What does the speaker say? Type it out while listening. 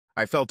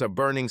I felt a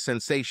burning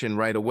sensation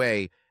right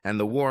away, and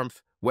the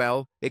warmth,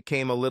 well, it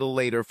came a little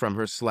later from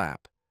her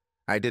slap.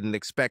 I didn't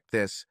expect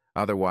this,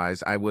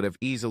 otherwise I would have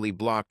easily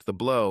blocked the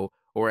blow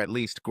or at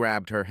least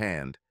grabbed her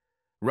hand.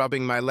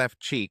 Rubbing my left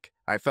cheek,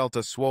 I felt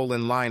a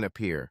swollen line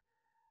appear.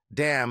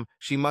 "Damn,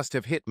 she must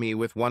have hit me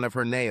with one of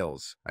her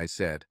nails," I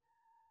said.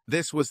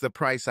 This was the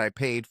price I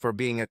paid for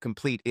being a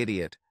complete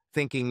idiot,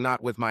 thinking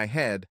not with my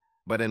head,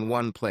 but in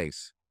one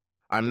place.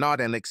 "I'm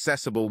not an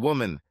accessible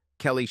woman,"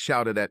 Kelly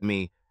shouted at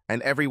me,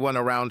 and everyone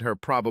around her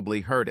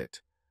probably heard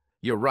it.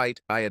 "You're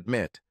right, I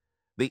admit.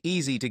 The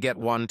easy-to-get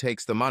one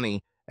takes the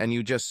money, and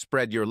you just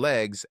spread your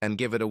legs and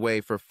give it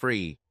away for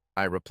free,"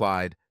 I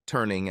replied,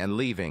 turning and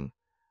leaving.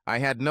 I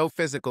had no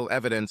physical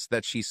evidence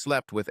that she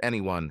slept with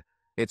anyone.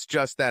 It's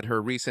just that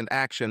her recent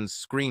actions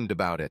screamed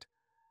about it.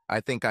 I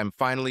think I'm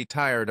finally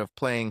tired of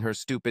playing her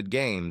stupid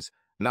games,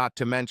 not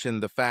to mention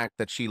the fact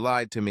that she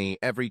lied to me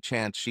every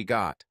chance she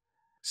got.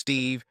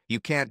 "Steve, you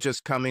can't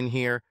just come in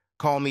here,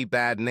 call me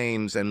bad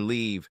names and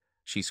leave,"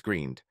 she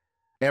screamed.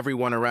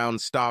 Everyone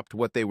around stopped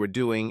what they were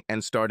doing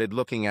and started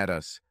looking at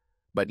us.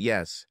 But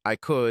yes, I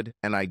could,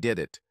 and I did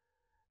it.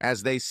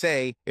 As they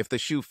say, if the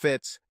shoe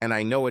fits, and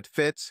I know it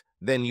fits,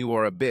 then you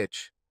are a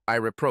bitch, I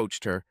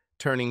reproached her,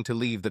 turning to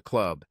leave the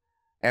club.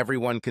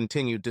 Everyone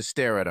continued to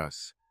stare at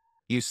us.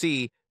 You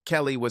see,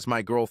 Kelly was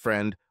my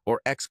girlfriend, or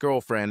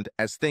ex-girlfriend,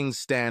 as things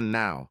stand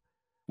now.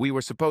 We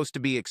were supposed to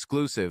be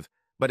exclusive,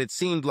 but it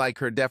seemed like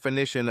her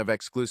definition of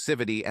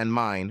exclusivity and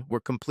mine were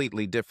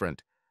completely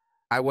different.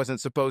 I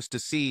wasn't supposed to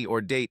see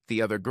or date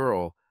the other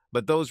girl,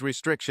 but those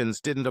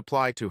restrictions didn't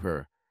apply to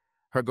her.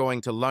 Her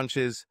going to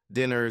lunches,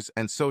 dinners,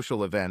 and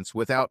social events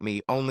without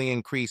me only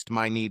increased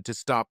my need to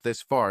stop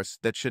this farce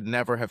that should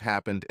never have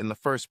happened in the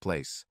first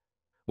place.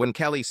 When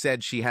Kelly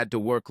said she had to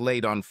work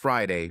late on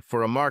Friday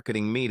for a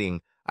marketing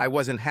meeting, I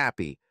wasn't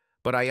happy,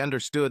 but I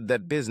understood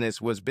that business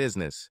was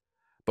business.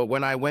 But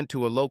when I went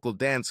to a local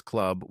dance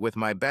club with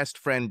my best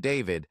friend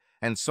David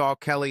and saw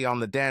Kelly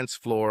on the dance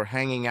floor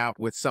hanging out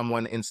with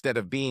someone instead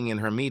of being in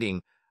her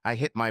meeting, I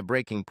hit my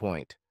breaking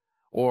point.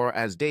 Or,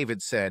 as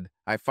David said,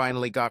 I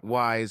finally got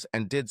wise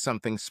and did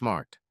something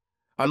smart.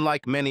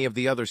 Unlike many of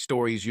the other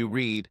stories you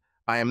read,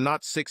 I am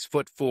not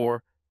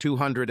 6'4",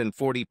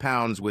 240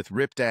 pounds with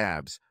ripped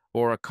abs,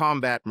 or a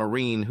combat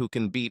marine who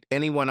can beat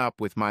anyone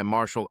up with my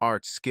martial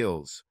arts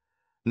skills.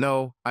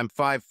 No, I'm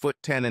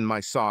 5'10" in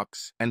my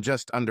socks and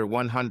just under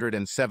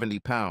 170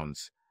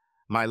 pounds.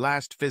 My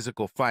last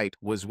physical fight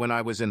was when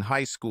I was in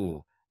high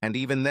school, and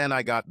even then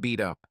I got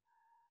beat up.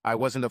 I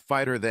wasn't a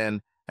fighter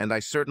then, and I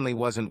certainly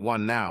wasn't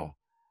one now.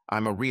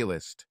 I'm a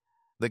realist.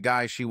 The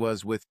guy she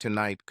was with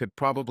tonight could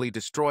probably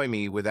destroy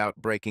me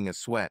without breaking a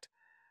sweat,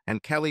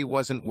 and Kelly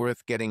wasn't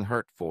worth getting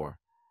hurt for.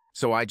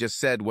 So I just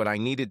said what I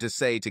needed to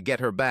say to get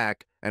her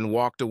back and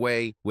walked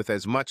away with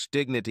as much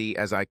dignity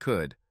as I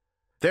could.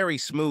 "Very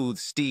smooth,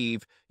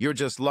 Steve. You're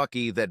just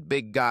lucky that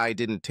big guy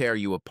didn't tear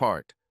you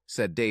apart,"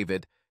 said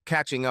David,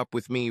 catching up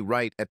with me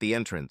right at the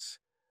entrance.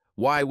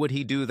 "Why would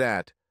he do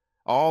that?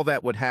 All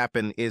that would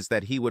happen is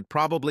that he would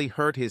probably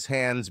hurt his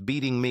hands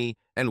beating me,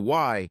 and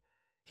why?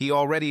 He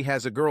already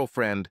has a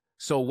girlfriend,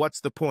 so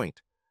what's the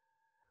point?"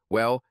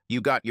 "Well, you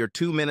got your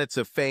 2 minutes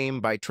of fame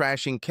by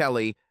trashing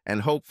Kelly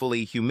and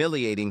hopefully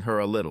humiliating her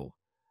a little."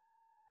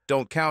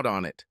 "Don't count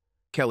on it.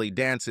 Kelly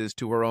dances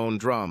to her own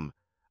drum.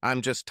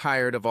 I'm just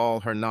tired of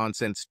all her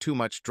nonsense, too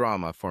much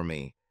drama for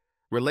me.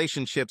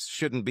 Relationships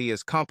shouldn't be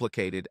as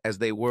complicated as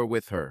they were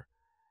with her."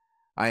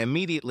 I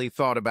immediately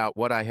thought about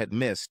what I had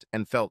missed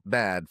and felt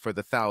bad for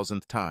the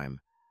 1,000th time.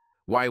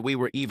 Why we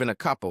were even a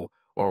couple,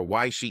 or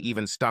why she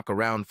even stuck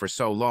around for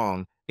so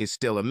long, is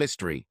still a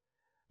mystery.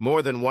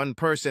 More than one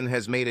person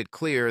has made it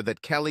clear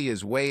that Kelly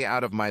is way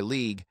out of my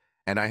league,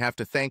 and I have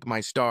to thank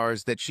my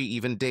stars that she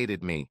even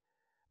dated me.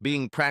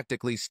 Being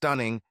practically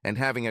stunning and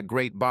having a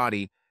great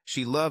body,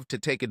 she loved to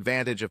take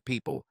advantage of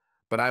people,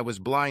 but I was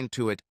blind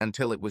to it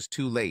until it was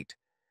too late.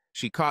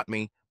 She caught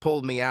me,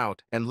 pulled me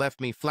out, and left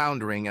me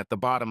floundering at the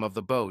bottom of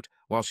the boat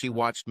while she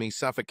watched me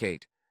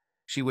suffocate.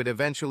 She would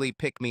eventually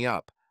pick me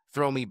up,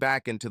 throw me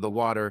back into the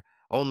water,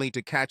 only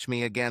to catch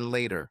me again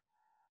later.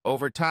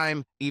 Over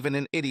time, even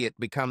an idiot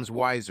becomes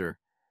wiser.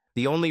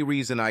 The only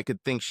reason I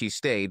could think she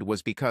stayed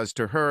was because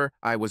to her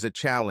I was a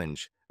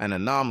challenge, an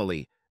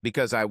anomaly,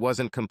 because I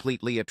wasn't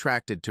completely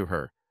attracted to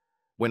her.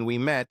 When we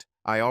met,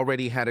 I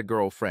already had a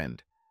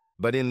girlfriend.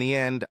 But in the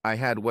end, I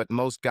had what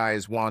most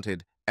guys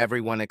wanted,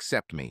 everyone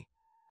except me.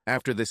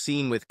 After the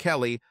scene with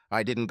Kelly,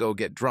 I didn't go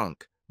get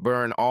drunk,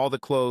 burn all the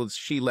clothes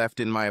she left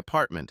in my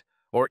apartment,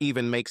 or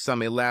even make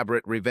some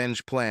elaborate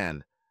revenge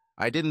plan.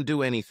 I didn't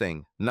do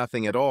anything,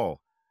 nothing at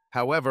all.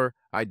 However,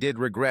 I did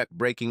regret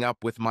breaking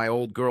up with my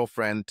old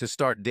girlfriend to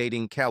start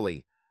dating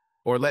Kelly.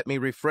 Or let me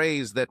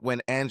rephrase that: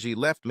 when Angie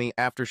left me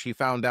after she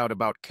found out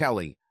about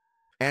Kelly.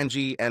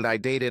 Angie and I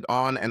dated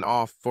on and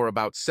off for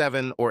about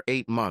 7 or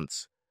 8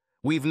 months.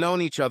 We've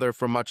known each other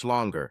for much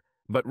longer,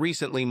 but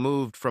recently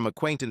moved from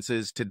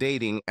acquaintances to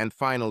dating and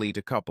finally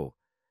to couple.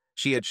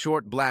 She had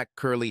short black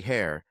curly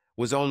hair,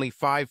 was only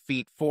 5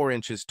 feet 4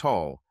 inches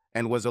tall,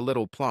 and was a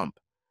little plump.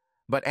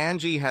 But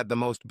Angie had the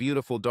most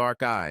beautiful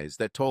dark eyes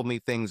that told me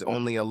things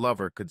only a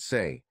lover could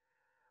say.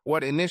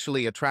 What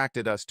initially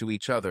attracted us to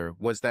each other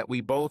was that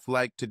we both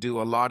liked to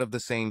do a lot of the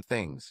same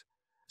things.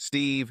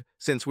 Steve,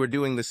 since we're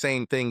doing the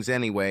same things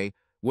anyway,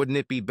 wouldn't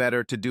it be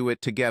better to do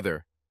it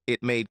together?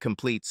 It made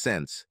complete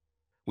sense.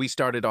 We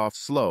started off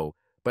slow,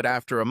 but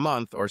after a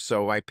month or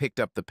so I picked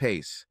up the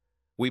pace.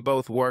 We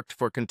both worked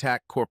for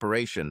Contact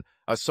Corporation,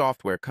 a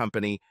software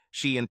company,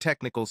 she in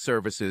technical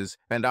services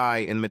and I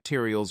in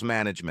materials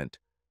management.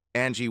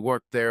 Angie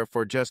worked there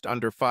for just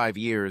under 5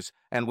 years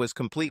and was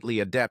completely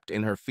adept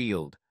in her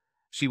field.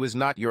 She was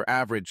not your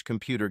average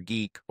computer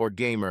geek or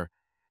gamer.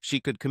 She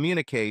could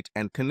communicate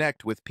and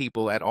connect with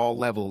people at all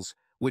levels,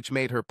 which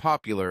made her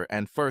popular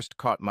and first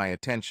caught my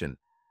attention.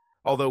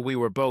 Although we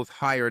were both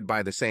hired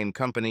by the same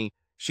company,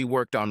 she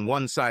worked on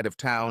one side of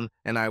town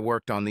and I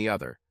worked on the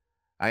other.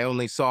 I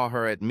only saw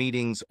her at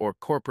meetings or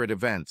corporate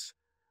events.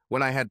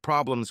 When I had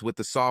problems with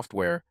the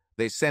software,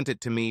 they sent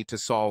it to me to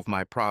solve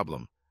my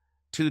problem.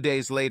 2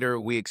 days later,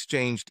 we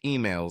exchanged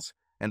emails,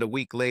 and a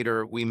week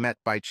later, we met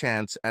by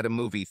chance at a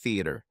movie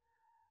theater.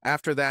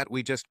 After that,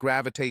 we just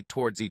gravitate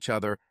towards each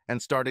other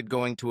and started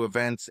going to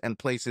events and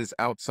places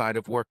outside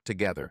of work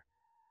together.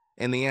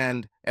 In the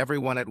end,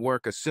 everyone at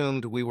work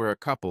assumed we were a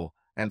couple,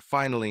 and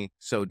finally,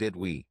 so did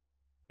we.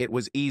 It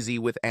was easy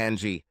with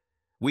Angie.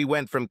 We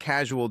went from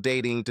casual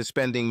dating to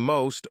spending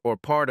most or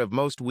part of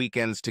most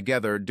weekends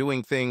together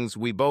doing things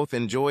we both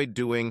enjoyed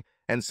doing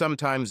and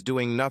sometimes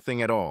doing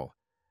nothing at all.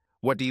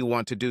 What do you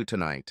want to do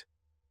tonight?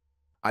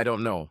 I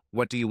don't know.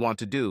 What do you want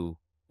to do?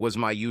 Was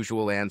my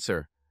usual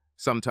answer.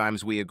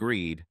 Sometimes we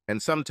agreed,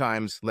 and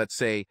sometimes, let's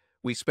say,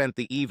 we spent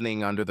the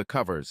evening under the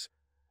covers.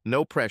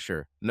 No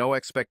pressure, no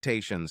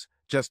expectations,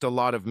 just a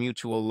lot of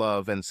mutual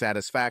love and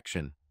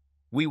satisfaction.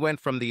 We went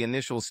from the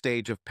initial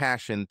stage of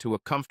passion to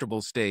a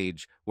comfortable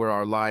stage where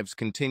our lives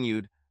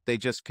continued, they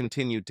just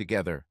continued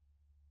together.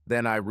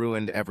 Then I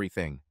ruined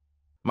everything.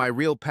 My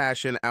real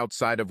passion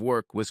outside of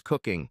work was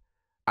cooking.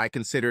 I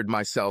considered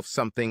myself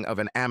something of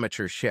an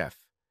amateur chef.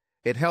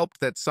 It helped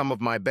that some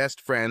of my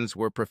best friends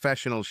were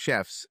professional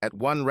chefs at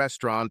one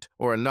restaurant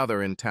or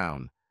another in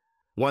town.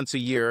 Once a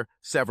year,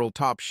 several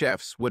top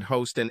chefs would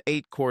host an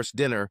 8-course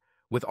dinner,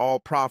 with all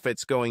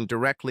profits going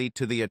directly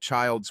to the A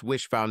Child's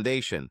Wish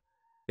Foundation.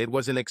 It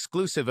was an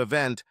exclusive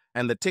event,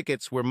 and the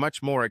tickets were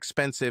much more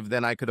expensive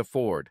than I could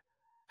afford.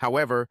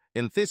 However,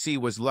 Inthisi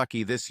was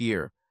lucky this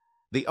year.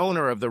 The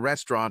owner of the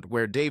restaurant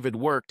where David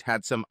worked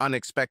had some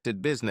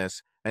unexpected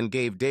business and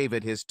gave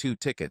David his 2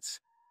 tickets.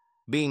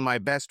 Being my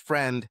best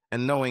friend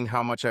and knowing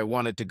how much I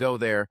wanted to go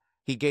there,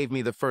 he gave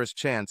me the first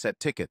chance at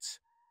tickets.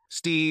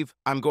 "Steve,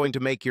 I'm going to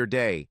make your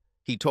day,"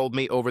 he told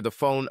me over the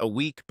phone a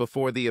week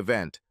before the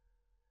event.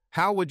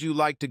 "How would you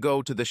like to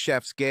go to the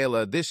chef's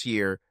gala this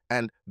year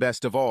and,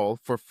 best of all,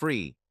 for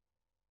free?"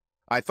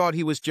 I thought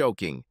he was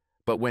joking,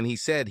 but when he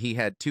said he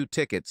had 2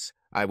 tickets,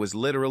 I was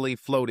literally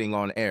floating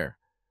on air.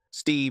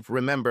 "Steve,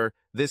 remember,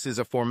 this is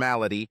a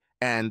formality,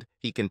 and,"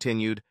 he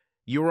continued,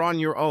 "you're on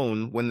your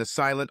own when the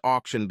silent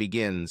auction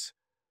begins."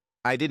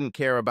 I didn't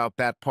care about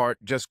that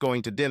part, just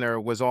going to dinner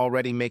was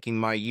already making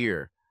my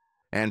year.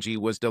 Angie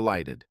was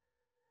delighted.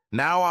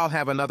 Now I'll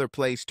have another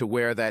place to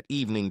wear that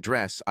evening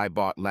dress I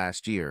bought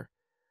last year.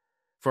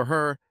 For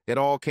her, it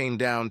all came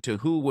down to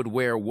who would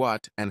wear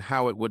what and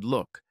how it would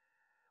look.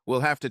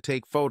 We'll have to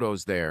take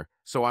photos there,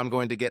 so I'm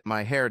going to get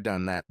my hair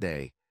done that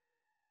day.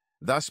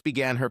 Thus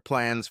began her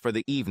plans for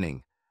the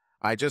evening.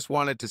 I just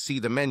wanted to see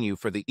the menu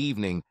for the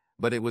evening,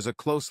 but it was a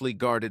closely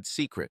guarded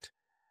secret.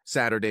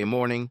 Saturday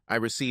morning, I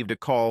received a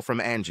call from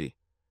Angie.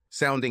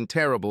 Sounding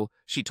terrible,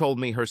 she told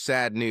me her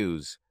sad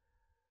news.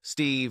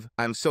 "Steve,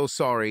 I'm so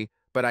sorry,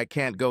 but I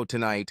can't go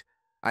tonight.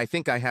 I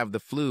think I have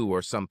the flu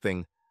or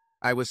something.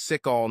 I was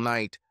sick all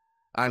night.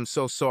 I'm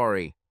so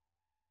sorry."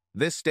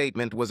 This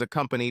statement was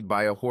accompanied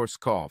by a hoarse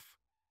cough.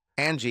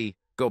 "Angie,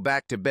 go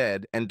back to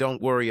bed and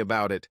don't worry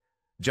about it.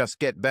 Just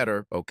get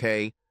better,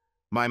 okay?"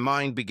 My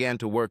mind began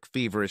to work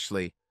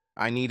feverishly.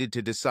 I needed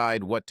to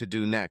decide what to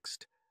do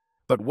next.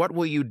 "But what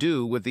will you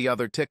do with the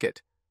other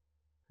ticket?"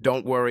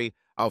 "Don't worry,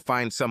 I'll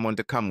find someone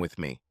to come with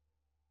me."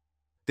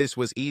 This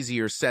was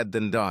easier said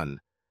than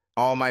done.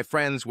 All my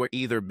friends were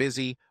either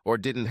busy or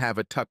didn't have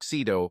a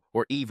tuxedo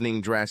or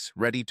evening dress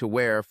ready to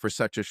wear for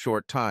such a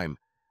short time.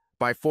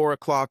 By 4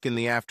 o'clock in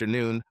the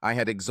afternoon, I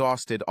had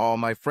exhausted all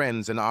my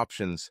friends and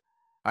options.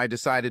 I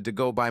decided to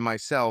go by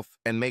myself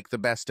and make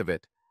the best of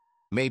it.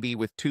 Maybe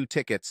with 2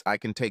 tickets I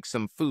can take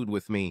some food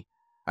with me.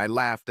 I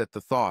laughed at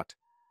the thought.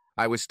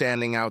 I was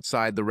standing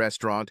outside the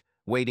restaurant,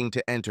 waiting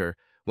to enter,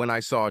 when I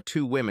saw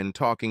 2 women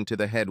talking to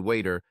the head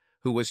waiter,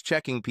 who was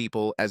checking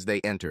people as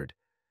they entered.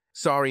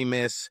 "Sorry,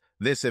 miss,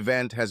 this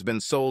event has been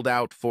sold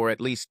out for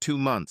at least 2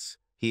 months,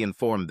 he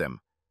informed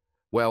them.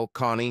 "Well,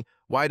 Connie,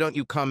 why don't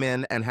you come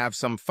in and have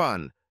some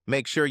fun?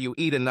 Make sure you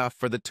eat enough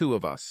for the 2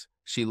 of us,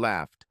 she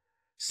laughed.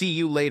 "See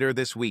you later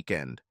this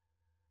weekend."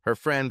 Her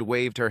friend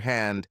waved her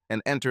hand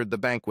and entered the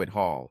banquet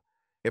hall.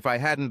 If I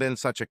hadn't been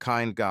such a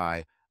kind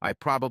guy, I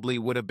probably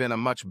would have been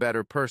a much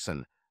better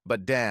person,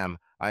 but damn,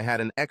 I had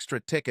an extra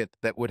ticket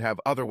that would have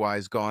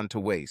otherwise gone to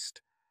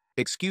waste.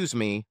 "Excuse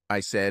me," I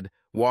said,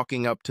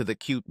 walking up to the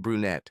cute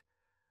brunette.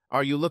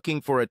 "Are you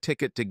looking for a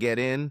ticket to get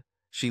in?"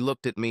 She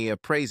looked at me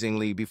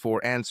appraisingly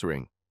before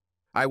answering.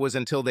 I was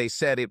until they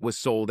said it was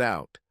sold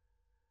out.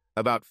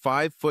 About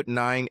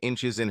 5'9"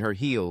 in her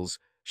heels,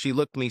 she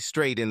looked me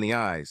straight in the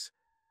eyes.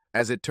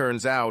 "As it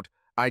turns out,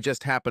 I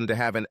just happen to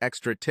have an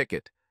extra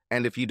ticket,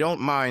 and if you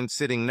don't mind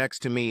sitting next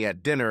to me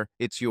at dinner,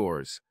 it's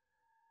yours."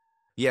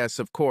 "Yes,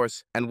 of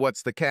course, and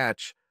what's the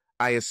catch?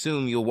 I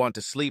assume you'll want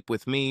to sleep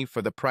with me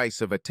for the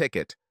price of a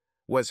ticket,"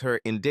 was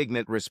her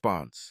indignant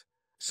response.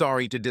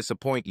 "Sorry to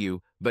disappoint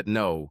you, but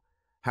no.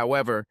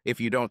 However, if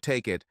you don't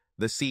take it,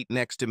 the seat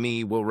next to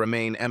me will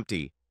remain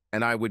empty,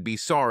 and I would be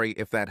sorry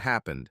if that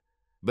happened.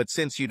 But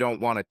since you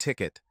don't want a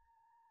ticket—"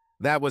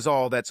 That's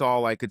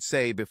all I could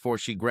say before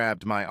she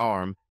grabbed my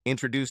arm,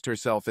 introduced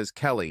herself as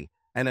Kelly,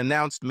 and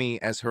announced me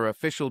as her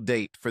official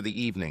date for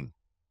the evening.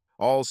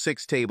 All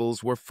 6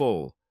 tables were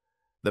full.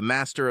 The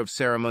master of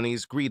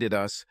ceremonies greeted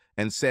us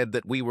and said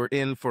that we were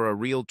in for a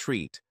real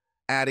treat,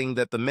 adding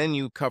that the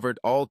menu covered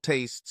all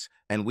tastes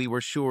and we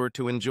were sure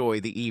to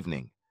enjoy the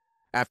evening.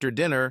 After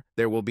dinner,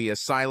 there will be a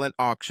silent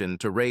auction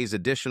to raise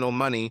additional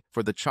money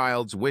for the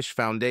Child's Wish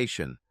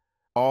Foundation.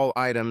 All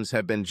items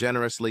have been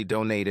generously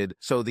donated,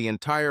 so the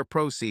entire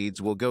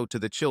proceeds will go to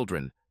the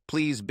children.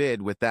 Please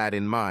bid with that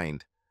in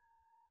mind.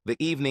 The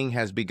evening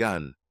has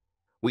begun.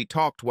 We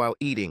talked while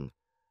eating.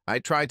 I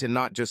tried to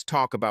not just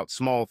talk about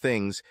small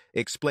things,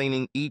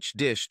 explaining each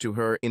dish to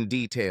her in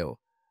detail.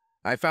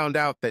 I found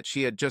out that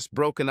she had just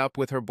broken up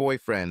with her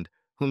boyfriend,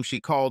 whom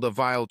she called a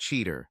vile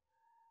cheater.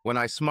 When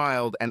I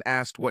smiled and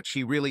asked what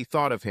she really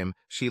thought of him,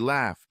 she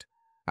laughed.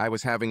 I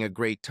was having a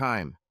great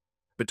time.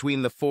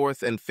 Between the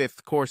 4th and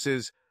 5th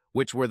courses,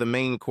 which were the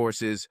main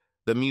courses,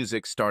 the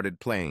music started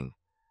playing.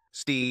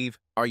 "Steve,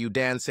 are you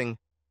dancing?"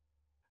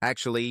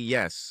 "Actually,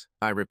 yes,"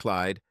 I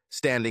replied,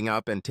 standing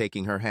up and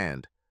taking her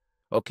hand.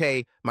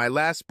 "Okay, my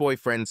last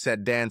boyfriend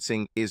said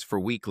dancing is for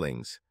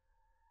weaklings."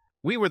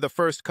 We were the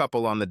first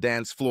couple on the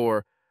dance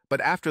floor, but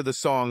after the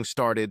song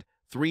started,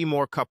 3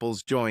 more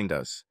couples joined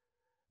us.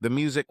 The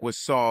music was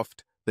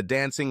soft, the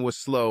dancing was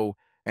slow,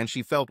 and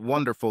she felt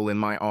wonderful in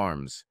my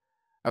arms.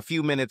 A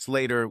few minutes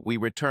later, we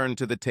returned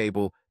to the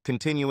table,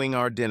 continuing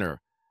our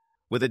dinner.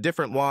 With a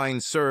different wine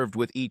served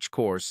with each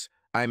course,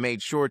 I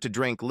made sure to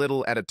drink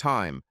little at a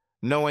time,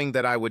 knowing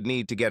that I would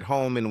need to get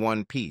home in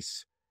one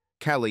piece.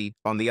 Kelly,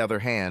 on the other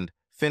hand,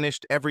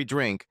 finished every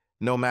drink,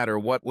 no matter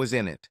what was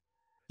in it.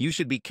 "You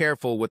should be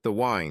careful with the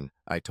wine,"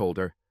 I told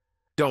her.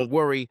 "Don't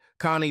worry,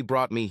 Connie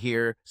brought me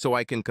here so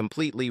I can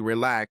completely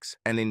relax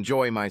and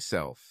enjoy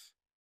myself."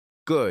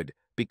 Good,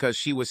 because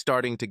she was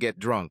starting to get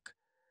drunk.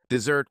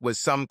 Dessert was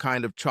some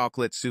kind of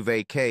chocolate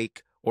souffle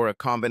cake or a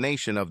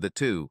combination of the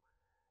two.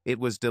 It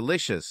was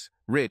delicious,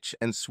 rich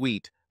and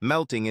sweet,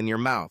 melting in your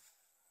mouth.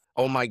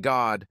 "Oh my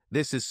God,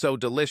 this is so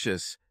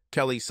delicious,"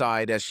 Kelly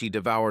sighed as she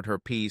devoured her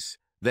piece,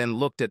 then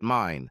looked at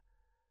mine.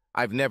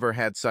 "I've never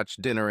had such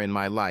dinner in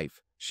my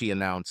life," she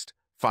announced,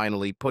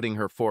 finally putting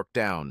her fork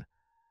down.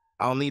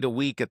 "I'll need a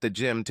week at the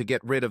gym to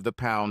get rid of the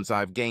pounds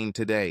I've gained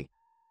today."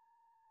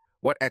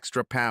 "What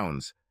extra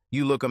pounds?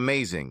 You look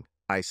amazing,"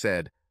 I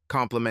said,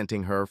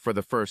 complimenting her for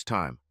the first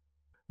time.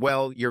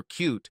 "Well, you're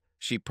cute,"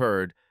 she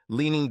purred,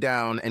 leaning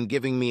down and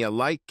giving me a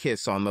light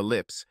kiss on the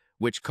lips,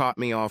 which caught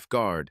me off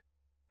guard.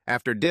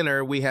 After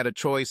dinner, we had a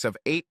choice of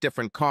 8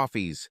 different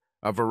coffees,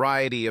 a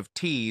variety of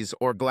teas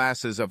or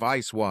glasses of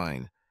ice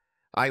wine.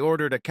 I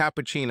ordered a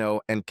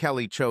cappuccino and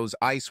Kelly chose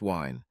ice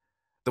wine.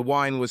 The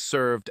wine was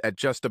served at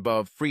just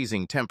above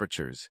freezing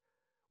temperatures.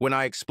 When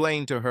I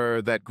explained to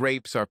her that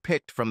grapes are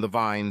picked from the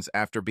vines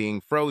after being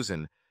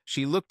frozen,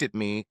 she looked at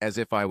me as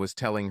if I was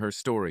telling her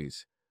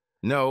stories.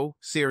 "No,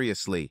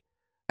 seriously.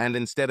 And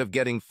instead of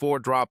getting 4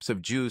 drops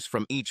of juice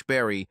from each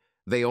berry,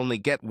 they only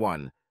get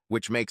 1,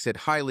 which makes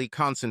it highly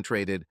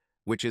concentrated,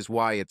 which is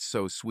why it's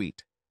so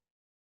sweet.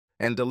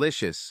 And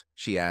delicious,"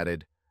 she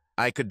added.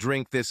 "I could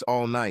drink this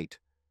all night."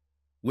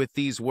 With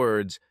these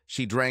words,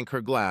 she drank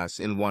her glass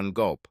in one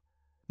gulp.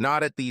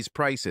 "Not at these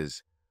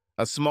prices.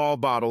 A small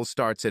bottle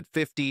starts at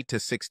 $50 to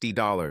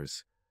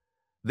 $60.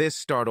 This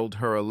startled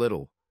her a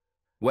little.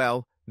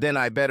 "Well, then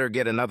I better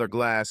get another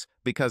glass,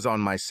 because on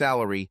my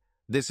salary,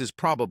 this is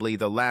probably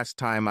the last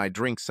time I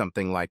drink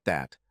something like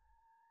that."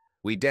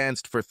 We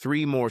danced for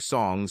 3 more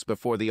songs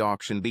before the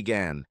auction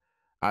began.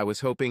 I was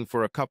hoping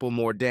for a couple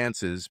more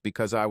dances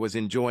because I was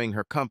enjoying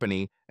her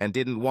company and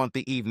didn't want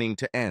the evening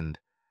to end.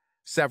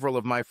 Several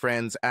of my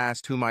friends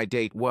asked who my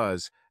date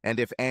was and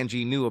if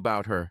Angie knew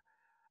about her.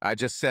 I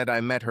just said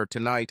I met her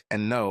tonight,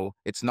 and no,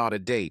 it's not a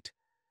date.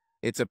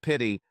 "It's a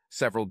pity,"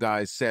 several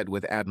guys said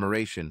with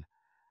admiration.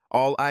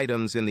 All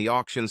items in the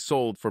auction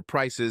sold for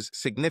prices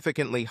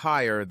significantly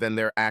higher than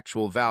their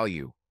actual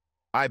value.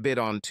 I bid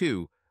on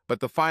 2,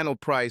 but the final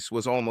price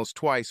was almost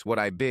twice what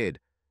I bid.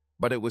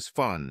 But it was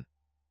fun.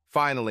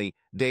 Finally,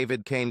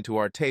 David came to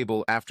our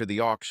table after the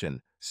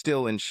auction,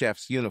 still in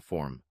chef's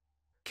uniform.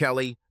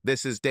 "Kelly,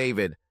 this is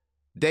David.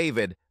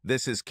 David,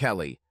 this is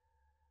Kelly."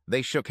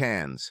 They shook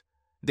hands.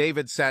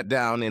 David sat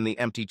down in the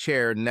empty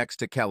chair next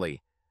to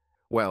Kelly.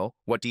 "Well,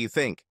 what do you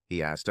think?"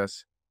 he asked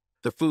us.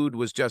 The food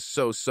was just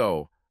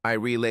so-so, I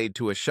relayed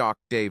to a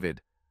shocked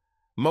David.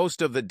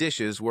 Most of the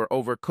dishes were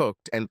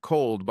overcooked and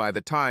cold by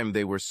the time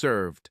they were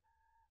served.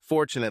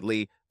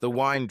 Fortunately, the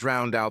wine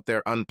drowned out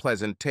their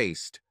unpleasant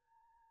taste.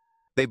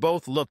 They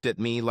both looked at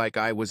me like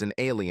I was an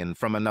alien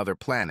from another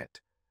planet.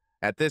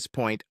 At this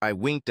point, I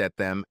winked at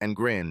them and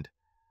grinned.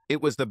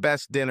 It was the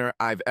best dinner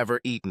I've ever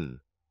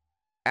eaten.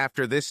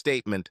 After this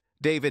statement,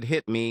 David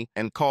hit me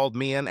and called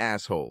me an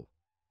asshole.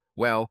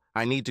 Well,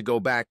 I need to go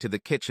back to the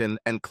kitchen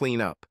and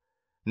clean up.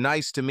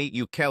 Nice to meet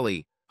you,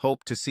 Kelly.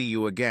 Hope to see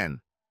you again.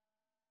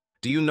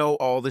 Do you know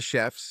all the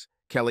chefs?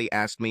 Kelly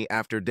asked me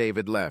after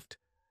David left.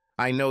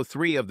 I know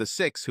 3 of the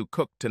 6 who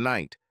cooked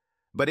tonight,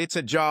 but it's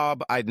a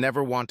job I'd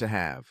never want to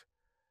have.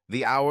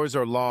 The hours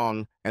are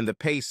long and the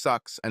pay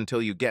sucks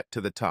until you get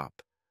to the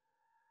top.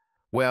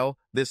 Well,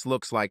 this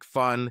looks like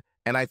fun,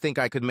 and I think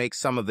I could make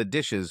some of the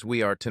dishes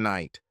we are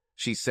tonight,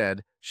 she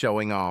said,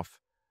 showing off.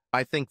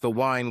 I think the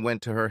wine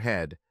went to her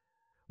head.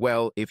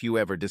 Well, if you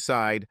ever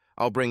decide,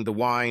 I'll bring the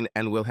wine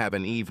and we'll have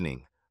an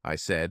evening, I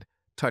said,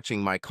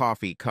 touching my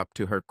coffee cup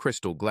to her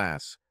crystal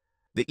glass.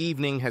 The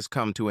evening has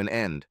come to an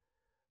end.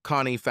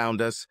 Connie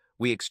found us,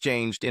 we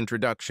exchanged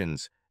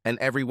introductions, and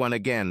everyone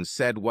again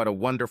said what a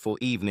wonderful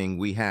evening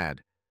we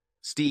had.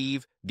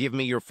 Steve, give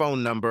me your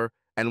phone number,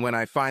 and when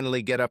I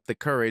finally get up the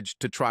courage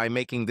to try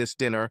making this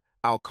dinner,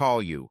 I'll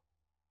call you.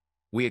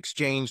 We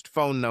exchanged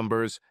phone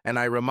numbers, and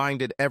I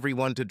reminded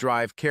everyone to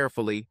drive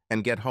carefully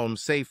and get home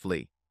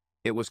safely.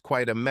 It was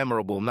quite a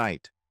memorable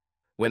night.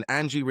 When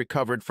Angie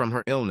recovered from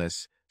her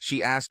illness,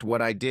 she asked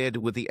what I did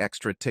with the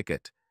extra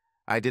ticket.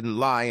 I didn't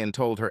lie and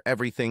told her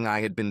everything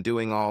I had been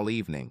doing all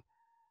evening.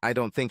 I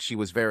don't think she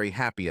was very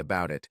happy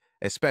about it,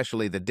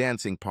 especially the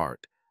dancing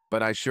part,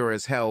 but I sure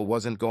as hell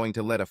wasn't going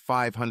to let a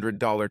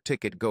 $500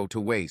 ticket go to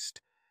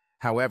waste.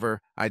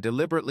 However, I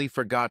deliberately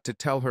forgot to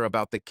tell her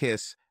about the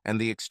kiss and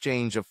the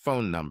exchange of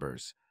phone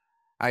numbers.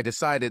 I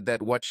decided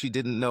that what she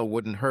didn't know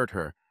wouldn't hurt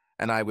her,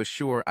 and I was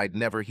sure I'd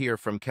never hear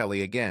from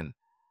Kelly again.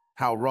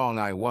 How wrong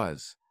I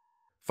was.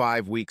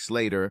 5 weeks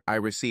later, I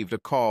received a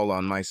call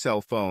on my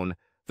cell phone.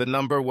 The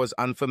number was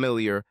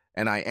unfamiliar,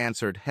 and I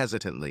answered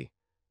hesitantly.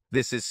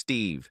 This is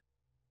Steve.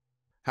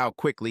 How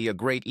quickly a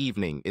great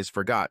evening is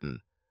forgotten.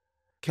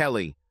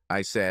 Kelly,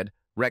 I said,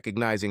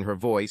 recognizing her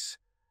voice.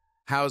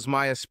 How's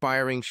my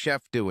aspiring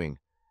chef doing?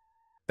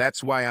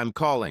 That's why I'm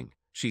calling,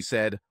 she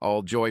said,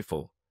 all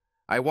joyful.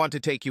 I want to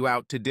take you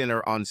out to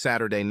dinner on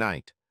Saturday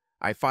night.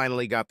 I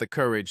finally got the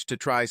courage to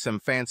try some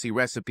fancy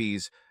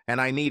recipes, and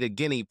I need a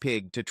guinea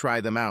pig to try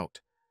them out.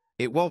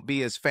 It won't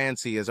be as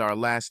fancy as our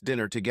last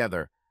dinner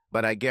together,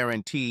 but I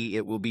guarantee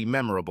it will be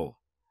memorable.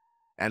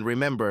 And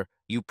remember,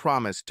 you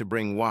promised to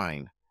bring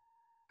wine.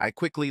 I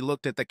quickly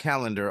looked at the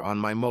calendar on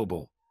my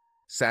mobile.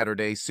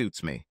 Saturday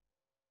suits me.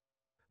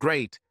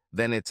 Great,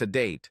 then it's a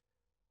date.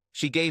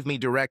 She gave me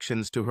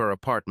directions to her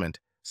apartment,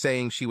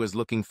 saying she was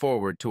looking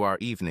forward to our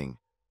evening.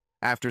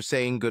 After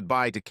saying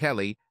goodbye to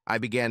Kelly, I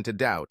began to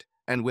doubt,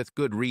 and with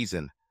good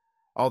reason.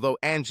 Although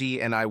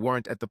Angie and I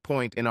weren't at the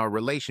point in our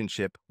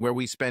relationship where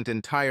we spent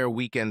entire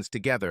weekends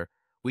together,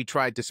 we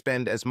tried to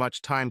spend as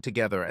much time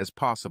together as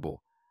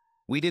possible.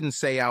 We didn't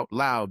say out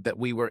loud that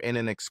we were in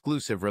an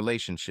exclusive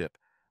relationship,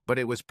 but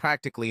it was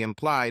practically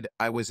implied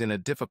I was in a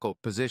difficult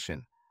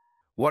position.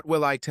 What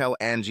will I tell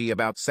Angie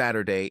about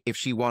Saturday if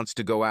she wants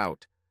to go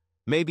out?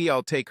 Maybe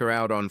I'll take her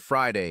out on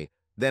Friday,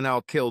 then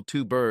I'll kill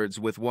 2 birds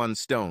with 1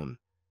 stone.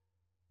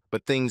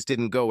 But things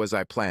didn't go as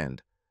I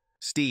planned.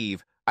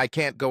 Steve, I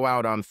can't go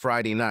out on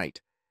Friday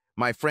night.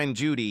 My friend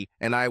Judy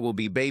and I will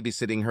be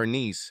babysitting her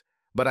niece,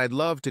 but I'd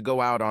love to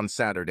go out on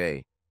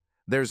Saturday.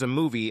 There's a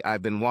movie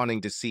I've been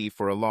wanting to see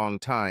for a long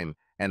time,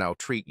 and I'll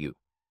treat you.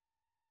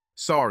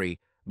 Sorry,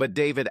 but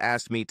David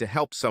asked me to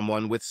help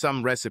someone with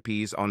some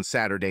recipes on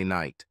Saturday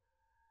night.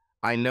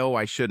 I know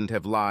I shouldn't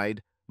have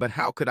lied, but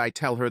how could I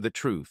tell her the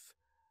truth?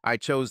 I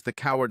chose the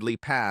cowardly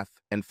path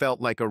and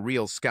felt like a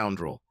real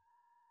scoundrel.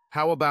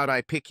 How about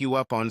I pick you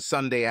up on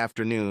Sunday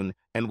afternoon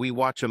and we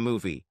watch a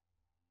movie?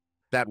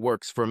 That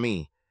works for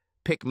me.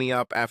 Pick me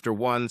up after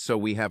 1 so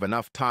we have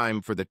enough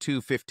time for the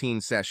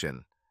 2:15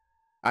 session.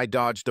 I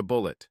dodged a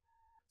bullet.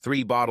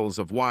 3 bottles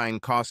of wine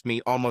cost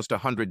me almost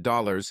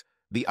 $100.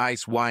 The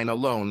ice wine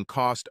alone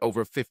cost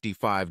over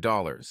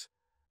 $55.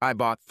 I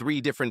bought 3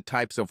 different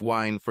types of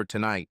wine for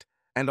tonight,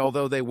 and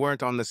although they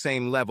weren't on the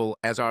same level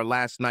as our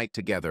last night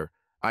together,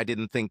 I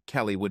didn't think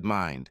Kelly would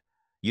mind.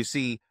 You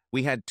see,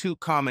 we had 2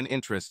 common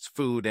interests,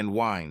 food and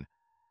wine.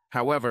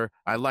 However,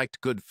 I liked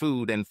good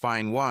food and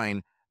fine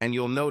wine, and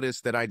you'll notice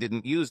that I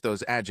didn't use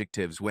those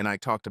adjectives when I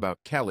talked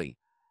about Kelly.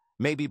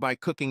 Maybe by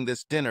cooking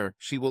this dinner,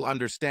 she will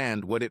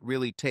understand what it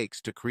really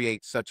takes to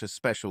create such a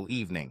special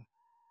evening.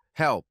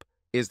 Help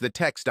is the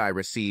text I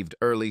received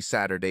early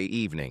Saturday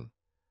evening.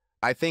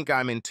 I think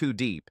I'm in too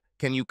deep.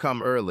 Can you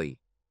come early?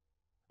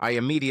 I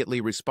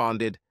immediately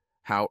responded,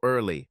 how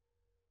early?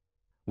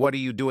 What are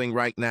you doing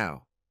right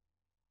now?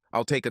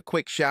 I'll take a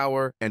quick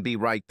shower and be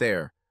right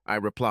there, I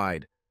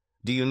replied.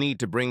 Do you need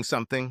to bring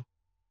something?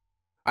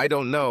 I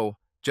don't know,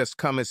 just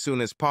come as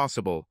soon as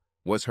possible,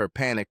 was her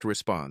panicked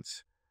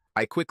response.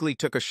 I quickly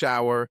took a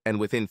shower, and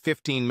within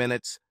 15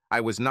 minutes,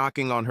 I was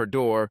knocking on her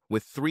door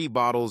with 3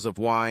 bottles of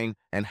wine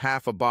and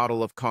half a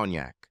bottle of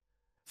cognac.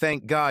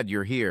 "Thank God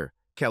you're here,"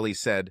 Kelly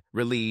said,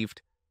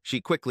 relieved.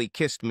 She quickly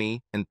kissed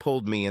me and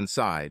pulled me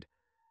inside.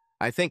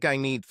 "I think I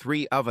need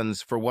 3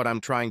 ovens for what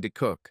I'm trying to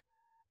cook.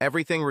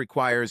 Everything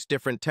requires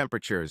different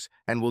temperatures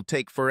and will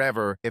take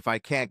forever if I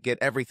can't get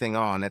everything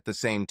on at the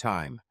same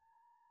time."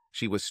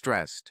 She was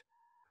stressed.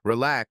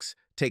 "Relax,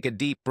 take a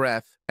deep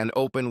breath, and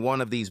open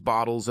one of these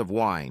bottles of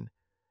wine."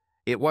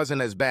 It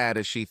wasn't as bad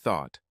as she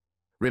thought.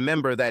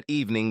 Remember that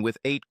evening with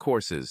 8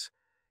 courses.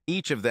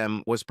 Each of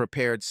them was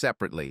prepared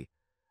separately.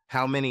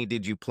 How many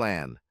did you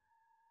plan?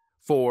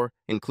 4,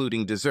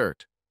 including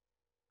dessert.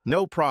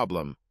 "No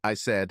problem," I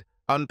said,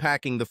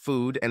 unpacking the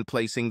food and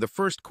placing the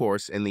first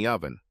course in the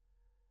oven.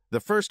 "The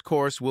first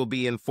course will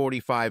be in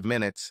 45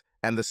 minutes,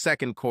 and the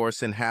second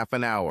course in half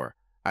an hour,"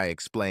 I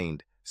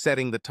explained,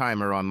 setting the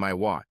timer on my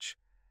watch.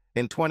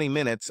 "In 20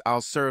 minutes,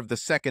 I'll serve the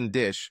second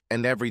dish,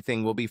 and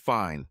everything will be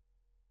fine."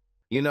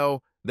 You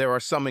know, there are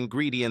some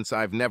ingredients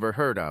I've never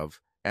heard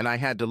of, and I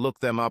had to look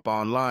them up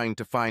online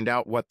to find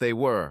out what they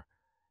were.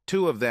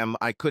 2 of them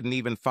I couldn't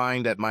even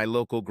find at my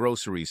local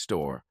grocery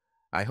store.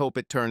 I hope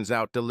it turns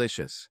out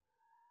delicious.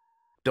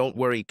 "Don't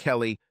worry,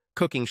 Kelly,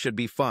 cooking should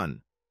be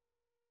fun."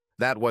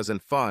 "That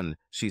wasn't fun,"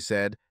 she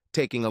said,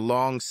 taking a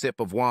long sip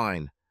of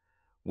wine.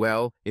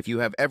 "Well, if you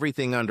have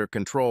everything under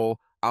control,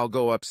 I'll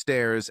go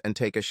upstairs and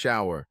take a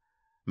shower.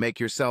 Make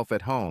yourself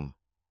at home."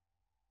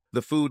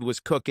 The food was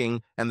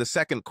cooking, and the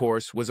second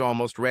course was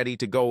almost ready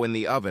to go in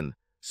the oven,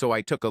 so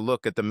I took a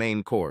look at the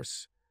main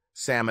course.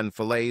 Salmon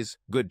fillets,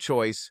 good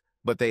choice,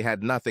 but they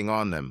had nothing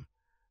on them.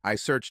 I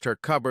searched her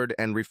cupboard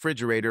and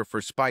refrigerator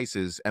for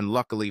spices and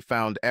luckily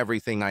found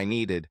everything I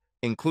needed,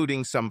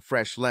 including some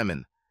fresh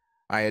lemon.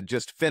 I had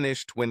just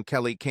finished when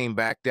Kelly came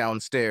back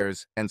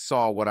downstairs and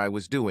saw what I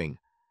was doing.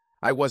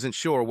 I wasn't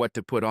sure what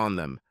to put on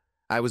them.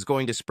 I was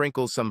going to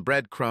sprinkle some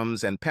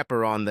breadcrumbs and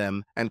pepper on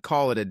them and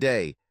call it a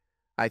day.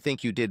 "I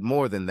think you did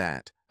more than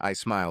that," I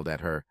smiled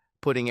at her,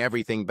 putting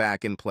everything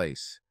back in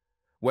place.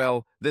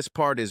 "Well, this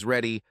part is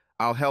ready.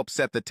 I'll help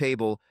set the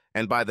table,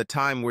 and by the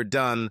time we're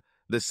done,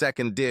 the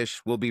second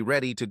dish will be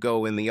ready to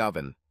go in the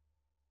oven."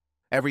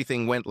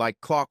 Everything went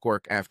like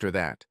clockwork after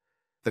that.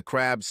 The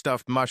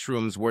crab-stuffed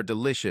mushrooms were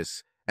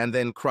delicious, and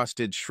then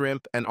crusted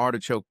shrimp and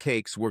artichoke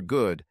cakes were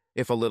good,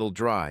 if a little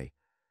dry.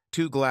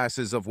 2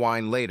 glasses of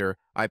wine later,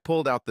 I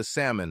pulled out the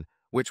salmon,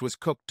 which was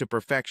cooked to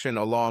perfection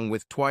along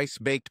with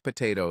twice-baked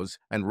potatoes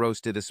and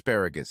roasted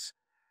asparagus.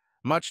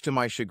 Much to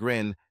my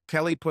chagrin,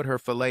 Kelly put her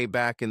fillet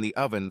back in the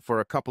oven for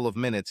a couple of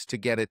minutes to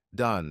get it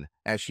done,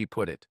 as she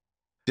put it.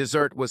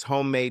 Dessert was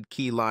homemade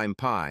key lime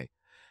pie.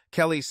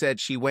 Kelly said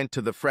she went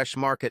to the fresh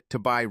market to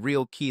buy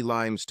real key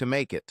limes to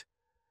make it.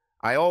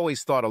 "I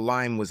always thought a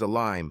lime was a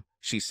lime,"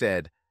 she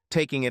said,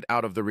 taking it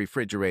out of the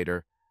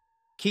refrigerator.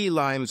 "Key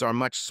limes are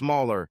much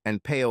smaller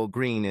and pale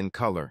green in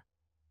color."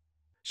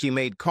 She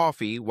made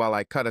coffee while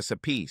I cut us a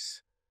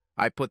piece.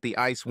 I put the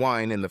ice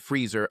wine in the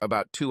freezer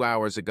about 2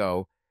 hours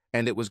ago,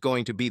 and it was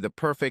going to be the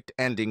perfect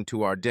ending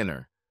to our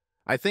dinner.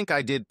 I think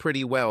I did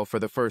pretty well for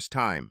the first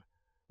time.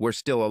 We're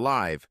still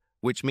alive,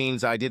 which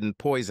means I didn't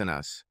poison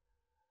us.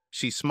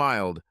 She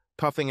smiled,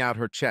 puffing out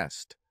her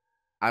chest.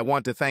 "I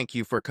want to thank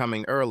you for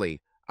coming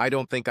early. I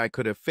don't think I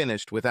could have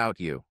finished without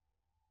you."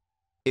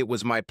 "It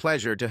was my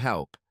pleasure to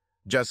help.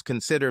 Just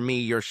consider me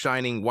your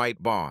shining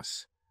white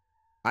boss."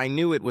 I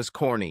knew it was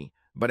corny,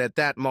 but at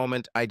that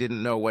moment I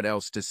didn't know what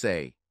else to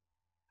say.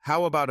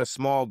 "How about a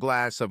small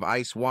glass of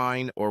ice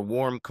wine or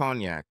warm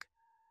cognac?"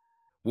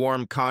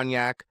 Warm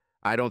cognac?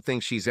 I don't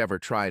think she's ever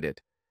tried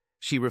it.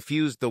 She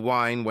refused the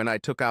wine when I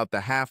took out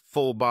the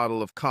half-full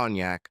bottle of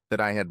cognac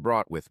that I had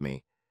brought with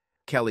me.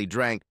 Kelly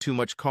drank too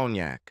much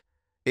cognac.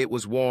 It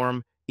was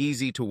warm,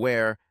 easy to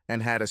wear,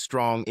 and had a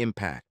strong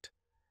impact.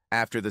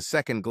 After the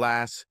second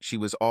glass, she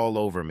was all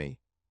over me.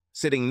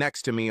 Sitting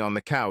next to me on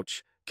the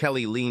couch,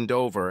 Kelly leaned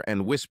over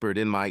and whispered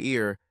in my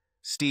ear,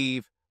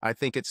 "Steve, I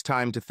think it's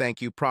time to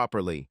thank you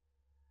properly."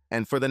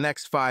 And for the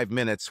next 5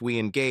 minutes, we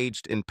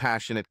engaged in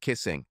passionate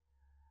kissing.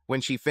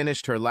 When she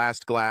finished her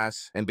last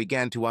glass and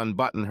began to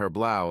unbutton her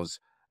blouse,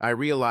 I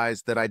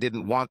realized that I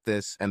didn't want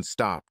this and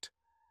stopped.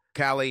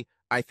 "Callie,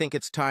 I think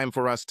it's time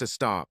for us to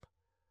stop."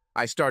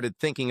 I started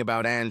thinking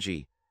about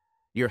Angie.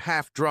 "You're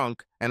half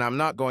drunk, and I'm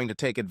not going to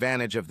take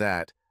advantage of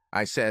that,"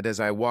 I said as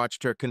I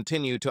watched her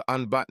continue to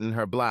unbutton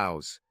her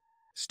blouse.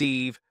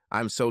 "Steve,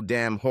 I'm so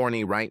damn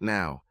horny right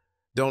now.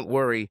 Don't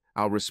worry,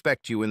 I'll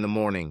respect you in the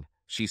morning,"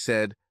 she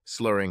said,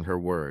 slurring her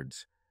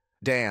words.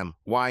 "Damn,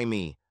 why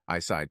me?" I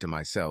sighed to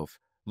myself,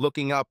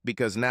 looking up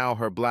because now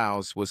her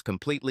blouse was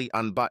completely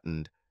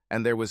unbuttoned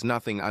and there was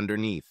nothing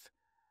underneath.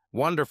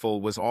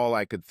 Wonderful was all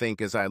I could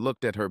think as I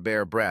looked at her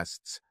bare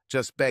breasts,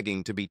 just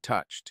begging to be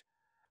touched.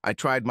 I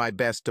tried my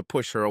best to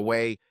push her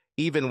away,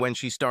 even when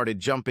she started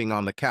jumping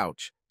on the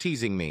couch,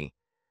 teasing me.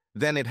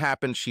 Then it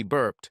happened, she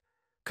burped.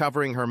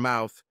 Covering her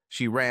mouth,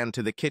 she ran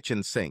to the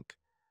kitchen sink.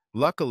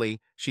 Luckily,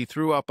 she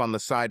threw up on the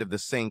side of the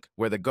sink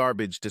where the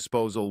garbage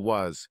disposal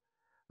was.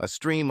 A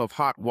stream of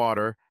hot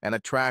water and a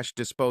trash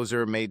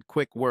disposer made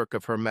quick work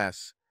of her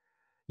mess.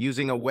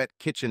 Using a wet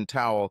kitchen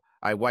towel,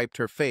 I wiped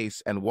her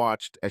face and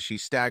watched as she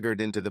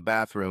staggered into the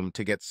bathroom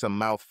to get some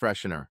mouth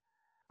freshener.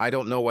 I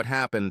don't know what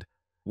happened.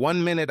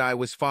 One minute I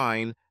was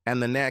fine,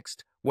 and the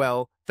next,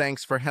 well,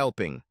 thanks for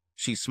helping.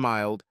 She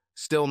smiled,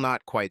 still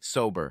not quite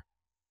sober.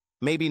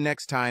 Maybe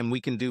next time we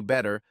can do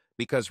better,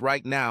 because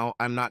right now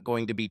I'm not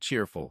going to be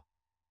cheerful.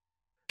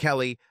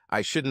 Kelly,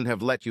 I shouldn't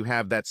have let you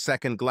have that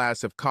second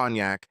glass of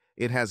cognac.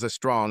 It has a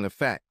strong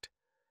effect.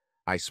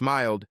 I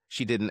smiled.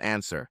 She didn't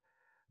answer.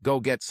 Go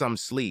get some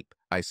sleep,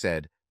 I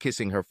said,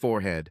 kissing her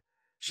forehead.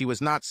 She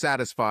was not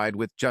satisfied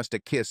with just a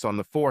kiss on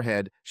the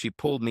forehead. She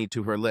pulled me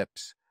to her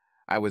lips.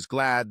 I was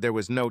glad there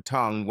was no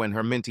tongue when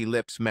her minty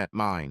lips met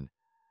mine.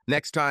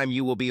 Next time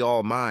you will be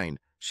all mine,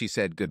 she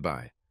said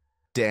goodbye.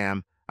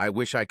 Damn, I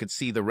wish I could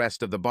see the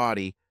rest of the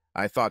body,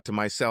 I thought to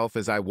myself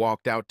as I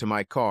walked out to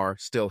my car,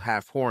 still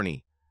half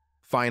horny.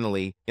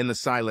 Finally, in the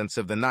silence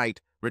of the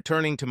night,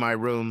 returning to my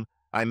room,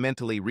 I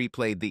mentally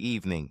replayed the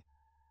evening.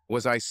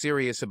 Was I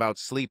serious about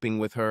sleeping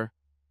with her?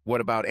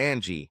 What about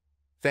Angie?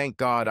 Thank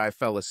God I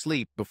fell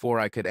asleep before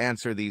I could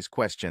answer these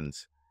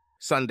questions.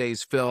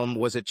 Sunday's film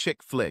was a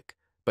chick flick,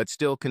 but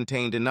still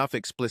contained enough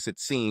explicit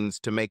scenes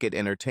to make it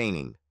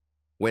entertaining.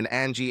 When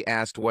Angie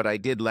asked what I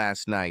did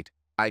last night,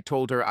 I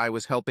told her I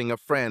was helping a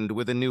friend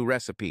with a new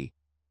recipe.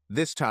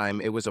 This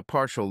time it was a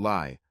partial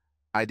lie.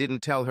 I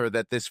didn't tell her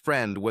that this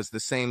friend was the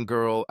same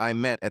girl I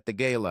met at the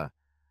gala.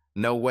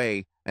 No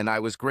way, and I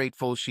was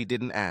grateful she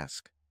didn't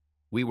ask.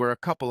 We were a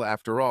couple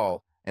after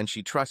all, and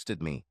she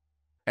trusted me.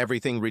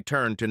 Everything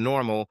returned to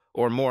normal,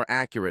 or more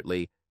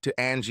accurately, to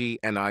Angie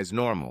and I's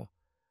normal.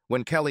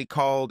 When Kelly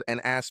called and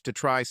asked to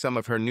try some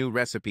of her new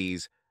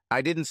recipes,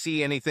 I didn't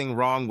see anything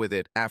wrong with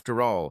it.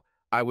 After all,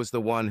 I was the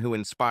one who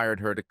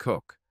inspired her to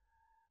cook.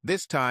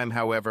 This time,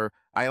 however,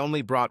 I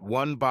only brought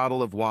one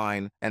bottle of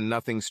wine and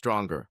nothing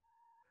stronger.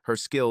 Her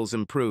skills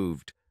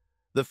improved.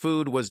 The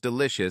food was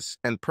delicious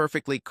and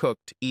perfectly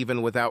cooked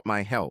even without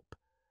my help.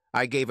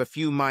 I gave a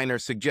few minor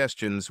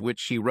suggestions which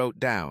she wrote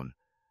down.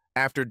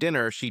 After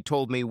dinner, she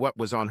told me what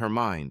was on her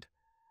mind.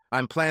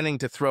 I'm planning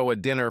to throw a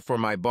dinner for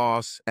my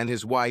boss and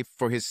his wife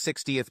for his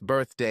 60th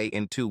birthday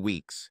in 2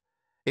 weeks.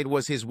 It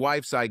was his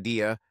wife's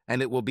idea,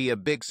 and it will be a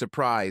big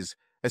surprise,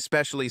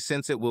 especially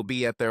since it will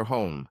be at their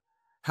home.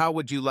 How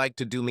would you like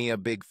to do me a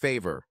big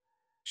favor?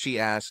 She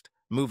asked,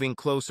 moving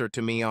closer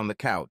to me on the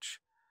couch.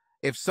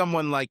 If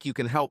someone like you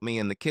can help me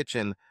in the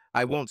kitchen,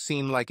 I won't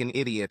seem like an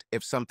idiot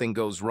if something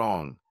goes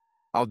wrong.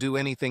 I'll do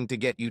anything to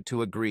get you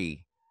to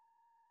agree.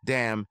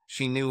 Damn,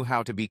 she knew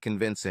how to be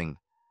convincing.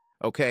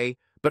 Okay,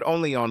 but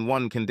only on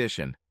one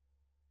condition.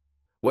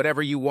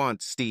 Whatever you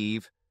want,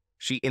 Steve,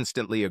 she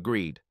instantly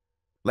agreed.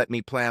 Let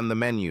me plan the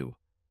menu.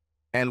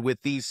 And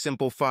with these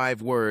simple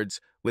 5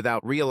 words,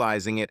 without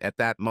realizing it at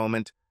that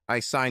moment, I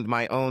signed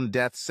my own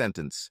death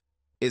sentence.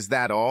 Is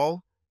that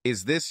all?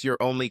 Is this your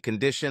only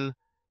condition?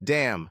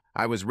 Damn,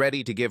 I was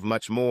ready to give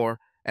much more,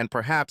 and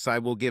perhaps I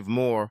will give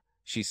more,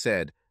 she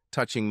said,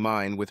 touching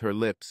mine with her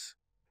lips.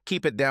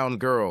 Keep it down,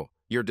 girl.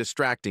 You're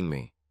distracting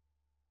me.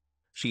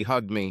 She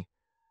hugged me.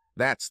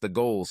 That's the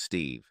goal,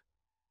 Steve.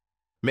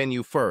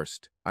 Menu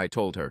first, I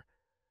told her.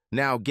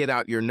 Now get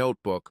out your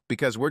notebook,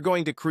 because we're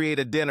going to create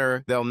a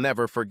dinner they'll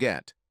never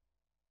forget.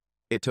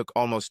 It took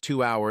almost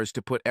 2 hours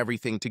to put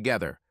everything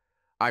together.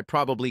 I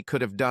probably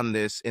could have done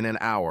this in an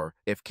hour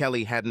if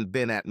Kelly hadn't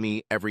been at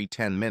me every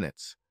 10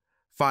 minutes.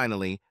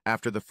 Finally,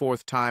 after the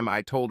 4th time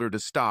I told her to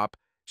stop,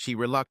 she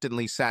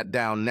reluctantly sat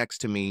down next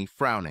to me,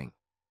 frowning.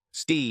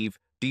 Steve,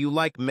 do you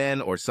like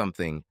men or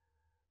something?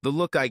 The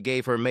look I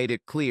gave her made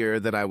it clear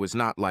that I was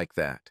not like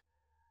that.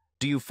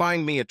 Do you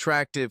find me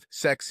attractive,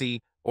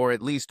 sexy, or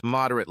at least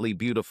moderately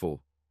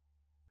beautiful?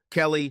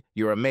 Kelly,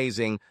 you're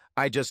amazing.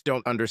 I just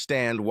don't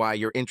understand why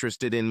you're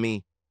interested in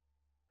me.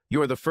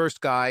 You're the first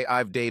guy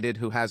I've dated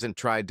who hasn't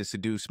tried to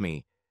seduce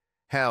me.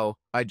 Hell,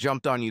 I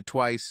jumped on you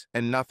twice,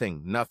 and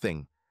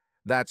nothing.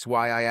 That's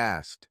why I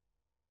asked.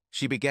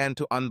 She began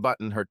to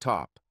unbutton her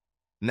top.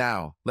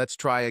 Now, let's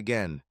try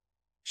again.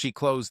 She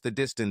closed the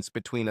distance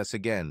between us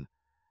again.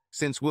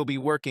 Since we'll be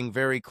working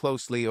very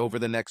closely over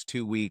the next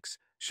 2 weeks,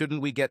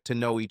 shouldn't we get to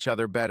know each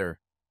other better?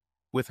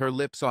 With her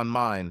lips on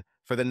mine,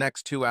 for the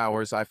next 2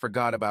 hours I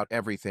forgot about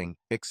everything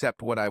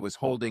except what I was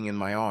holding in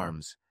my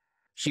arms.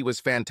 She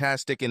was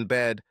fantastic in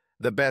bed,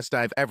 the best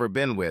I've ever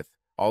been with,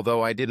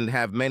 although I didn't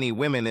have many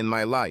women in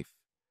my life.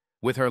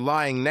 With her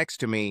lying next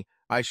to me,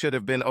 I should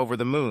have been over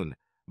the moon,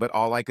 but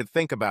all I could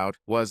think about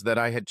was that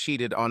I had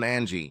cheated on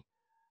Angie.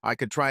 I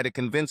could try to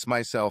convince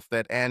myself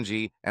that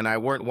Angie and I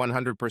weren't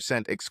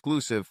 100%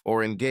 exclusive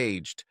or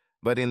engaged,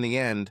 but in the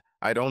end,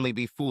 I'd only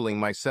be fooling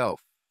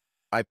myself.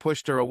 I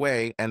pushed her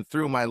away and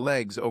threw my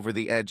legs over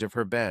the edge of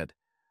her bed.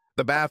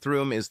 The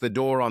bathroom is the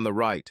door on the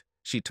right,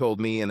 she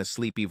told me in a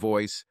sleepy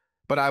voice,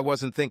 but I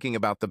wasn't thinking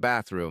about the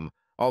bathroom,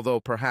 although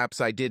perhaps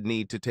I did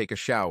need to take a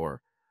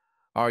shower.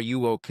 Are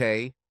you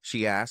okay?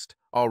 She asked,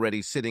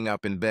 already sitting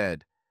up in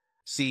bed.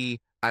 See,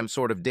 I'm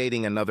sort of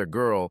dating another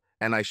girl,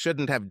 and I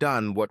shouldn't have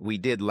done what we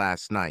did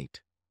last night.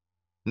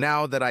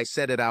 Now that I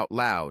said it out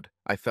loud,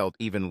 I felt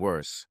even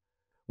worse.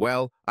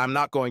 Well, I'm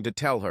not going to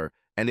tell her,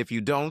 and if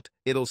you don't,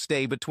 it'll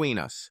stay between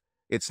us.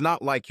 It's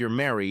not like you're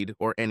married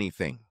or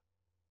anything.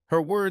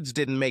 Her words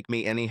didn't make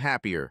me any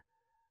happier.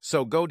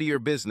 So go to your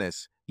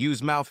business,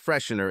 use mouth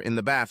freshener in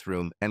the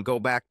bathroom, and go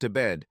back to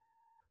bed.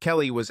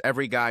 Kelly was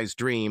every guy's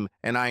dream,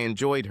 and I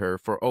enjoyed her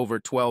for over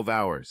 12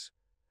 hours.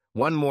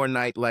 One more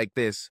night like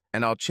this,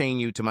 and I'll chain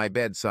you to my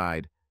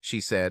bedside,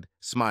 she said,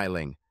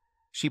 smiling.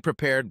 She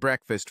prepared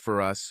breakfast for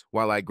us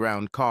while I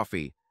ground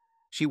coffee.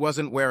 She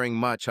wasn't wearing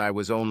much, I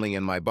was only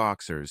in my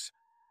boxers.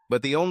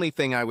 But the only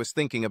thing I was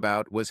thinking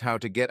about was how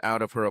to get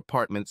out of her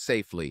apartment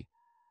safely.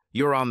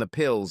 You're on the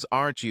pills,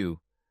 aren't you?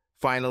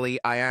 Finally,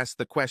 I asked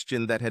the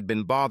question that had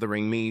been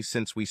bothering me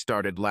since we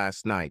started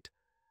last night.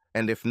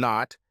 And if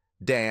not,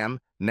 damn,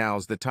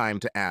 now's the time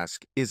to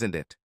ask, isn't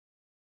it?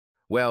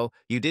 Well,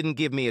 you didn't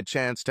give me a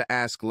chance to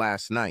ask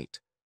last night.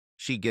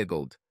 She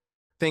giggled.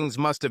 Things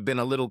must have been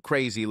a little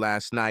crazy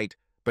last night,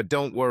 but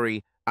don't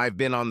worry, I've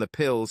been on the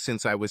pills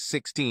since I was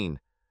 16.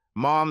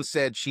 Mom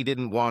said she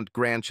didn't want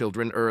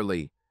grandchildren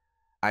early.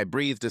 I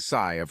breathed a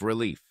sigh of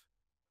relief.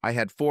 I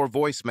had 4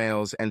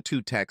 voicemails and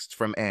 2 texts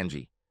from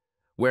Angie.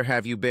 Where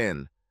have you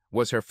been?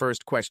 Was her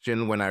first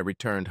question when I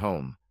returned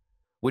home.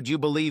 Would you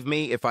believe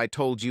me if I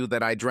told you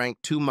that I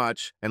drank too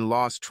much and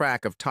lost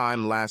track of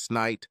time last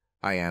night?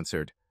 I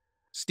answered.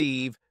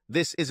 Steve,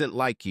 this isn't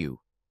like you.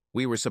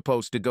 We were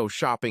supposed to go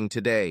shopping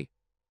today.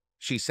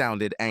 She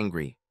sounded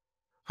angry.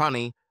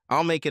 Honey,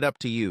 I'll make it up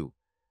to you.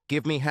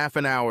 Give me half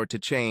an hour to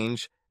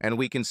change, and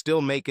we can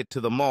still make it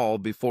to the mall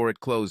before it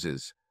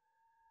closes.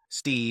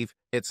 Steve,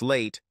 it's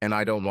late, and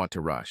I don't want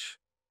to rush.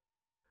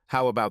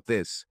 How about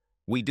this?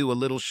 We do a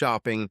little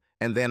shopping,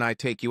 and then I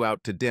take you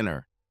out to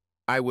dinner.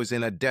 I was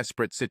in a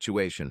desperate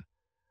situation.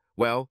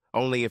 Well,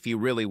 only if you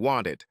really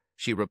want it,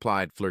 she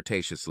replied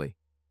flirtatiously.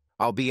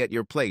 I'll be at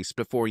your place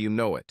before you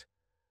know it.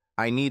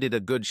 I needed a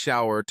good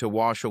shower to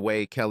wash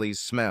away Kelly's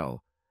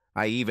smell.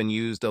 I even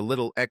used a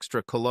little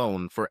extra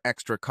cologne for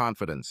extra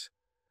confidence.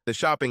 The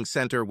shopping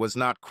center was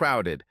not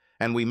crowded,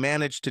 and we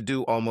managed to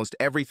do almost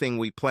everything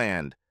we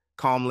planned,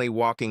 calmly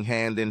walking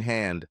hand in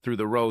hand through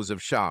the rows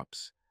of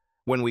shops.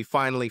 When we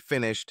finally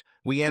finished,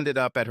 we ended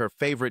up at her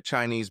favorite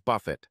Chinese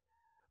buffet.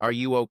 Are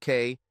you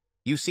okay?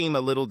 You seem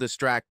a little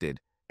distracted,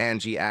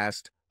 Angie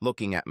asked,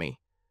 looking at me.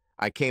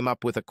 I came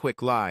up with a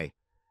quick lie.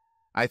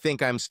 I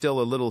think I'm still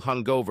a little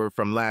hungover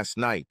from last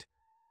night.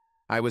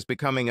 I was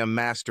becoming a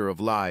master of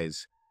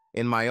lies.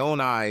 In my own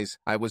eyes,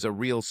 I was a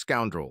real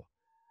scoundrel.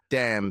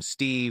 Damn,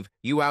 Steve,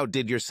 you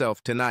outdid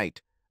yourself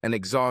tonight, an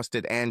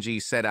exhausted Angie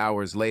said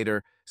hours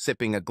later,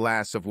 sipping a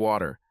glass of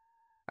water.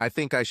 I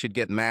think I should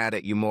get mad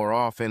at you more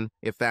often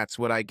if that's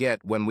what I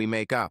get when we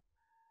make up.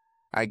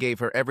 I gave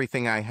her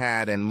everything I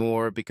had and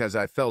more because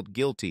I felt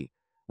guilty.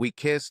 We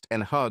kissed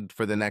and hugged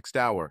for the next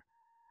hour.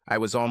 I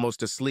was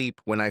almost asleep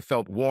when I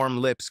felt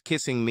warm lips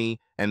kissing me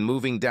and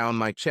moving down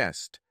my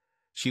chest.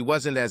 She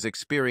wasn't as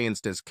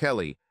experienced as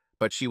Kelly,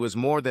 but she was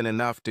more than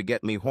enough to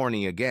get me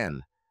horny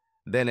again.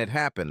 Then it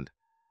happened.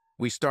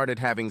 We started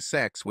having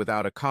sex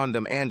without a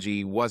condom.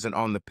 Angie wasn't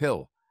on the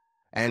pill.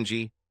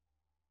 Angie,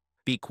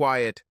 be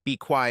quiet, be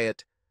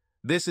quiet.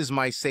 This is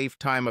my safe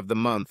time of the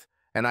month,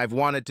 and I've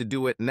wanted to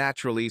do it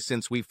naturally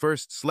since we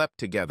first slept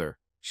together,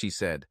 she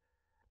said.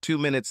 2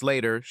 minutes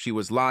later, she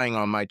was lying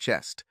on my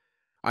chest.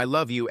 I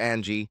love you,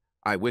 Angie,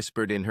 I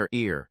whispered in her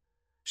ear.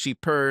 She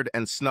purred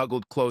and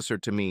snuggled closer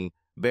to me,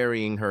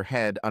 burying her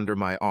head under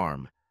my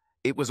arm.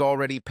 It was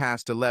already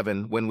past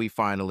 11 when we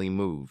finally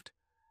moved.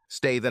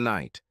 Stay the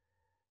night.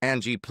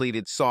 Angie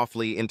pleaded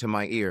softly into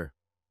my ear.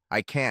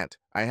 I can't.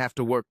 I have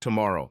to work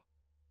tomorrow.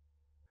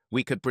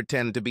 We could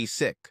pretend to be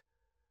sick.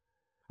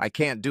 I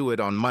can't do it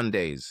on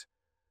Mondays.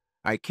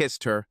 I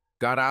kissed her,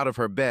 got out of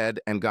her bed,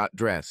 and got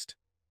dressed.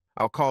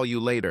 I'll call you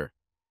later.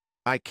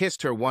 I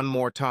kissed her one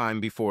more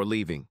time before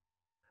leaving.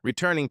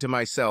 Returning to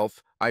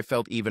myself, I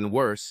felt even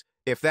worse,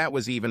 if that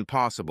was even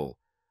possible.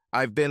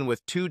 I've been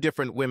with 2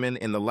 different women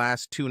in the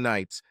last 2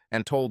 nights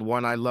and told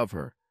one I love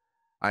her.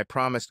 I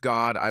promised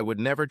God I would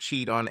never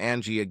cheat on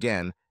Angie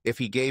again if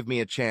he gave me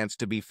a chance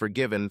to be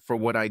forgiven for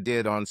what I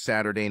did on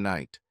Saturday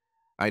night.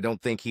 I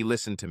don't think he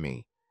listened to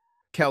me.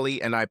 Kelly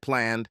and I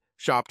planned,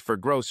 shopped for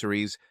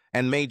groceries,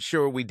 and made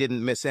sure we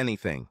didn't miss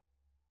anything.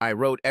 I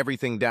wrote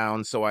everything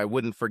down so I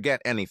wouldn't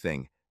forget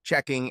anything,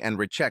 checking and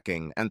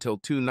rechecking until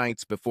 2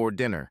 nights before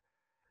dinner.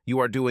 You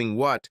are doing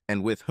what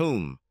and with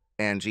whom?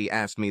 Angie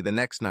asked me the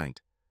next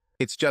night.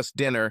 It's just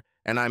dinner,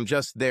 and I'm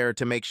just there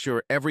to make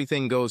sure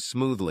everything goes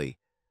smoothly.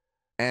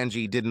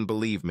 Angie didn't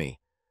believe me.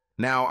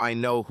 Now I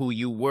know who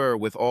you were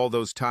with all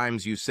those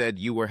times you said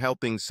you were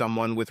helping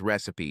someone with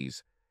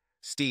recipes.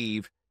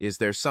 Steve, is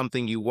there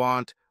something you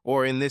want,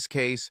 or in this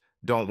case,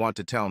 don't want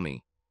to tell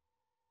me?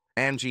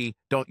 Angie,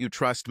 don't you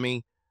trust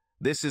me?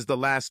 This is the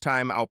last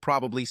time I'll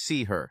probably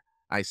see her,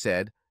 I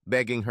said,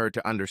 begging her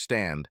to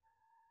understand.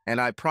 And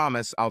I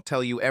promise I'll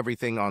tell you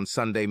everything on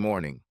Sunday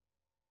morning.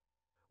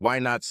 Why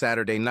not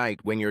Saturday night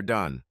when you're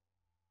done?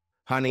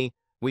 Honey,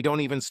 we don't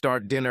even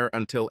start dinner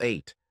until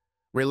 8.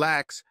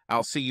 Relax,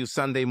 I'll see you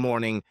Sunday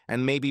morning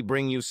and maybe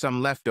bring you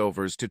some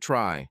leftovers to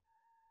try.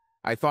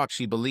 I thought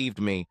she believed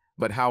me,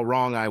 but how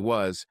wrong I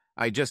was.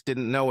 I just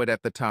didn't know it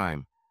at the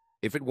time.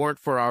 If it weren't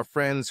for our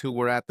friends who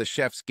were at the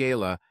chef's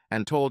gala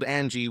and told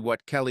Angie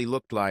what Kelly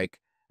looked like,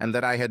 and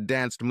that I had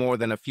danced more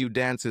than a few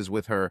dances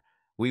with her,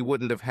 we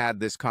wouldn't have had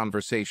this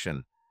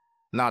conversation.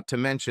 Not to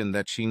mention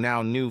that she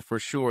now knew for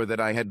sure that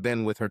I had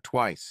been with her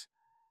twice.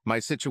 My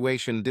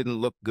situation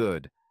didn't look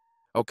good.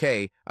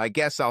 Okay, I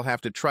guess I'll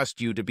have to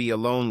trust you to be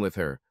alone with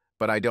her,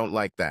 but I don't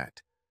like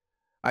that.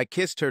 I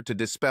kissed her to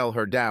dispel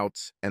her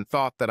doubts and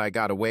thought that I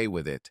got away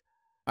with it.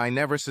 I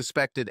never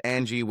suspected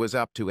Angie was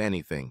up to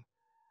anything.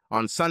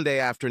 On Sunday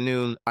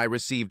afternoon, I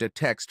received a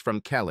text from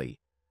Kelly.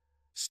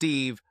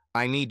 "Steve,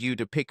 I need you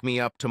to pick me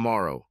up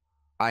tomorrow.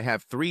 I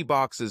have 3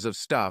 boxes of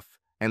stuff,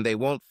 and they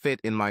won't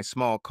fit in my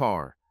small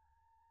car."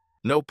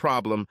 "No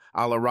problem,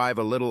 I'll arrive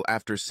a little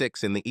after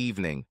 6 in the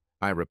evening,"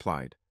 I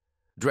replied.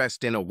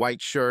 Dressed in a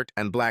white shirt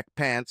and black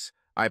pants,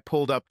 I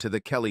pulled up to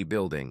the Kelly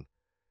building.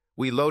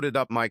 We loaded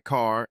up my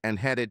car and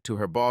headed to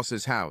her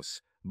boss's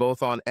house,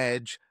 both on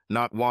edge,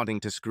 not wanting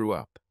to screw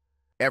up.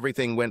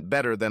 Everything went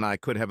better than I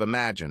could have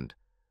imagined.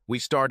 We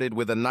started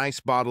with a nice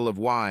bottle of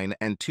wine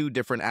and 2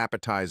 different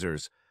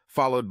appetizers,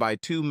 followed by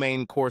 2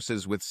 main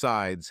courses with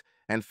sides,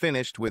 and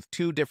finished with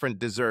 2 different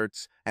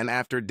desserts and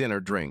after-dinner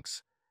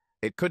drinks.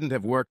 It couldn't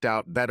have worked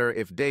out better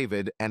if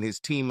David and his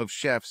team of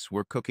chefs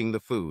were cooking the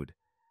food.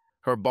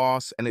 Her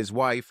boss and his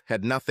wife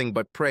had nothing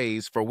but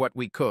praise for what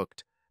we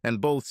cooked,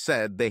 and both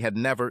said they had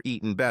never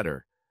eaten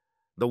better.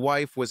 The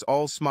wife was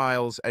all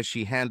smiles as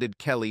she handed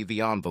Kelly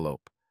the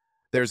envelope.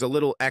 "There's a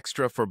little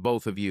extra for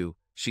both of you,"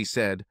 she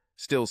said,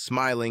 still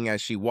smiling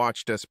as she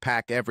watched us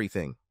pack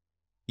everything.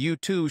 "You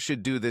too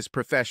should do this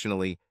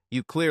professionally.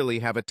 You clearly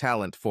have a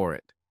talent for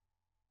it."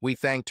 We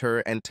thanked her,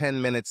 and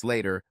 10 minutes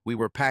later, we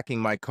were packing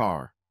my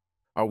car.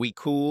 "Are we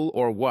cool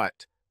or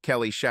what?"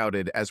 Kelly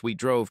shouted as we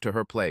drove to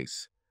her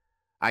place.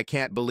 I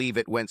can't believe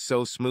it went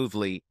so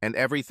smoothly, and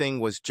everything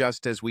was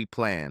just as we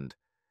planned.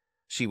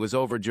 She was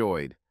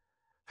overjoyed.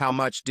 "How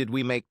much did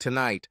we make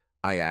tonight?"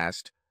 I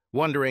asked,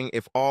 wondering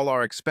if all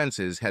our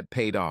expenses had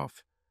paid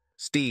off.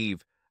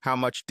 "Steve, how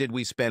much did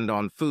we spend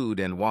on food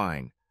and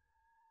wine?"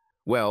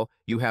 "Well,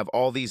 you have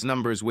all these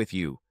numbers with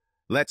you.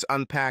 Let's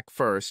unpack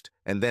first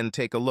and then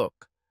take a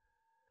look."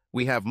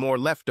 We have more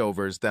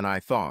leftovers than I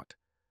thought.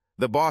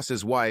 The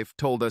boss's wife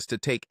told us to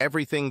take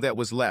everything that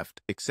was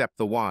left except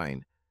the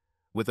wine.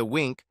 With a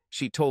wink,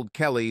 she told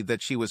Kelly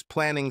that she was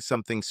planning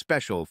something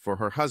special for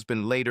her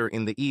husband later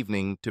in the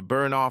evening to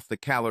burn off the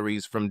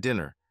calories from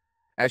dinner.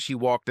 As she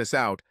walked us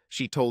out,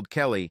 she told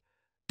Kelly,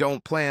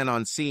 "Don't plan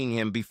on seeing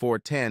him before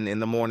 10 in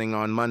the morning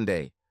on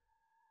Monday."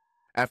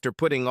 After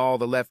putting all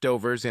the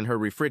leftovers in her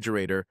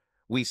refrigerator,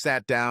 we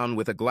sat down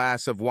with a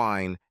glass of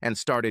wine and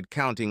started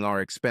counting our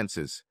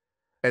expenses.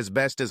 As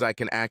best as I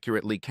can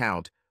accurately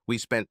count, we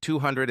spent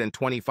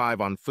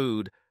 $225 on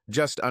food,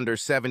 just under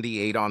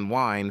 $78 on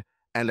wine,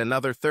 and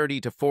another $30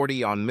 to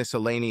 $40 on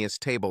miscellaneous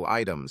table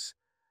items.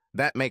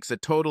 That makes a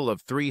total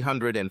of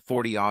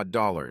 $340-odd.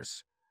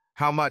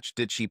 How much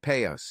did she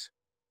pay us?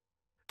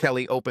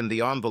 Kelly opened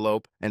the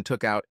envelope and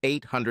took out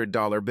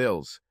 $800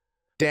 bills.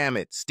 "Damn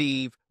it,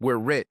 Steve, we're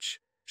rich,"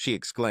 she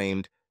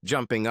exclaimed,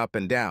 jumping up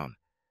and down.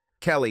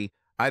 "Kelly,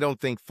 I don't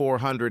think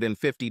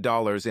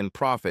 $450 in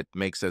profit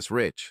makes us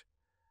rich."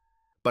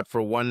 "But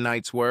for one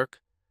night's work?"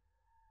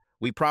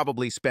 "We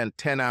probably spent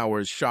 10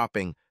 hours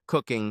shopping,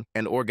 cooking,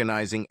 and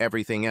organizing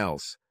everything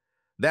else.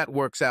 That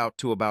works out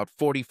to about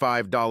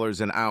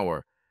 $45 an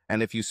hour,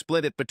 and if you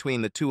split it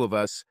between the 2 of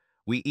us,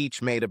 we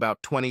each made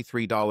about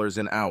 $23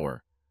 an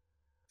hour."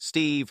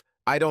 "Steve,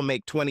 I don't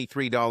make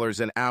 $23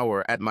 an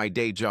hour at my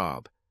day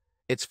job.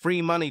 It's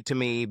free money to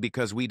me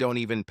because we don't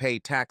even pay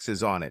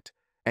taxes on it,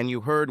 and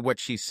you heard what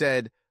she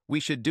said,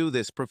 we should do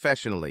this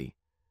professionally."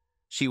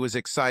 She was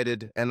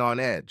excited and on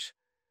edge.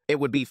 "It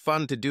would be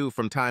fun to do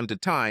from time to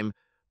time,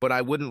 but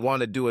I wouldn't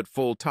want to do it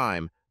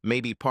full-time,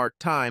 maybe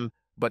part-time,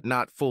 but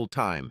not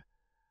full-time."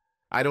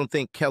 I don't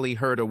think Kelly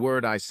heard a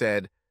word I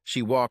said.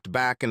 She walked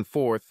back and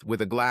forth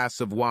with a glass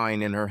of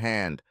wine in her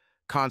hand,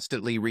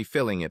 constantly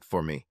refilling it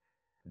for me.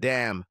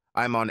 "Damn,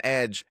 I'm on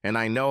edge, and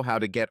I know how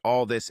to get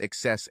all this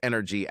excess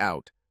energy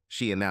out,"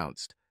 she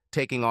announced,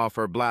 taking off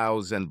her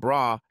blouse and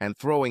bra and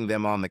throwing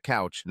them on the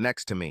couch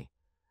next to me.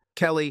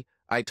 "Kelly,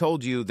 I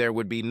told you there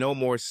would be no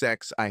more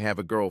sex. I have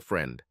a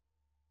girlfriend."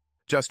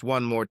 "Just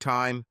one more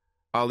time.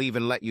 I'll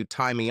even let you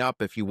tie me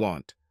up if you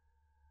want."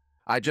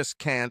 "I just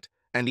can't,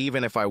 and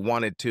even if I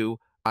wanted to,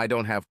 I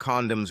don't have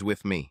condoms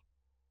with me."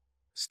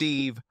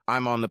 "Steve,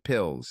 I'm on the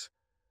pills."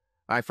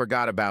 "I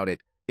forgot about it.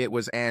 It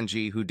was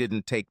Angie who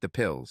didn't take the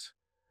pills.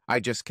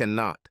 I just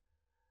cannot."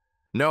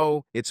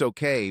 "No, it's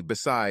okay.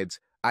 Besides,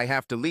 I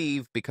have to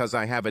leave because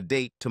I have a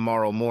date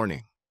tomorrow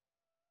morning."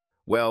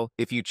 "Well,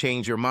 if you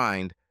change your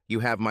mind,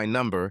 you have my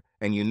number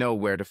and you know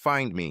where to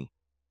find me."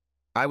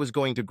 I was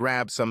going to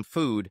grab some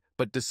food,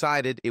 but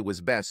decided it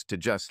was best to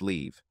just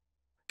leave.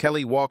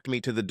 Kelly walked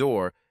me to the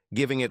door,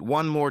 giving it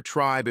one more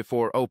try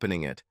before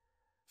opening it.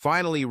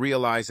 Finally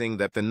realizing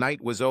that the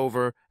night was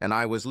over and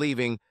I was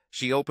leaving,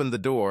 She opened the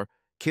door,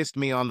 kissed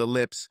me on the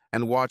lips,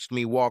 and watched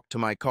me walk to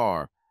my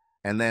car.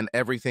 And then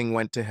everything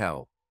went to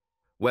hell.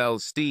 "Well,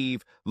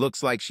 Steve,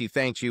 looks like she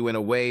thanked you in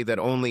a way that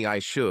only I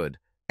should,"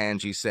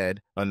 Angie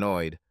said,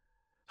 annoyed.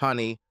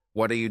 "Honey,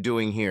 what are you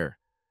doing here?"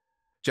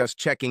 "Just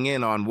checking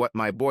in on what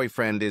my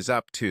boyfriend is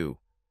up to."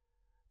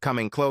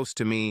 Coming close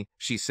to me,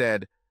 she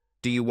said,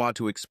 "Do you want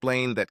to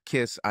explain that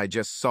kiss I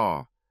just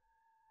saw?"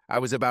 I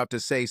was about to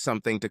say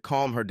something to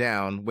calm her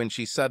down when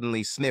she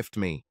suddenly sniffed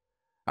me.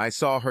 I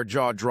saw her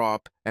jaw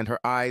drop and her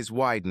eyes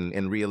widen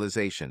in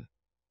realization.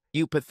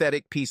 "You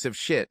pathetic piece of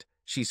shit,"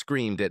 she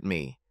screamed at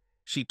me.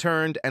 She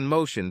turned and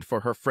motioned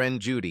for her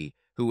friend Judy,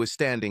 who was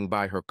standing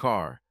by her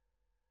car.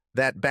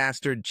 "That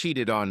bastard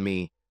cheated on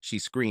me," she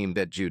screamed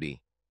at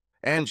Judy.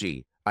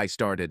 "Angie," I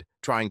started,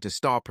 trying to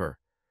stop her.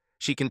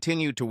 She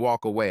continued to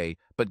walk away,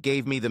 but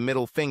gave me the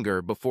middle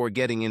finger before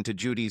getting into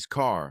Judy's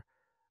car.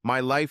 My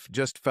life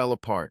just fell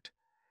apart.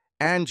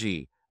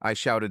 "Angie," I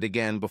shouted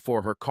again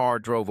before her car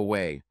drove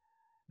away.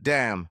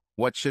 Damn,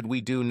 what should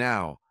we do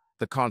now?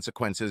 The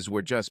consequences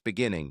were just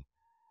beginning.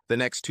 The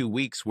next 2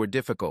 weeks were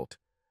difficult.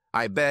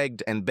 I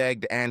begged and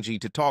begged Angie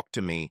to talk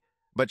to me,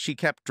 but she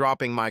kept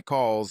dropping my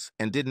calls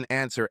and didn't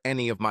answer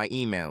any of my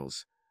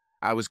emails.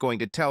 I was going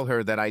to tell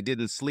her that I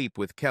didn't sleep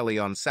with Kelly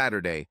on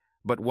Saturday,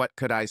 but what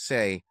could I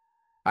say?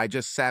 I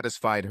just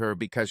satisfied her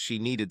because she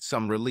needed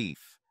some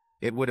relief.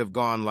 It would have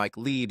gone like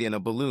lead in a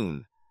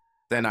balloon.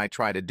 Then I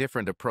tried a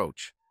different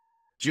approach.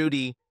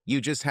 "Judy,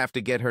 you just have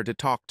to get her to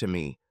talk to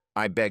me,"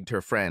 I begged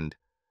her friend.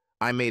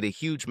 "I made a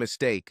huge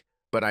mistake,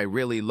 but I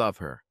really love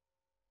her."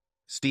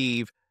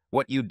 "Steve,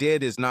 what you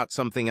did is not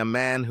something a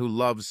man who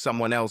loves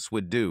someone else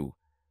would do.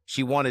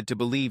 She wanted to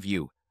believe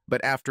you,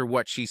 but after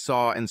what she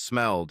saw and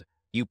smelled,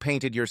 you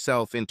painted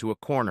yourself into a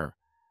corner.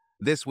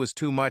 This was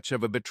too much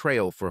of a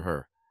betrayal for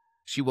her.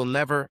 She will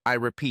never, I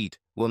repeat,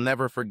 will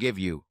never forgive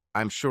you.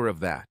 I'm sure of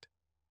that."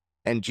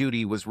 And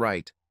Judy was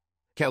right.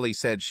 Kelly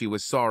said she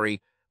was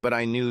sorry, but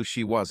I knew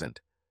she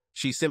wasn't.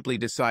 She simply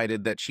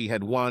decided that she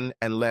had won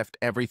and left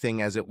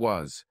everything as it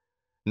was.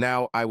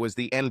 Now I was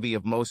the envy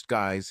of most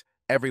guys.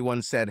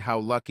 Everyone said how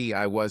lucky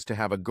I was to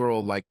have a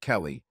girl like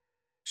Kelly.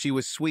 She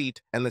was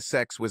sweet and the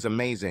sex was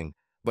amazing,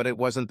 but it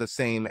wasn't the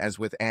same as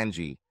with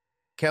Angie.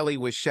 Kelly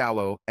was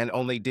shallow and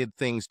only did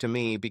things to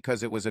me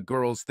because it was a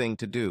girl's thing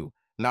to do,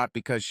 not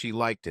because she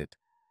liked it.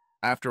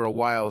 After a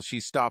while,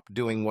 she stopped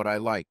doing what I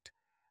liked.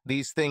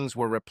 These things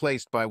were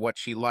replaced by what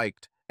she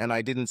liked, and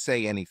I didn't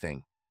say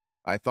anything.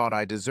 I thought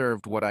I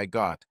deserved what I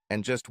got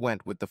and just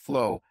went with the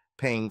flow,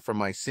 paying for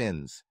my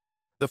sins.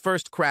 The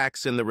first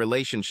cracks in the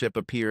relationship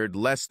appeared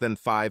less than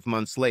 5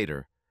 months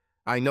later.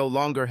 I no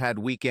longer had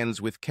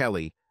weekends with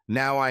Kelly.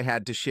 Now I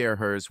had to share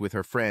hers with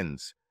her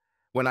friends.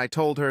 When I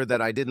told her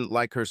that I didn't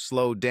like her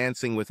slow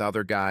dancing with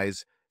other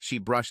guys, she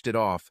brushed it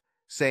off,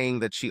 saying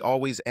that she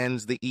always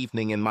ends the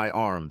evening in my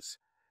arms.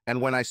 And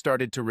when I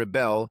started to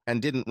rebel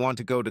and didn't want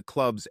to go to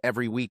clubs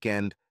every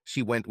weekend,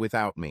 she went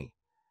without me.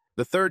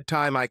 The third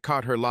time I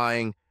caught her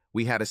lying,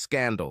 we had a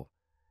scandal.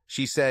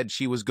 She said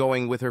she was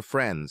going with her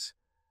friends.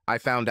 I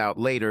found out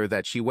later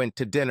that she went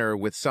to dinner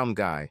with some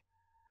guy.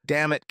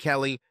 Damn it,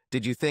 Kelly,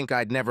 did you think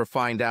I'd never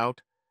find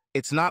out?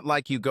 It's not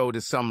like you go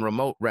to some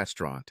remote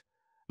restaurant.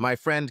 My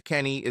friend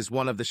Kenny is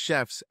one of the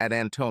chefs at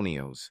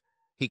Antonio's.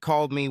 He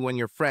called me when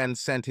your friend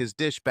sent his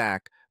dish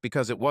back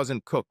because it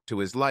wasn't cooked to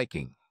his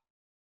liking.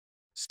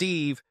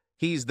 Steve,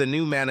 he's the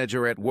new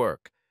manager at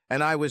work,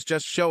 and I was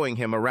just showing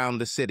him around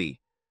the city.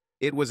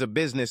 It was a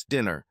business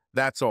dinner,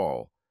 that's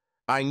all.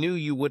 I knew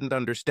you wouldn't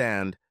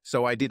understand,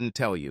 so I didn't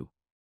tell you.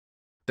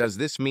 Does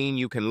this mean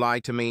you can lie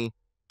to me?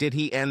 Did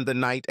he end the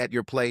night at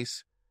your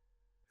place?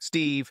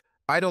 Steve,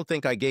 I don't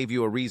think I gave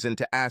you a reason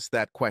to ask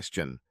that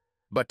question.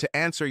 But to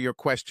answer your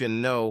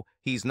question, no,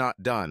 he's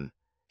not done.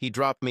 He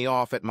dropped me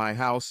off at my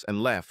house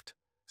and left.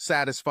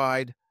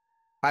 Satisfied?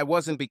 I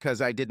wasn't,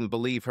 because I didn't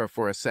believe her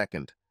for a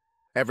second.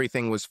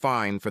 Everything was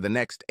fine for the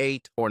next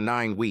 8 or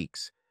 9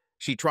 weeks.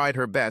 She tried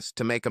her best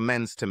to make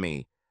amends to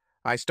me.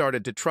 I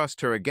started to trust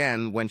her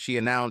again when she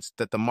announced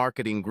that the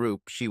marketing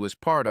group she was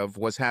part of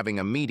was having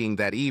a meeting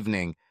that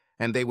evening,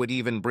 and they would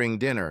even bring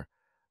dinner.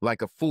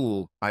 Like a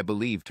fool, I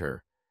believed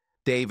her.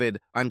 "David,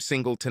 I'm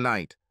single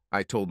tonight,"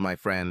 I told my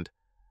friend.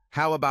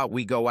 "How about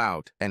we go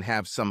out and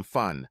have some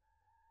fun?"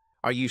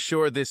 "Are you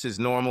sure this is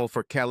normal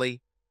for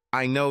Kelly?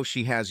 I know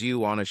she has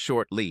you on a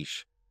short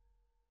leash."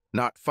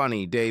 "Not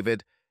funny,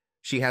 David.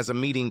 She has a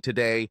meeting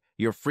today,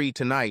 you're free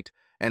tonight,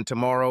 and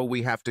tomorrow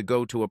we have to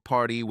go to a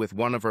party with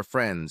one of her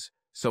friends,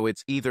 so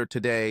it's either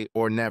today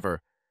or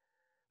never."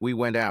 We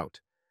went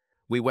out.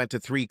 We went to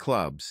 3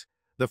 clubs.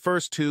 The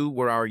first 2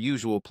 were our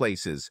usual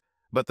places,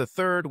 but the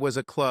third was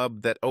a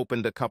club that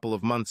opened a couple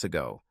of months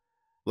ago.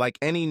 Like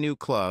any new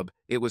club,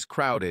 it was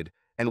crowded,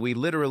 and we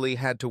literally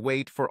had to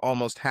wait for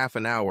almost half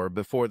an hour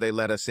before they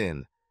let us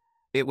in.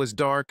 It was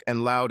dark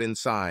and loud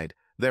inside.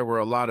 There were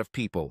a lot of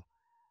people.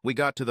 We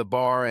got to the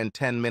bar, and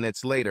 10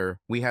 minutes later,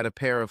 we had a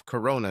pair of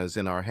Coronas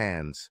in our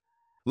hands.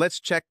 "Let's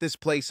check this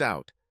place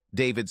out,"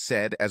 David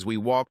said as we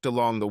walked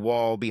along the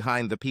wall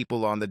behind the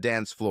people on the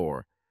dance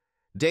floor.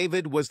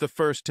 David was the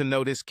first to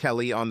notice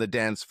Kelly on the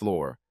dance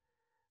floor.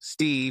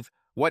 "Steve,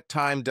 what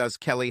time does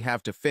Kelly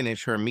have to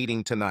finish her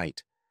meeting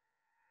tonight?"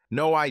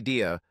 "No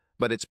idea,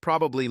 but it's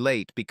probably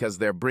late because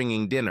they're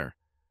bringing dinner."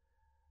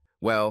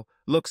 "Well,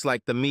 looks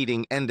like the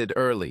meeting ended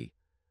early."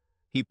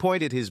 He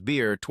pointed his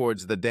beer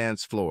towards the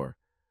dance floor.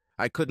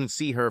 I couldn't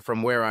see her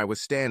from where I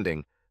was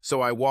standing,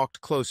 so I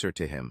walked closer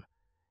to him.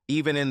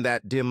 Even in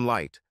that dim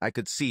light, I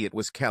could see it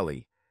was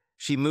Kelly.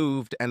 She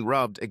moved and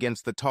rubbed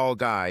against the tall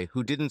guy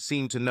who didn't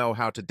seem to know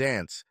how to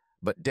dance,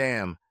 but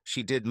damn,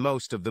 she did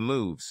most of the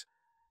moves.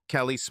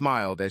 Kelly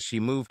smiled as she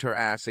moved her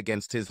ass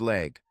against his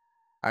leg.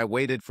 I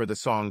waited for the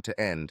song to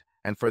end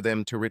and for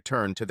them to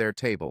return to their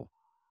table.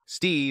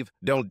 "Steve,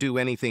 don't do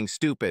anything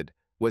stupid,"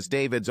 was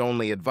David's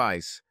only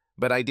advice,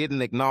 but I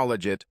didn't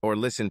acknowledge it or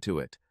listen to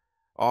it.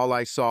 All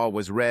I saw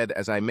was red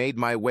as I made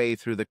my way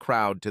through the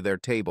crowd to their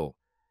table.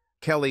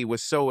 Kelly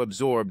was so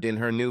absorbed in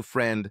her new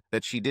friend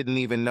that she didn't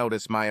even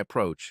notice my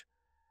approach.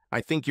 "I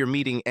think your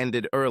meeting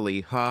ended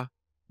early, huh?"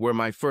 were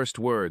my first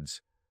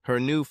words. Her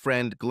new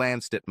friend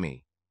glanced at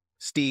me.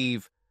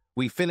 "Steve,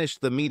 we finished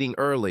the meeting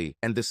early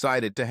and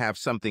decided to have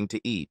something to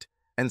eat.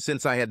 And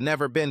since I had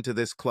never been to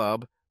this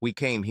club, we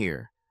came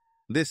here.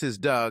 This is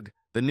Doug,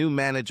 the new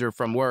manager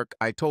from work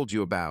I told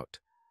you about."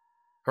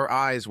 Her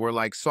eyes were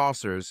like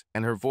saucers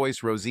and her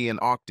voice rose an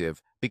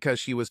octave because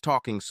she was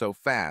talking so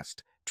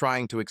fast,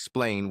 trying to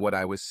explain what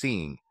I was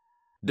seeing.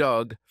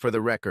 "Doug, for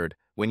the record,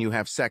 when you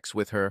have sex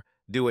with her,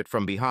 do it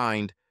from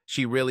behind.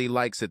 She really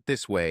likes it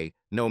this way,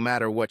 no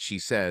matter what she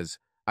says,"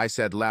 I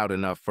said loud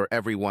enough for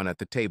everyone at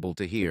the table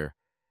to hear.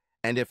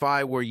 "And if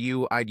I were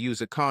you, I'd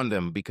use a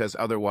condom because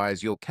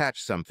otherwise you'll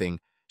catch something.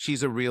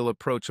 She's a real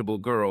approachable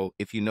girl,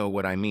 if you know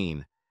what I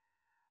mean."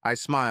 I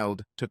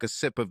smiled, took a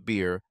sip of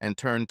beer, and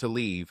turned to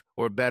leave,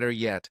 or better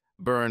yet,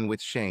 burn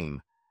with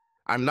shame.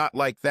 "I'm not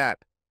like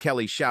that,"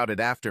 Kelly shouted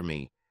after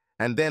me,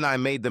 and then I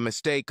made the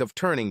mistake of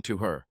turning to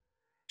her.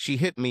 She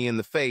hit me in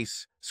the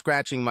face,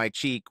 scratching my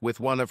cheek with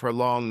one of her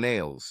long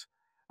nails.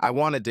 I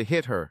wanted to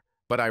hit her,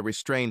 but I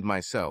restrained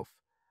myself.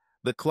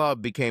 The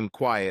club became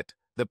quiet.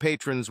 The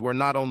patrons were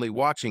not only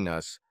watching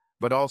us,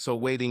 but also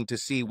waiting to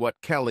see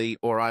what Kelly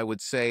or I would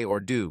say or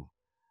do.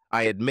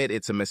 I admit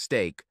it's a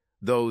mistake.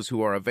 Those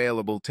who are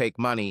available take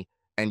money,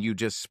 and you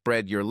just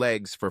spread your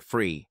legs for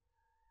free.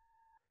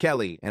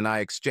 Kelly and I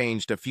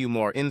exchanged a few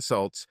more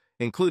insults,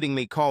 including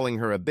me calling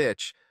her a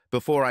bitch,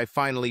 before I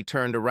finally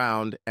turned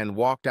around and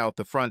walked out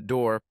the front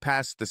door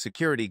past the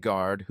security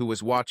guard who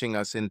was watching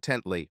us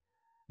intently.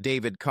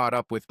 David caught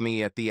up with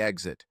me at the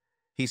exit.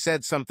 He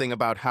said something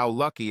about how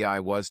lucky I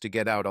was to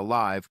get out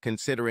alive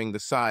considering the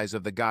size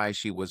of the guy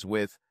she was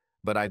with,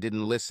 but I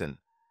didn't listen.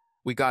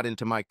 We got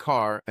into my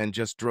car and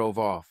just drove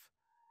off.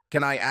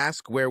 "Can I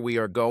ask where we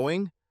are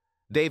going?"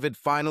 David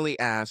finally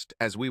asked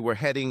as we were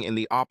heading in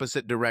the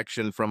opposite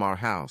direction from our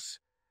house.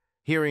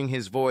 Hearing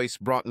his voice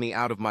brought me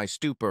out of my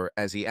stupor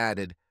as he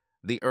added,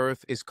 "The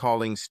earth is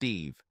calling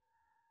Steve."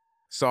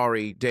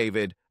 "Sorry,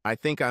 David, I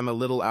think I'm a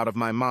little out of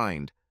my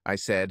mind," I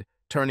said,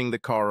 turning the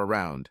car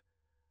around.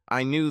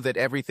 I knew that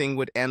everything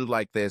would end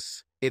like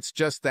this. It's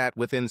just that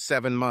within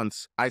 7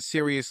 months, I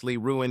seriously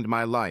ruined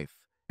my life,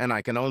 and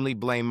I can only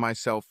blame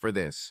myself for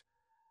this.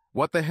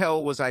 What the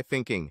hell was I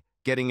thinking,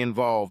 getting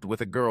involved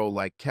with a girl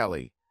like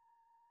Kelly?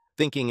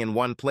 "Thinking in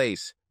one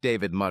place,"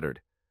 David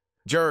muttered.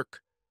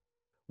 "Jerk."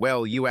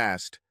 "Well, you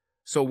asked.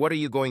 So what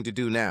are you going to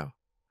do now?"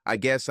 "I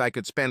guess I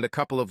could spend a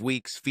couple of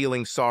weeks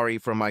feeling sorry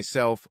for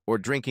myself or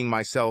drinking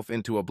myself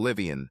into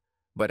oblivion.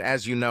 But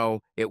as you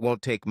know, it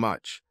won't take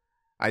much.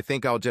 I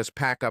think I'll just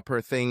pack up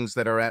her things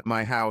that are at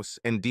my house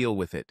and deal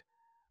with it.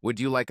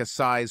 Would you like a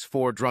size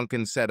 4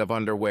 drunken set of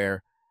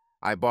underwear?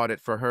 I bought it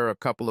for her a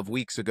couple of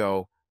weeks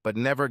ago, but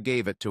never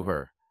gave it to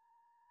her.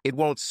 It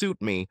won't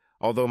suit me,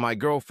 although my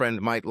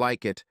girlfriend might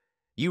like it.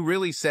 You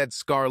really said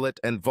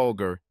scarlet and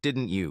vulgar,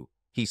 didn't you?"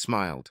 He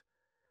smiled.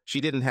 She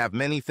didn't have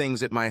many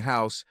things at my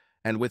house,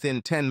 and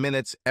within 10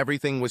 minutes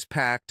everything was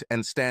packed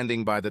and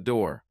standing by the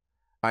door.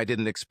 I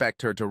didn't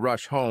expect her to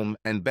rush home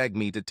and beg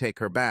me to take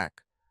her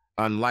back.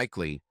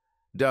 Unlikely.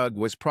 Doug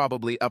was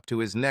probably up to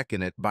his neck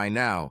in it by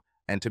now,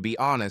 and to be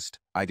honest,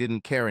 I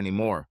didn't care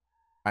anymore.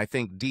 I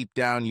think deep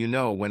down you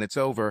know when it's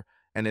over,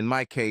 and in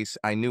my case,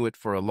 I knew it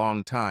for a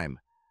long time.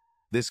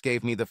 This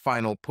gave me the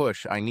final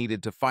push I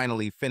needed to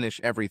finally finish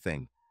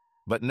everything.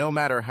 But no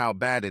matter how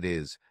bad it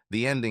is,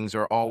 the endings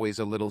are always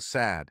a little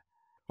sad.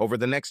 Over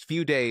the next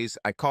few days,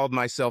 I called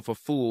myself a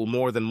fool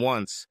more than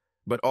once,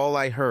 but all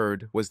I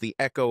heard was the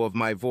echo of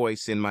my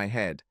voice in my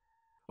head.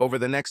 Over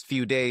the next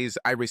few days,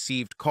 I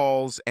received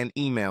calls and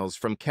emails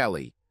from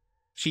Kelly.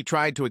 She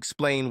tried to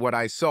explain what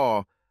I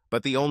saw,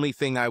 but the only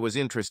thing I was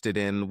interested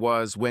in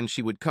was when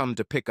she would come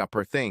to pick up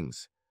her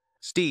things.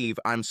 "Steve,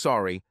 I'm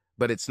sorry,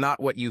 but it's not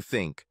what you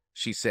think,"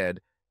 she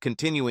said,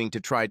 continuing to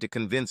try to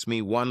convince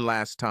me one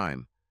last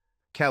time.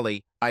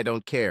 "Kelly, I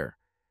don't care.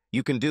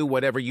 You can do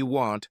whatever you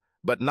want,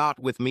 but not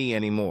with me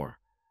anymore."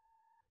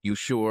 "You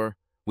sure?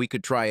 We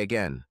could try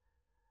again."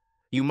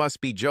 "You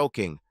must be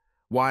joking.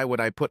 Why would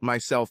I put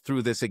myself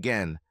through this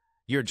again?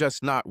 You're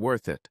just not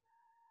worth it."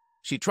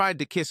 She tried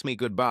to kiss me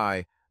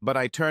goodbye, but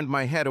I turned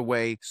my head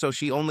away so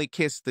she only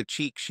kissed the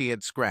cheek she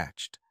had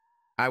scratched.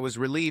 I was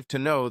relieved to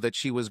know that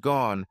she was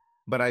gone,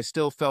 but I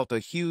still felt a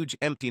huge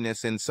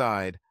emptiness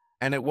inside,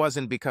 and it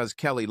wasn't because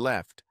Kelly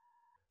left.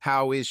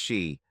 "How is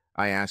she?"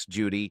 I asked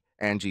Judy,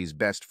 Angie's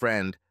best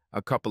friend,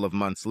 a couple of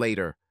months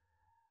later.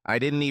 I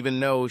didn't even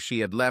know she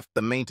had left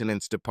the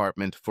maintenance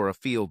department for a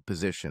field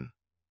position.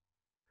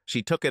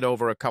 "She took it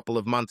over a couple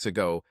of months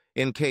ago,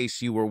 in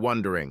case you were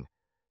wondering.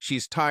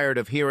 She's tired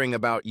of hearing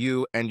about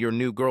you and your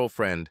new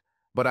girlfriend,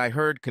 but I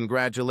heard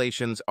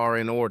congratulations are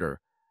in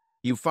order.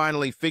 You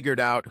finally figured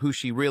out who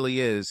she really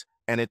is,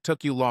 and it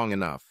took you long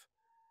enough."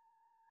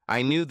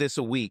 I knew this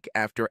a week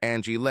after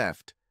Angie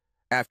left.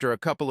 After a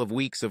couple of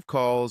weeks of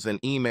calls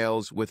and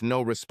emails with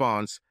no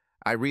response,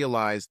 I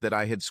realized that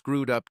I had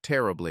screwed up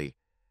terribly.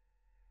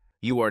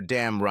 "You are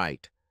damn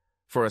right.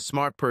 For a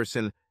smart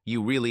person,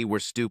 you really were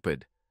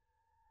stupid."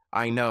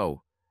 "I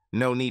know.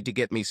 No need to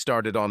get me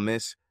started on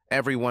this.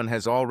 Everyone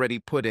has already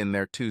put in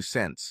their 2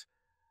 cents.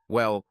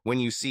 Well, when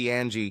you see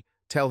Angie,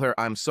 tell her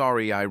I'm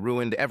sorry I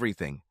ruined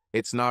everything.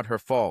 It's not her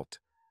fault.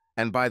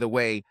 And by the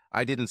way,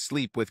 I didn't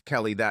sleep with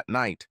Kelly that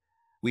night.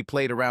 We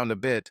played around a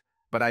bit,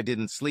 but I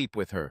didn't sleep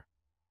with her."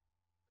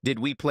 "Did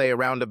we play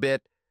around a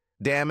bit?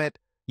 Damn it,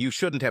 you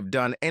shouldn't have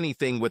done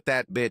anything with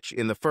that bitch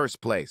in the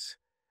first place."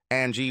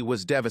 Angie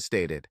was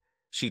devastated.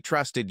 She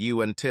trusted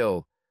you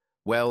until,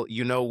 well,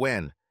 you know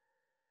when.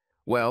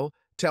 "Well,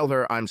 tell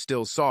her I'm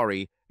still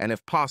sorry, and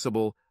if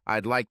possible,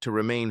 I'd like to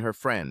remain her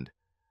friend."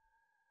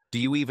 "Do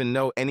you even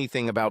know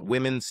anything about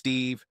women,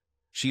 Steve?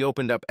 She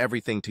opened up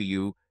everything to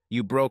you,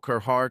 you broke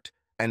her heart,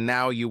 and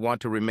now you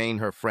want to remain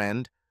her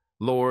friend?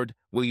 Lord,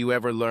 will you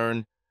ever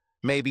learn?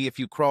 Maybe if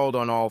you crawled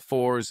on all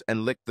fours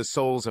and licked the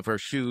soles of her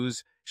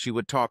shoes, she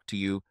would talk to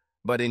you,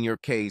 but in your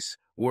case,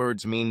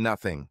 words mean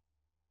nothing."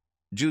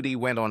 Judy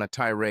went on a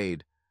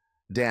tirade.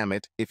 "Damn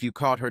it, if you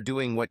caught her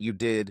doing what you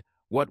did,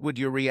 what would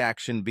your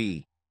reaction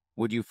be?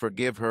 Would you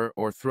forgive her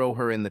or throw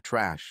her in the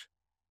trash?"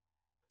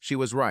 She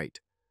was right.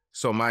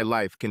 So my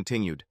life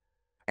continued.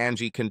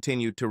 Angie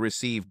continued to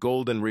receive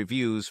golden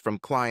reviews from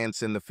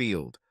clients in the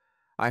field.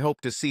 I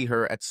hoped to see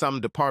her at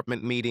some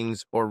department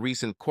meetings or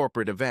recent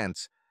corporate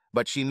events,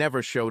 but she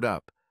never showed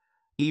up.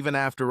 Even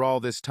after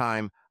all this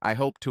time, I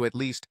hoped to at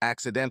least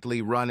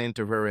accidentally run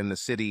into her in the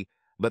city,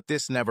 but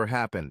this never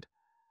happened.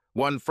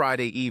 One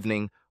Friday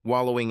evening,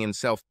 wallowing in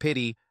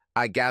self-pity,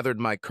 I gathered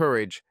my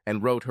courage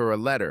and wrote her a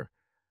letter.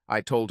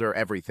 I told her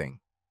everything.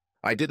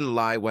 I didn't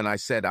lie when I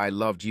said I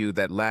loved you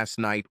that last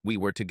night we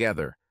were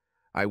together.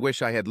 I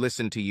wish I had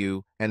listened to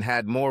you and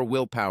had more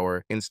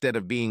willpower instead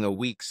of being a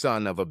weak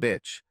son of a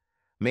bitch.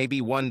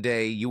 Maybe one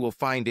day you will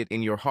find it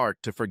in your heart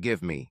to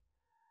forgive me.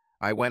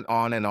 I went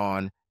on and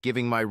on,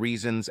 giving my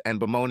reasons and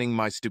bemoaning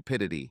my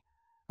stupidity.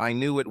 I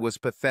knew it was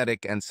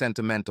pathetic and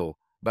sentimental,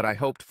 but I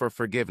hoped for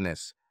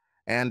forgiveness.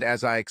 And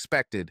as I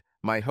expected,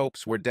 my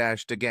hopes were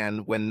dashed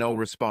again when no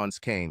response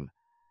came.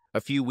 A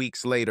few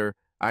weeks later,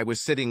 I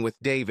was sitting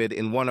with David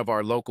in one of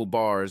our local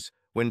bars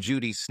when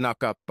Judy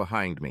snuck up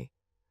behind me.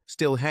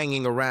 "Still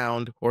hanging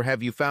around, or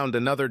have you found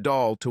another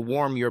doll to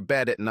warm your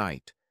bed at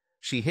night?"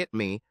 She hit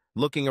me,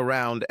 looking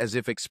around as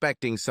if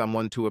expecting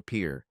someone to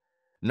appear.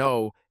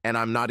 "No, and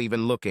I'm not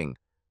even looking.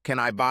 Can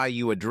I buy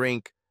you a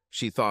drink?"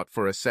 She thought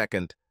for a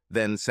second,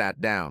 then sat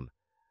down.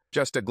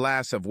 "Just a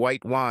glass of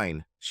white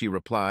wine," she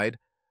replied.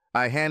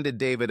 I handed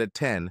David a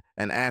 10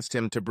 and asked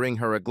him to bring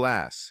her a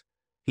glass.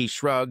 He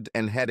shrugged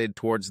and headed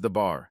towards the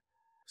bar.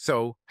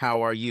 "So,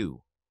 how are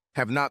you?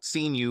 Have not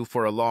seen you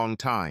for a long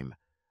time."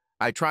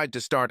 I tried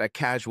to start a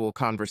casual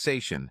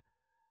conversation.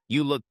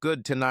 "You look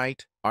good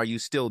tonight. Are you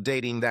still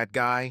dating that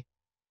guy?"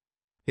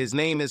 "His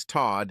name is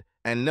Todd,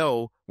 and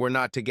no, we're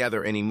not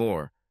together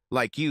anymore.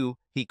 Like you,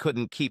 he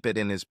couldn't keep it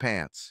in his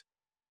pants."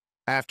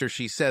 After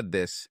she said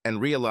this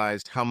and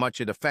realized how much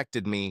it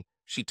affected me,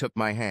 she took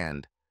my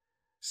hand.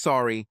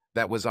 "Sorry,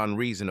 that was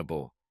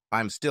unreasonable.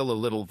 I'm still a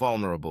little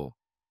vulnerable."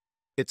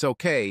 "It's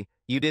okay.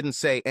 You didn't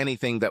say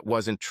anything that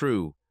wasn't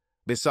true.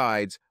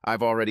 Besides,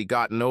 I've already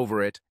gotten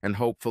over it, and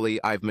hopefully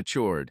I've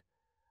matured."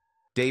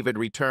 David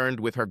returned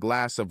with her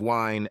glass of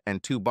wine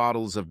and 2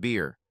 bottles of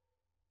beer.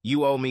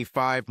 "You owe me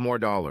 $5 more."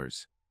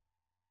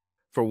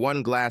 For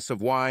 1 glass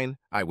of wine,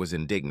 I was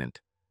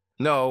indignant.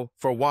 "No,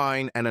 for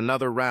wine and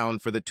another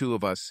round for the 2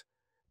 of us.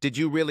 Did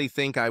you really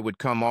think I would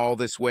come all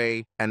this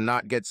way and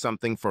not get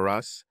something for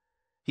us?"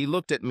 He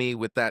looked at me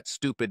with that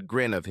stupid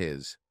grin of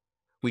his.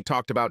 We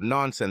talked about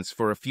nonsense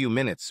for a few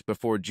minutes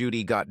before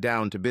Judy got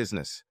down to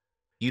business.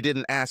 "You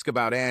didn't ask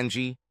about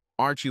Angie?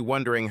 Aren't you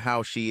wondering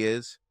how she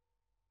is?"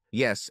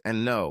 Yes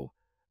and no.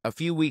 A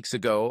few weeks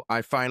ago,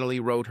 I finally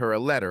wrote her a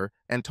letter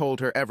and told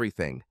her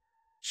everything.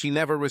 She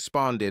never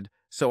responded,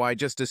 so I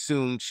just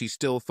assumed she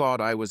still thought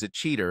I was a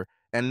cheater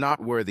and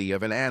not worthy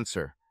of an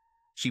answer.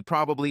 She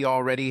probably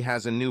already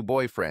has a new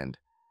boyfriend.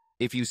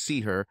 If you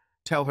see her,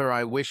 tell her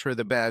I wish her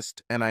the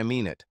best, and I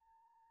mean it.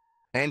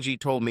 Angie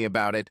told me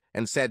about it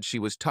and said she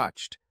was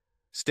touched.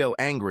 Still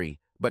angry,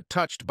 but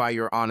touched by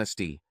your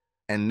honesty.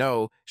 And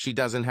no, she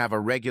doesn't have a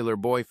regular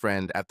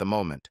boyfriend at the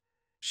moment.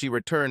 She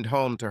returned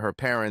home to her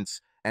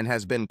parents and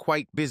has been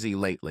quite busy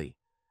lately.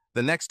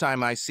 The next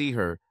time I see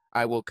her,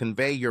 I will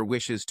convey your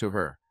wishes to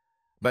her.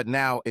 But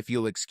now, if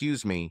you'll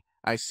excuse me,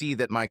 I see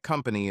that my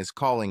company is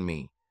calling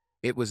me.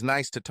 It was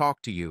nice to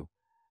talk to you.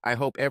 I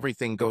hope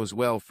everything goes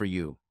well for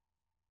you."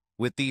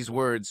 With these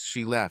words,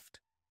 she left.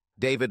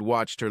 David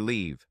watched her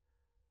leave.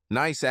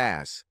 "Nice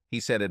ass," he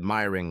said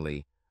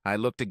admiringly. I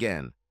looked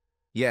again.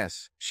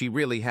 Yes, she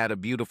really had a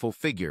beautiful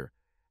figure.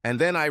 And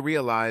then I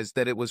realized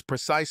that it was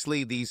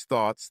precisely these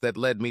thoughts that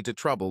led me to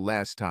trouble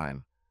last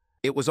time.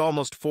 It was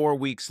almost 4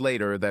 weeks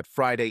later that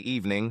Friday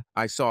evening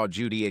I saw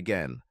Judy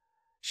again.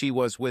 She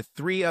was with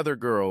 3 other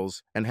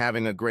girls and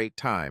having a great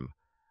time.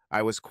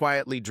 I was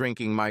quietly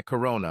drinking my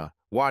Corona,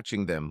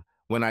 watching them,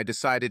 when I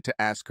decided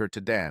to ask her to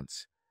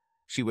dance.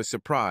 She was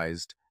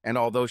surprised, and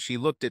although she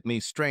looked at me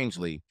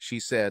strangely,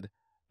 she said,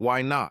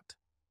 "Why not?"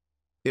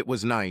 It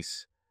was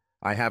nice.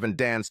 I haven't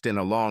danced in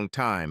a long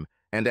time,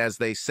 and as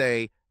they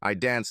say, I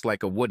danced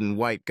like a wooden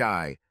white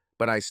guy,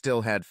 but I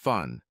still had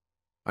fun.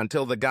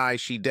 Until the guy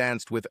she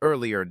danced with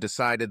earlier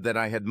decided that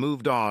I had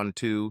moved on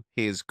to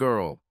his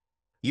girl.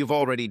 "You've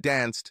already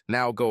danced,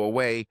 now go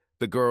away,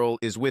 the girl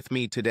is with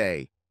me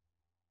today."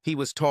 He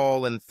was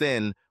tall and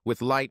thin,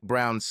 with light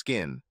brown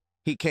skin.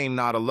 He came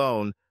not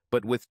alone,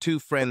 but with 2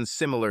 friends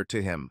similar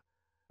to him.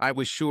 I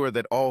was sure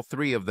that all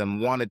 3 of them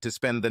wanted to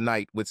spend the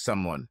night with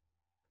someone.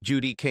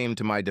 Judy came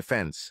to my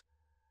defense.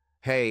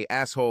 "Hey,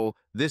 asshole,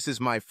 this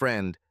is my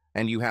friend,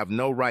 and you have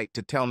no right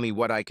to tell me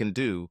what I can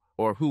do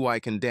or who I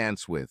can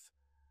dance with."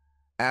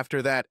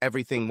 After that,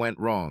 everything went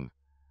wrong.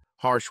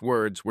 Harsh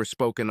words were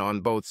spoken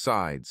on both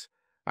sides.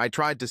 I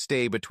tried to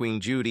stay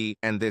between Judy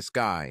and this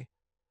guy.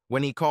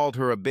 When he called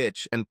her a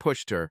bitch and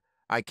pushed her,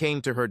 I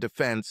came to her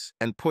defense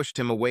and pushed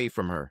him away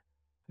from her.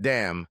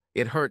 Damn,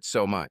 it hurt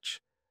so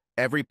much.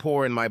 Every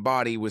pore in my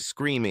body was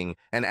screaming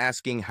and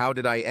asking how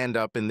did I end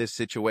up in this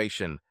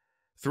situation.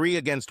 3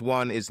 against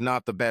 1 is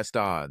not the best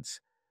odds.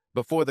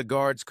 Before the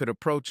guards could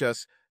approach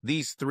us,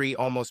 these 3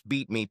 almost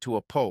beat me to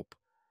a pulp.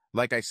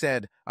 Like I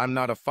said, I'm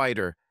not a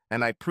fighter,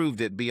 and I proved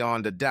it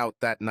beyond a doubt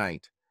that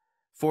night.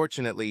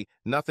 Fortunately,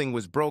 nothing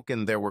was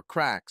broken. There were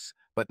cracks,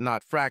 but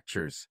not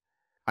fractures.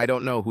 I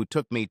don't know who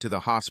took me to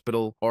the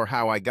hospital or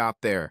how I got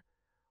there.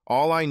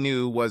 All I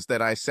knew was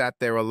that I sat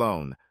there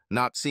alone,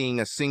 not seeing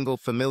a single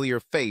familiar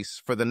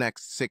face for the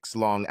next 6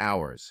 long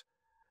hours.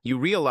 "You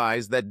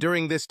realize that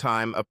during this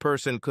time a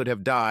person could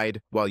have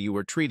died while you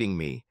were treating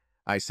me,"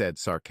 I said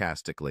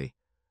sarcastically.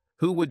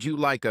 "Who would you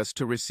like us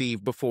to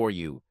receive before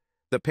you?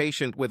 The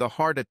patient with a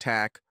heart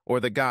attack or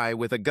the guy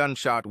with a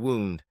gunshot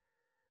wound?"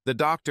 The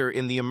doctor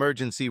in the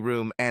emergency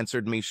room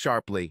answered me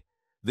sharply.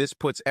 "This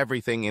puts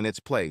everything in its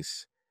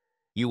place.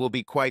 You will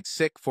be quite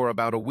sick for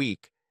about a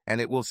week, and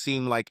it will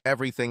seem like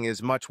everything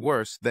is much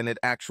worse than it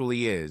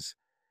actually is.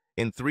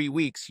 In 3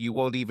 weeks, you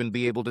won't even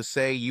be able to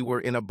say you were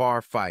in a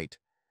bar fight."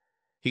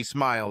 He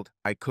smiled.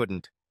 I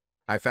couldn't.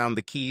 I found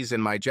the keys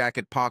in my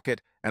jacket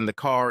pocket and the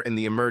car in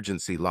the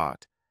emergency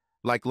lot.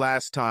 Like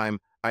last time,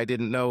 I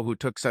didn't know who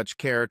took such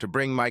care to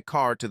bring my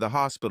car to the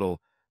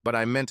hospital, but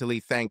I mentally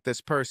thanked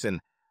this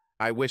person.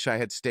 I wish I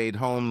had stayed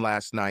home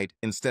last night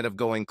instead of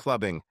going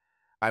clubbing.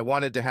 I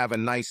wanted to have a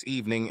nice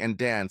evening and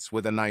dance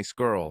with a nice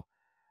girl.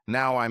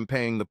 Now I'm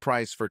paying the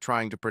price for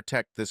trying to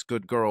protect this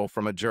good girl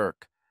from a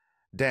jerk.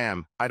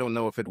 Damn, I don't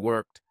know if it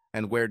worked,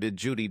 and where did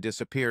Judy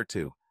disappear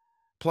to?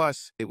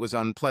 Plus, it was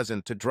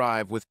unpleasant to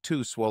drive with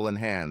 2 swollen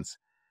hands.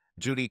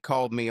 Judy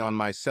called me on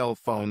my cell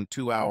phone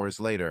 2 hours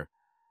later.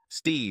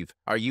 "Steve,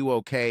 are you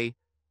okay?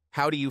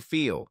 How do you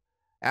feel?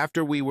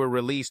 After we were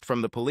released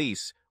from the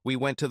police, we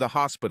went to the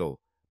hospital,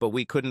 but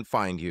we couldn't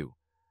find you.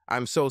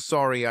 I'm so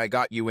sorry I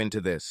got you into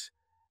this.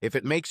 If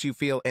it makes you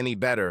feel any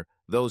better,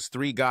 those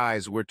 3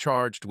 guys were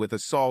charged with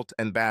assault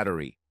and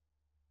battery."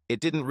 It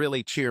didn't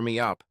really cheer me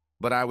up,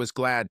 but I was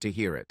glad to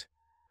hear it.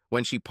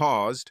 When she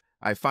paused,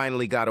 I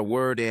finally got a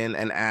word in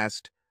and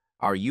asked,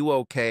 "Are you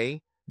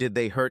okay? Did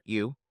they hurt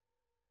you?"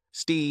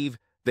 "Steve,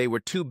 they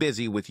were too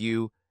busy with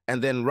you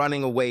and then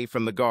running away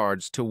from the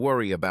guards to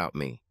worry about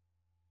me."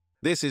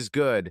 "This is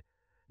good.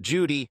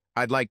 Judy,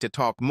 I'd like to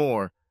talk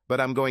more,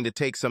 but I'm going to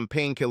take some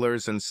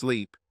painkillers and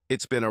sleep.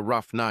 It's been a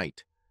rough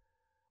night."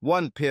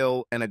 1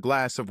 pill and a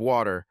glass of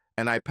water,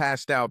 and I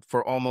passed out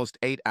for almost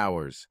 8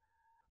 hours.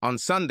 On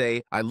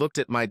Sunday, I looked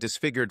at my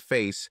disfigured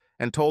face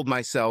and told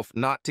myself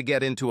not to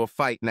get into a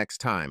fight next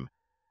time.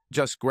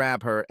 Just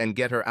grab her and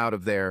get her out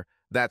of there.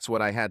 That's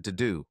what I had to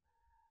do.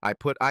 I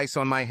put ice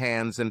on my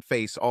hands and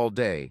face all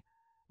day.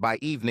 By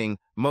evening,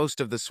 most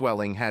of the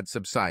swelling had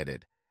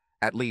subsided.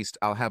 At least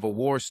I'll have a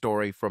war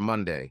story for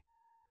Monday.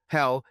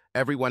 Hell,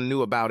 everyone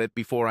knew about it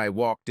before I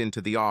walked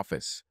into the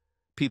office.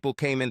 People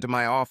came into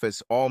my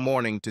office all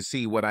morning to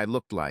see what I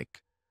looked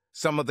like.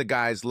 Some of the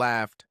guys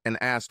laughed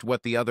and asked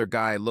what the other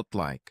guy looked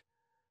like.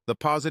 The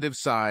positive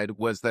side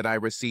was that I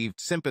received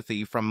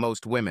sympathy from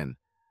most women.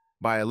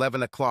 By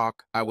 11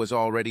 o'clock, I was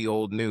already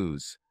old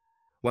news.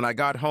 When I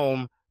got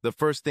home, the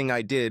first thing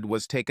I did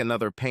was take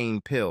another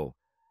pain pill.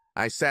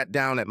 I sat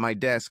down at my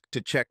desk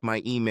to check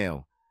my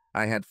email.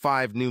 I had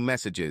 5 new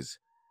messages.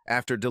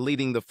 After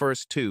deleting the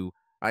first 2,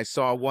 I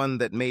saw one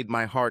that made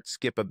my heart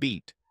skip a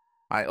beat.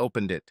 I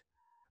opened it.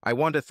 I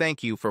want to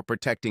thank you for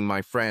protecting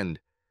my friend.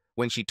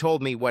 When she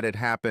told me what had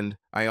happened,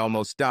 I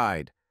almost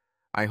died.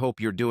 I hope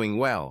you're doing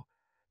well.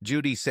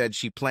 Judy said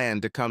she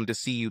planned to come to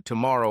see you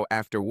tomorrow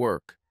after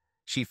work.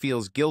 She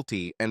feels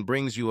guilty and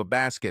brings you a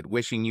basket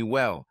wishing you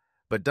well,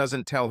 but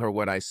doesn't tell her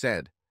what I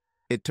said.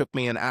 It took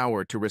me an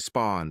hour to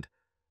respond.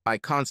 I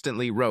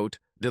constantly wrote,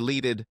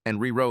 deleted, and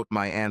rewrote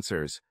my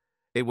answers.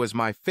 It was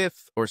my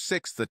fifth or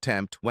sixth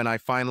attempt when I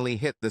finally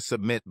hit the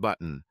submit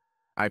button.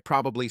 I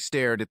probably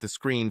stared at the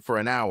screen for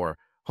an hour,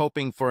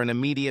 hoping for an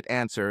immediate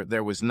answer.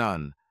 There was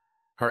none.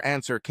 Her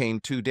answer came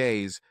 2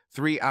 days,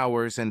 3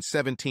 hours, and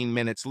 17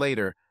 minutes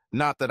later,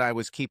 not that I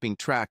was keeping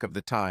track of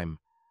the time.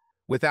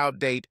 Without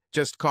date,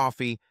 just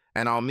coffee,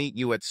 and I'll meet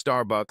you at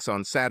Starbucks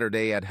on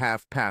Saturday at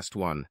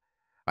 1:30.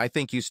 I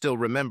think you still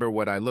remember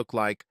what I look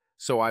like,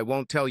 so I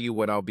won't tell you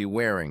what I'll be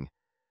wearing.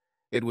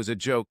 It was a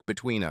joke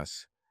between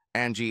us.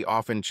 Angie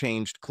often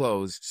changed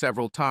clothes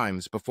several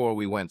times before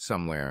we went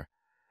somewhere.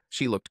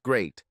 She looked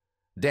great.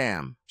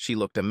 Damn, she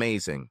looked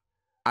amazing.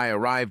 I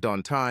arrived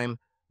on time,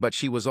 but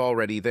she was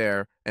already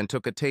there and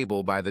took a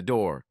table by the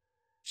door.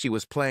 She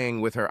was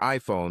playing with her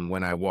iPhone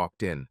when I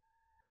walked in.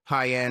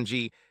 Hi,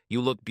 Angie.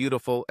 You look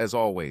beautiful as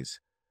always.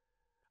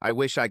 I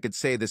wish I could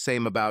say the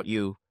same about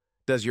you.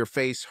 Does your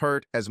face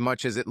hurt as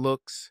much as it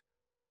looks?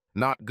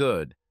 Not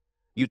good.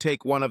 You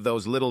take one of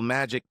those little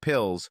magic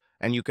pills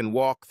and you can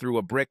walk through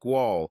a brick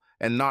wall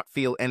and not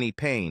feel any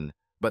pain,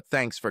 but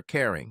thanks for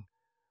caring.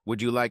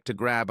 Would you like to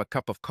grab a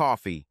cup of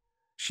coffee?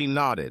 She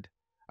nodded.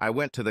 I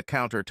went to the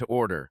counter to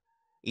order.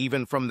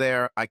 Even from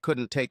there, I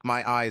couldn't take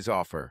my eyes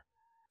off her.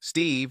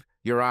 Steve,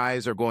 your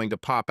eyes are going to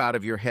pop out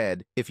of your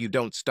head if you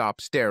don't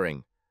stop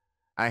staring.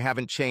 I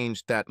haven't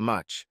changed that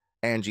much,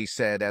 Angie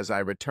said as I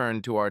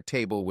returned to our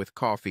table with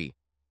coffee.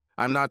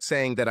 I'm not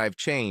saying that I've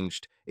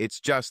changed, it's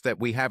just that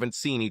we haven't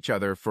seen each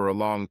other for a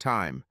long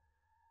time.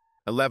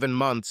 11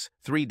 months,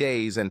 3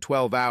 days, and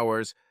 12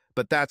 hours,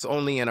 but that's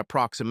only an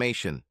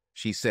approximation,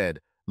 she said,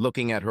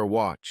 looking at her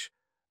watch.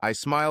 I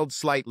smiled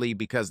slightly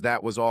because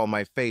that was all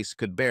my face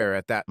could bear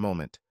at that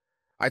moment.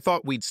 I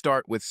thought we'd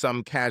start with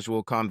some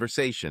casual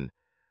conversation,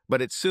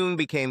 but it soon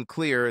became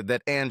clear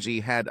that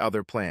Angie had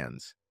other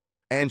plans.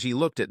 Angie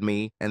looked at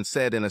me and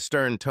said in a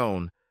stern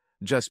tone,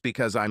 "Just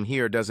because I'm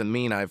here doesn't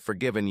mean I've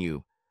forgiven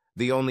you.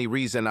 The only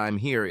reason I'm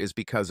here is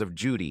because of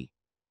Judy."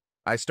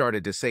 I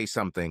started to say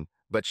something,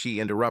 but she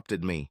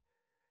interrupted me.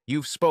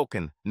 "You've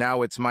spoken,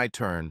 now it's my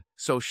turn,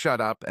 so shut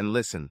up and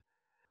listen.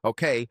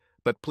 Okay,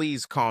 but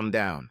please calm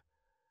down."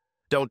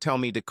 "Don't tell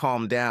me to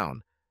calm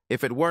down.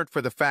 If it weren't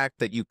for the fact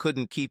that you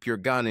couldn't keep your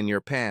gun in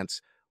your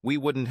pants, we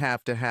wouldn't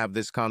have to have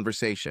this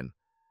conversation."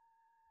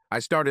 I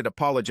started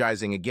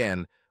apologizing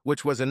again,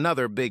 which was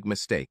another big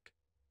mistake.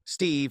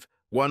 "Steve,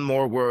 one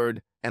more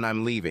word, and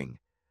I'm leaving.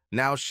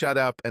 Now shut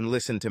up and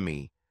listen to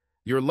me.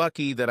 You're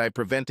lucky that I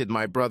prevented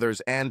my brothers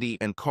Andy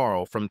and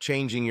Carl from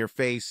changing your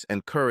face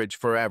and courage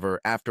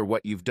forever after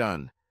what you've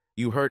done.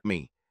 You hurt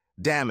me.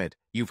 Damn it,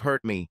 you've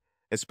hurt me,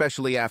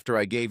 especially after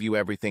I gave you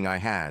everything I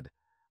had.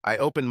 I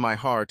opened my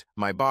heart,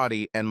 my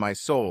body, and my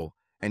soul,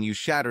 and you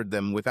shattered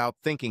them without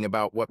thinking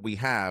about what we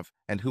have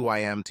and who I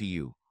am to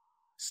you.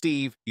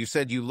 Steve, you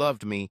said you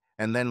loved me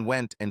and then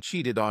went and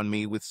cheated on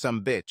me with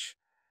some bitch.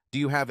 Do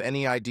you have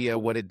any idea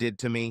what it did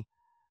to me?"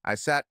 I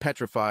sat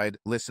petrified,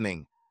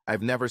 listening.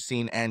 I've never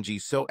seen Angie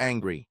so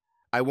angry.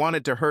 "I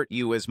wanted to hurt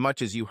you as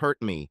much as you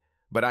hurt me,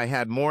 but I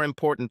had more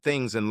important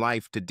things in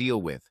life to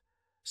deal with.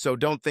 So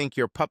don't think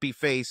your puppy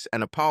face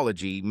and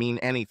apology mean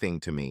anything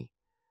to me."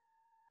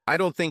 I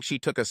don't think she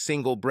took a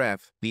single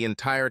breath the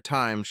entire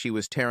time she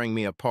was tearing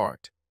me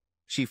apart.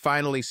 She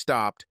finally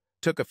stopped,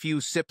 took a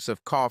few sips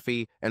of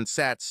coffee, and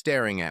sat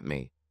staring at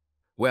me.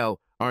 "Well,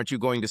 aren't you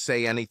going to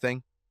say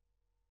anything?"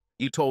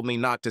 "You told me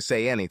not to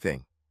say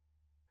anything."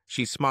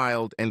 She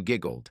smiled and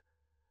giggled.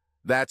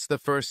 "That's the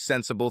first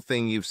sensible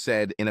thing you've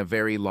said in a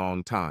very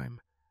long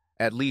time.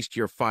 At least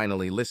you're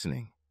finally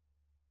listening."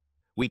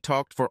 We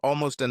talked for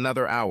almost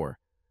another hour.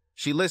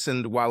 She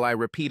listened while I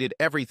repeated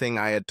everything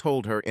I had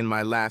told her in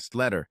my last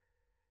letter.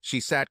 She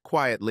sat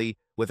quietly,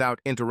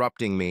 without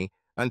interrupting me,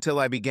 until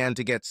I began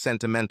to get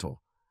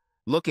sentimental.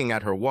 Looking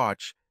at her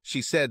watch,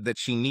 she said that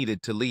she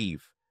needed to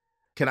leave.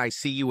 "Can I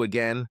see you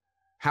again?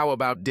 How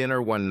about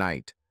dinner one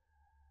night?"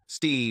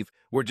 "Steve,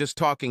 we're just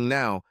talking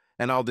now,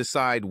 and I'll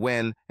decide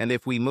when and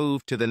if we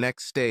move to the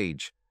next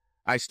stage.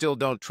 I still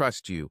don't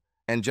trust you,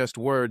 and just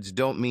words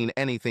don't mean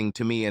anything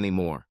to me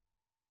anymore."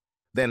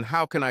 "Then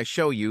how can I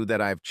show you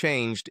that I've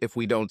changed if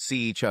we don't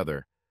see each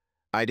other?"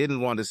 I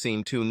didn't want to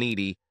seem too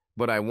needy,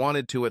 but I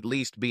wanted to at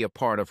least be a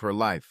part of her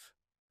life.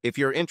 "If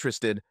you're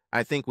interested,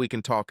 I think we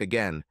can talk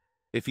again.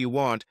 If you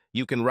want,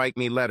 you can write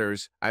me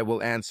letters, I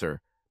will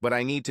answer, but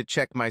I need to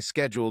check my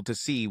schedule to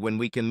see when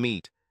we can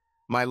meet.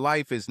 My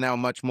life is now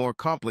much more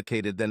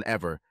complicated than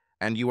ever,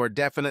 and you are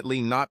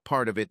definitely not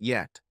part of it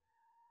yet."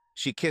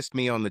 She kissed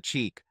me on the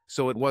cheek,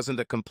 so it wasn't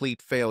a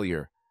complete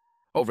failure.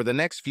 Over the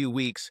next few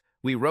weeks,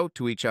 we wrote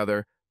to each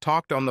other,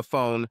 talked on the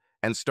phone,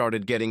 and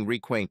started getting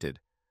reacquainted.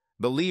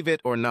 Believe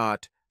it or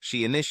not,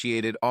 she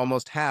initiated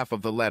almost half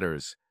of the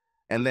letters,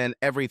 and then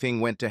everything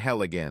went to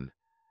hell again.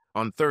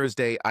 On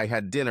Thursday, I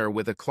had dinner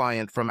with a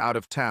client from out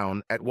of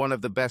town at one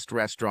of the best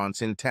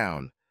restaurants in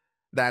town.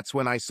 That's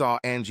when I saw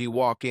Angie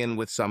walk in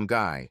with some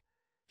guy.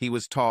 He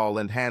was tall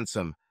and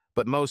handsome,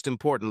 but most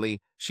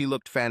importantly, she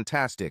looked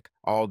fantastic,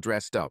 all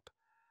dressed up.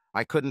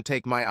 I couldn't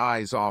take my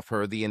eyes off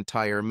her the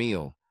entire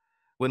meal.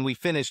 When we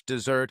finished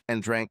dessert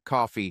and drank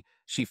coffee,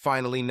 she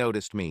finally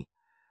noticed me.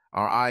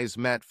 Our eyes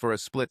met for a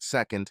split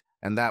second,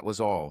 and that was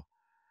all.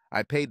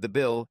 I paid the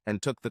bill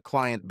and took the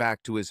client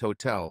back to his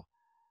hotel.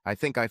 I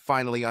think I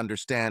finally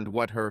understand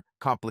what her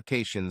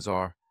complications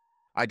are.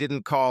 I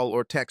didn't call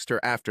or text her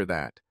after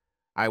that.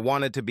 I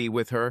wanted to be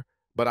with her,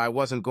 but I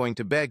wasn't going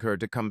to beg her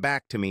to come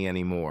back to me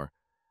anymore.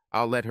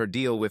 I'll let her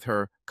deal with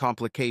her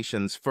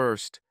complications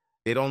first.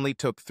 It only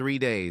took 3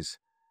 days.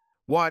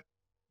 What?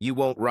 You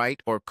won't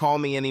write or call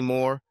me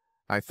anymore?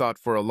 I thought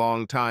for a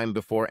long time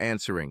before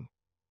answering.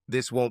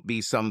 This won't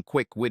be some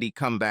quick, witty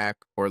comeback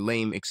or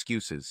lame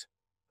excuses.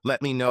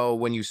 Let me know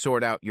when you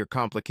sort out your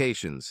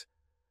complications.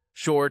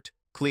 Short,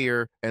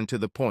 clear, and to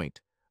the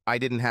point. I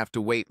didn't have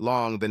to wait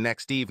long. The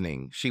next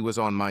evening, she was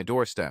on my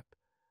doorstep.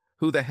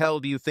 Who the hell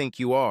do you think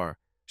you are?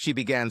 She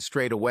began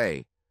straight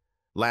away.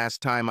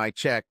 Last time I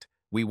checked,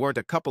 we weren't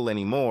a couple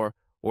anymore,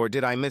 or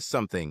did I miss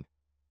something?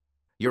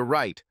 You're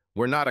right,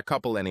 we're not a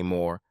couple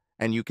anymore,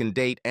 and you can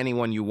date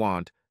anyone you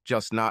want,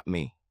 just not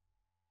me.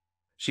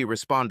 She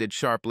responded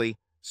sharply,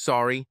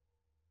 sorry.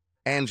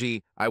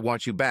 Angie, I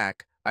want you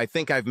back. I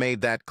think I've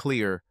made that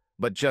clear,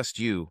 but just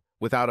you,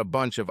 without a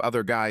bunch of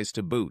other guys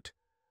to boot.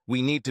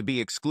 We need to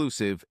be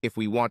exclusive if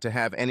we want to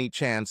have any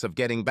chance of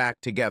getting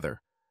back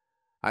together.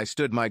 I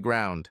stood my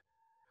ground.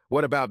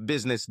 What about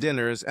business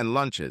dinners and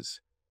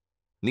lunches?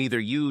 Neither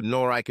you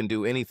nor I can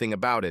do anything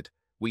about it.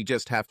 We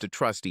just have to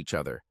trust each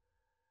other.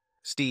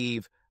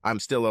 Steve, I'm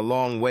still a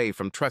long way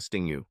from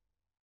trusting you.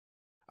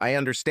 I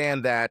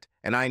understand that,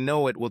 and I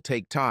know it will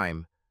take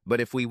time,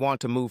 but if we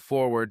want to move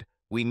forward,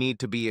 we need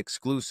to be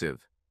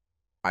exclusive.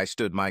 I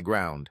stood my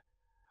ground.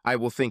 I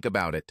will think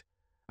about it.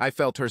 I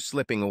felt her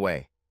slipping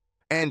away.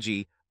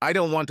 Angie, I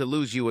don't want to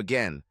lose you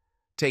again.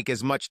 Take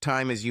as much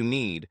time as you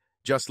need.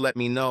 Just let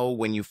me know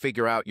when you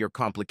figure out your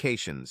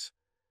complications.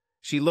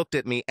 She looked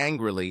at me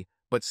angrily,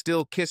 but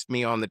still kissed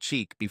me on the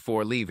cheek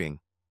before leaving.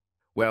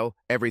 Well,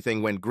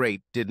 everything went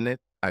great, didn't it?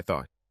 I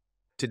thought.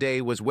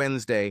 Today was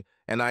Wednesday,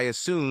 and I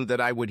assumed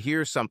that I would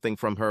hear something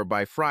from her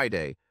by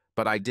Friday,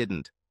 but I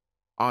didn't.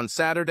 On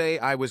Saturday,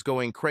 I was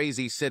going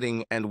crazy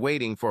sitting and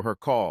waiting for her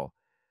call.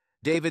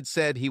 David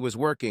said he was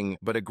working,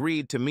 but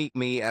agreed to meet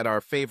me at our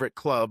favorite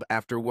club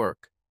after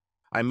work.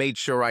 I made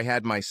sure I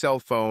had my cell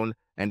phone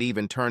and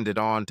even turned it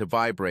on to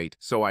vibrate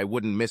so I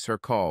wouldn't miss her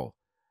call.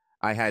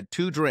 I had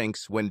 2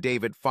 drinks when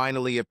David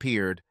finally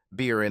appeared,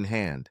 beer in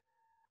hand.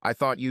 I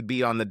thought you'd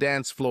be on the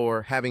dance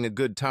floor having a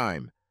good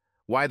time.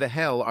 Why the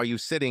hell are you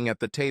sitting at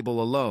the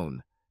table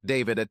alone?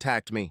 David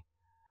attacked me.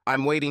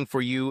 I'm waiting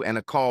for you and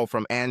a call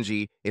from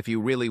Angie if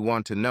you really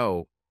want to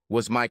know,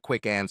 was my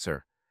quick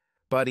answer.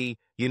 Buddy,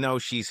 you know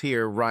she's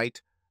here,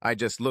 right? I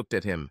just looked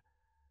at him.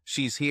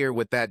 She's here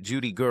with that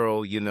Judy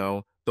girl, you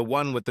know, the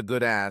one with the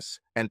good ass,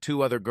 and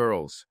 2 other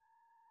girls.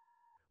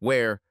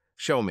 Where?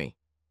 Show me.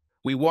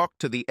 We walked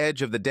to the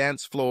edge of the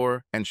dance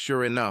floor, and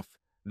sure enough,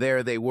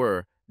 there they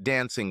were,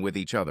 dancing with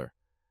each other.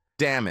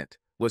 Damn it,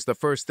 was the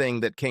first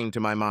thing that came to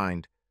my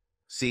mind.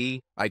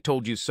 See, I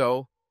told you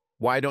so.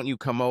 Why don't you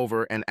come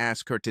over and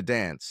ask her to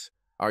dance?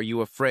 Are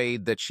you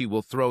afraid that she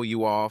will throw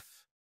you off?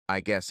 I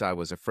guess I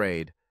was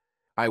afraid.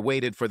 I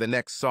waited for the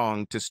next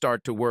song to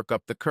start to work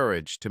up the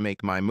courage to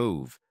make my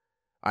move.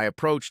 I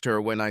approached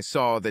her when I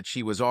saw that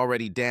she was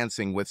already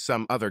dancing with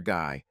some other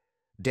guy.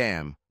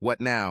 Damn, what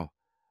now?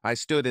 I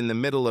stood in the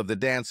middle of the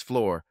dance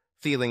floor,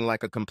 feeling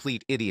like a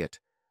complete idiot.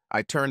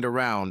 I turned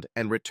around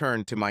and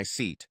returned to my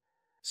seat.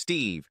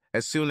 Steve,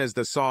 as soon as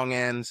the song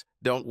ends,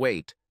 don't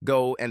wait,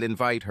 go and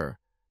invite her.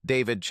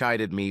 David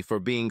chided me for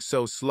being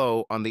so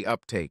slow on the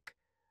uptake.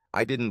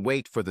 I didn't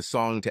wait for the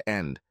song to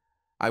end.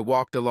 I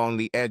walked along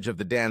the edge of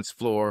the dance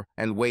floor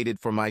and waited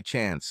for my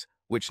chance,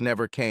 which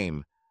never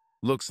came.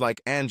 Looks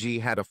like Angie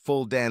had a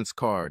full dance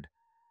card.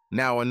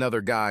 Now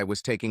another guy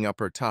was taking up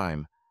her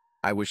time.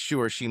 I was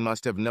sure she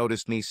must have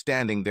noticed me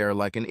standing there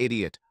like an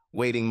idiot,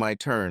 waiting my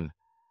turn.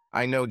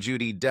 I know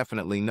Judy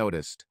definitely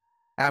noticed.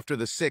 After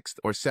the 6th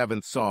or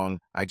 7th song,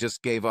 I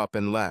just gave up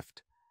and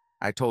left.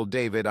 I told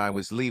David I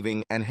was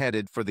leaving and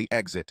headed for the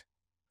exit.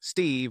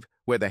 Steve,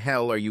 where the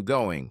hell are you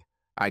going?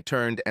 I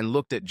turned and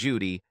looked at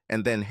Judy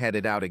and then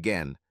headed out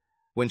again.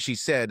 When she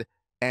said,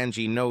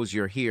 Angie knows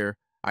you're here,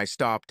 I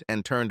stopped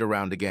and turned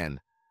around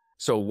again.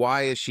 So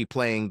why is she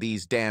playing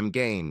these damn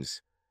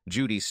games?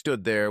 Judy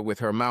stood there with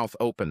her mouth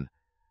open.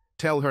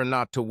 Tell her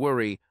not to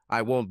worry,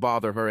 I won't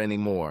bother her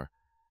anymore.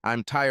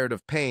 I'm tired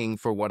of paying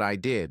for what I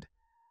did.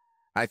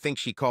 I think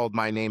she called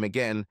my name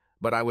again,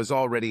 but I was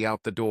already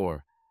out the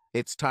door.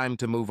 It's time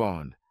to move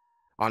on.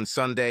 On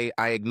Sunday,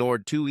 I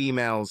ignored 2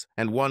 emails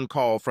and 1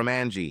 call from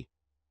Angie.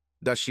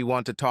 Does she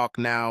want to talk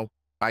now?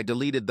 I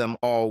deleted them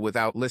all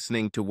without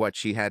listening to what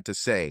she had to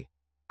say.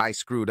 I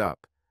screwed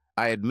up.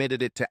 I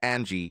admitted it to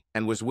Angie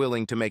and was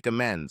willing to make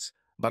amends,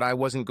 but I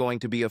wasn't going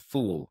to be a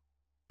fool.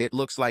 It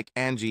looks like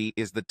Angie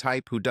is the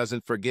type who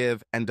doesn't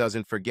forgive and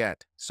doesn't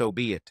forget, so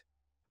be it.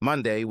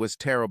 Monday was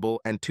terrible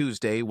and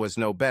Tuesday was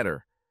no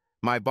better.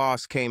 My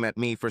boss came at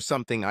me for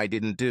something I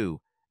didn't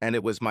do, and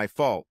it was my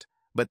fault,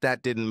 but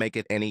that didn't make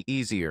it any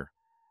easier.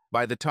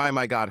 By the time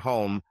I got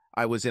home,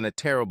 I was in a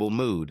terrible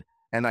mood,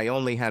 and I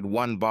only had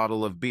one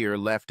bottle of beer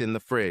left in the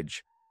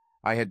fridge.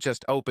 I had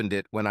just opened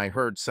it when I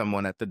heard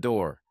someone at the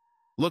door.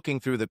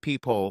 Looking through the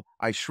peephole,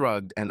 I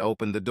shrugged and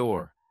opened the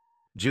door.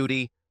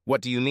 "Judy,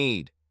 what do you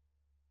need?"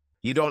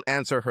 "You don't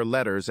answer her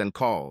letters and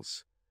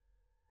calls."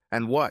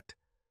 "And what?"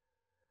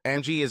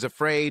 "Angie is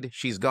afraid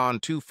she's gone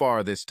too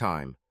far this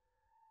time."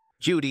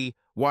 "Judy,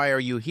 why are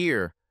you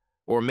here?"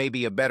 Or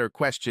maybe a better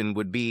question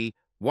would be,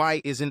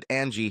 why isn't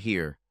Angie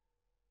here?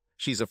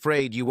 "She's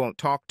afraid you won't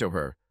talk to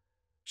her."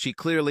 She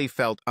clearly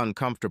felt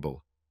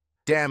uncomfortable.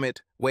 "Damn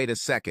it, wait a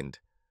second."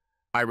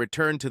 I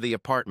returned to the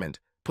apartment,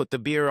 put the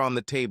beer on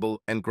the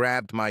table, and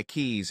grabbed my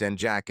keys and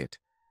jacket.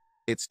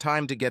 "It's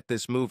time to get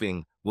this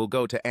moving. We'll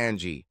go to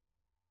Angie."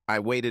 I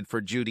waited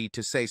for Judy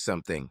to say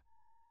something.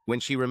 When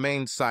she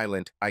remained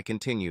silent, I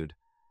continued.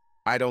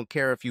 "I don't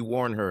care if you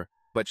warn her,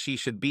 but she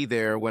should be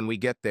there when we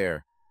get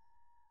there."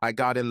 I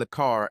got in the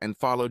car and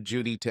followed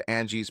Judy to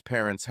Angie's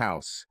parents'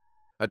 house.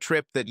 A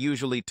trip that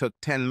usually took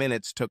 10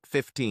 minutes took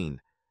 15.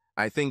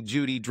 I think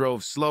Judy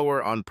drove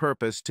slower on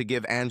purpose to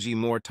give Angie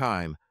more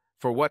time.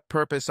 For what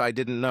purpose, I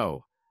didn't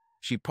know.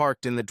 She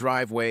parked in the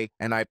driveway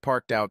and I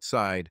parked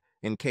outside,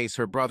 in case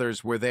her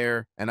brothers were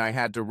there and I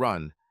had to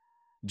run.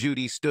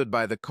 Judy stood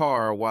by the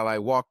car while I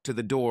walked to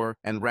the door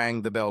and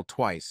rang the bell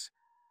twice.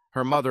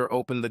 Her mother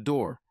opened the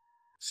door.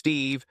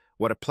 "Steve,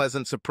 what a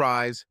pleasant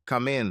surprise.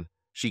 Come in,"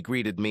 she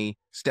greeted me,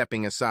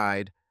 stepping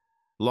aside.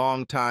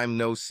 "Long time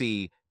no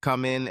see.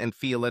 Come in and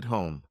feel at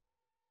home."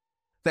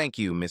 "Thank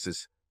you,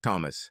 Mrs.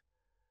 Thomas."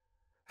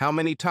 "How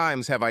many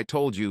times have I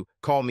told you,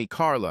 call me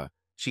Carla?"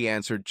 she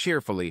answered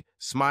cheerfully,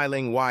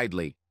 smiling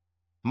widely.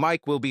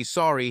 "Mike will be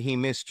sorry he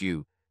missed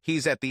you.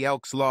 He's at the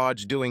Elks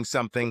Lodge doing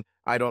something,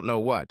 I don't know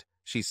what,"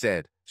 she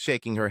said,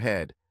 shaking her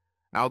head.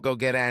 "I'll go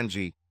get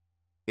Angie."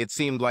 It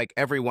seemed like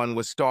everyone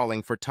was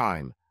stalling for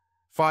time.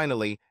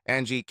 Finally,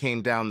 Angie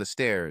came down the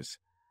stairs.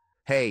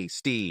 "Hey,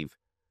 Steve.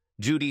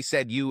 Judy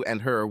said you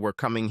and her were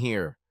coming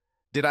here.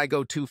 Did I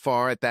go too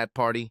far at that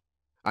party?"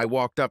 I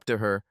walked up to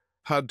her,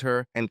 hugged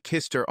her, and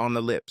kissed her on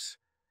the lips.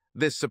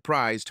 This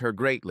surprised her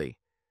greatly.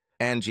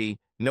 "Angie,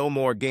 no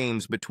more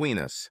games between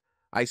us.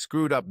 I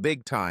screwed up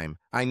big time,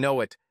 I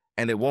know it,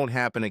 and it won't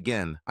happen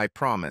again, I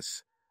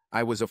promise.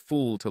 I was a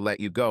fool to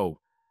let you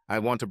go. I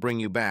want to bring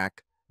you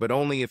back, but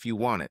only if you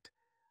want it.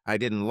 I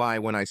didn't lie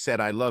when I said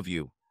I love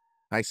you.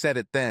 I said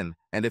it then,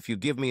 and if you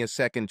give me a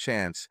second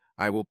chance,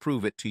 I will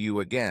prove it to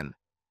you again."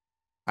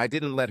 I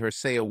didn't let her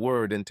say a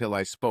word until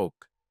I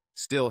spoke.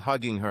 Still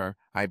hugging her,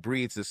 I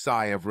breathed a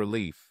sigh of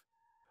relief.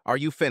 "Are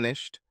you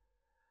finished?"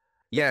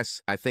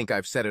 "Yes, I think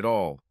I've said it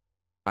all."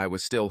 I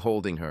was still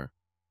holding her.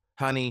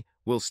 "Honey,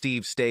 will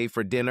Steve stay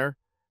for dinner?"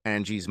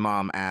 Angie's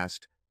mom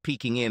asked,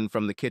 peeking in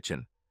from the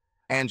kitchen.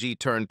 Angie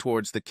turned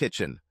towards the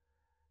kitchen.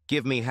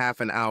 "Give me half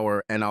an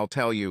hour and I'll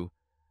tell you."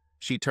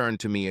 She turned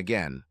to me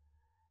again.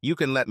 "You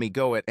can let me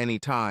go at any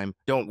time.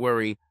 Don't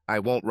worry, I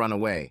won't run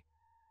away."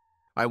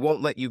 "I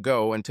won't let you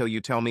go until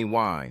you tell me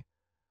why.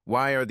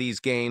 Why are these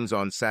games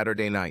on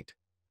Saturday night?"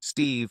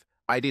 "Steve,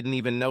 I didn't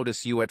even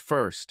notice you at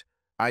first.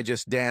 I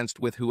just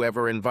danced with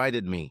whoever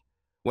invited me.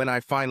 When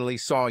I finally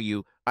saw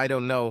you, I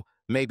don't know,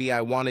 maybe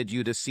I wanted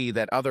you to see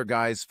that other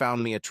guys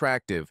found me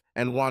attractive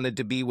and wanted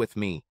to be with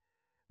me.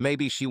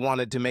 Maybe she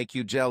wanted to make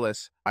you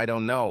jealous, I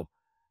don't know.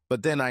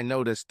 But then I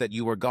noticed that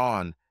you were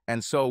gone,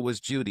 and so was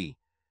Judy.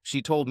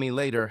 She told me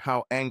later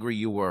how angry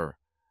you were.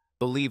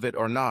 Believe it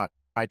or not,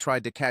 I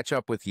tried to catch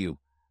up with you,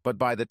 but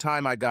by the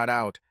time I got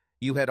out,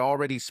 you had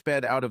already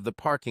sped out of the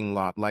parking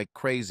lot like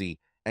crazy,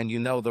 and you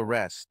know the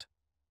rest.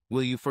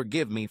 Will you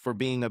forgive me for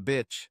being a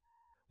bitch?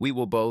 We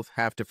will both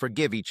have to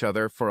forgive each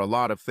other for a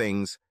lot of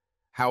things.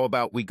 How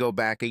about we go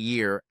back a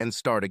year and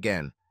start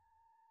again?"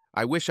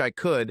 "I wish I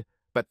could,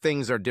 but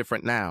things are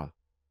different now."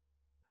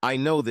 "I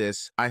know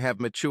this, I have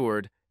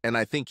matured, and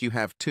I think you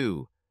have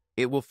too.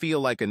 It will feel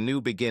like a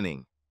new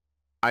beginning."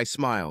 I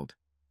smiled.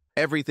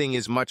 "Everything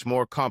is much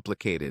more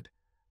complicated.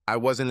 I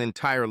wasn't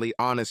entirely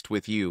honest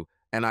with you,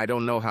 and I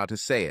don't know how to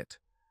say it.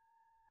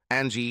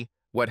 Angie,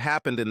 what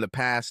happened in the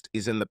past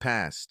is in the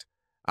past.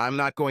 I'm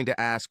not going to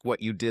ask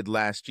what you did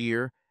last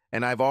year,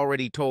 and I've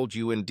already told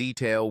you in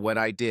detail what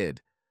I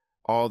did.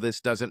 All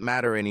this doesn't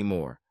matter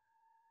anymore."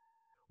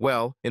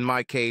 "Well, in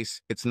my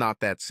case, it's not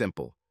that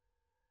simple."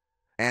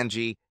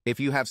 "Angie, if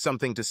you have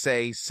something to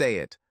say, say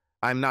it.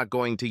 I'm not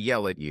going to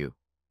yell at you."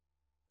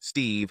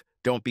 "Steve,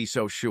 don't be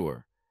so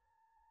sure."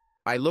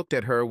 I looked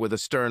at her with a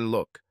stern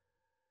look.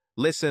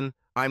 "Listen,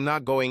 I'm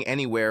not going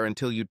anywhere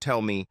until you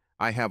tell me.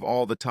 I have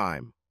all the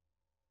time."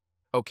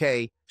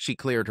 "Okay," she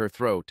cleared her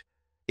throat.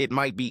 "It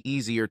might be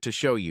easier to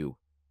show you."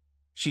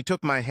 She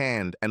took my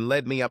hand and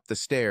led me up the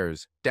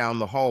stairs, down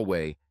the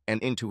hallway,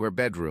 and into her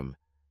bedroom.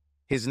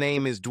 His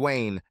name is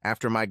Dwayne,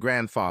 after my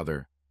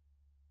grandfather.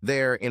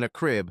 There, in a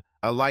crib,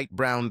 a light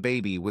brown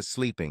baby was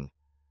sleeping.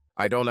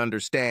 I don't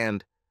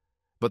understand.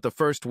 But the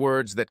first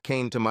words that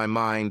came to my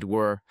mind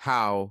were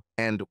how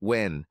and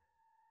when.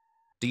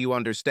 Do you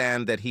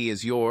understand that he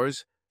is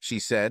yours? She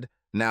said,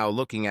 now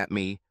looking at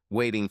me,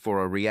 waiting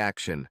for a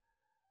reaction.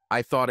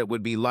 I thought it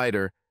would be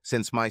lighter,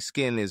 since my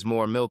skin is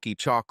more milky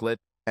chocolate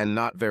and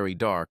not very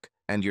dark,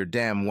 and you're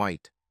damn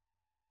white.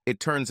 It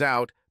turns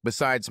out,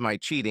 besides my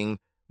cheating,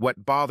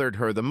 what bothered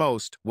her the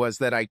most was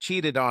that I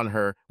cheated on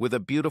her with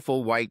a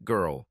beautiful white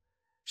girl.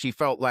 She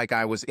felt like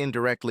I was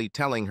indirectly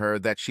telling her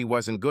that she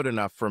wasn't good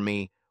enough for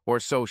me, or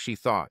so she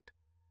thought.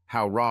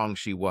 How wrong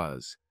she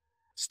was.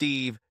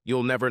 Steve,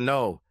 you'll never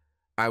know.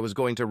 I was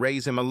going to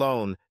raise him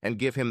alone and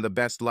give him the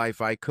best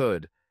life I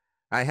could.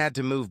 I had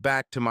to move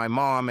back to my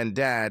mom and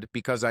dad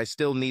because I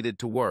still needed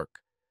to work.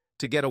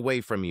 To get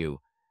away from you.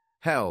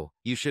 Hell,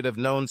 you should have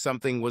known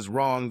something was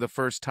wrong the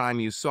first time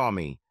you saw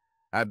me.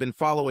 I've been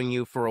following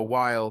you for a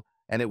while,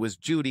 and it was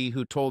Judy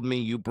who told me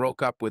you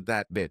broke up with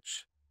that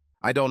bitch.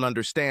 I don't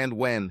understand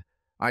when.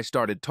 I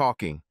started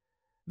talking.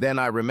 Then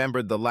I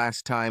remembered the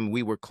last time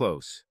we were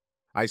close.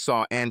 I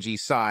saw Angie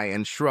sigh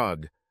and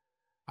shrug.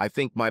 I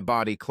think my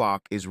body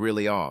clock is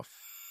really off.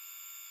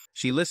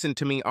 She listened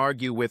to me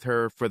argue with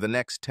her for the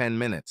next 10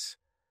 minutes.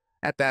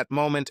 At that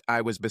moment, I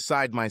was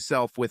beside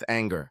myself with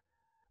anger.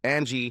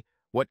 Angie,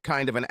 what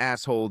kind of an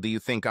asshole do you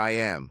think I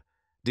am?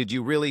 Did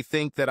you really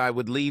think that I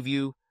would leave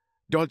you?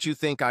 Don't you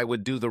think I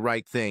would do the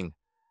right thing?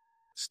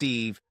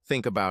 Steve,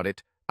 think about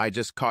it. I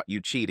just caught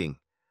you cheating.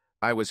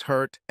 I was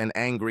hurt and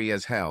angry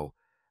as hell.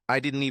 I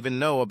didn't even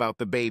know about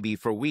the baby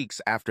for weeks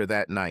after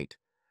that night.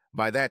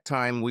 By that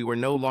time, we were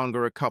no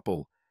longer a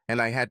couple, and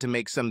I had to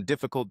make some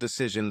difficult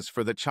decisions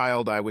for the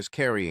child I was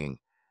carrying.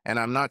 And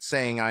I'm not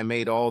saying I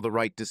made all the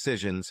right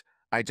decisions.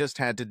 I just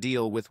had to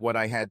deal with what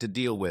I had to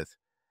deal with.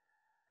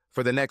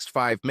 For the next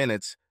 5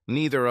 minutes,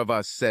 neither of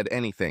us said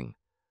anything.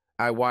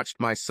 I watched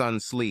my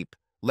son sleep,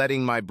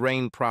 letting my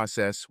brain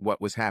process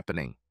what was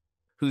happening.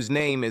 Whose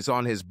name is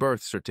on his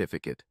birth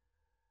certificate?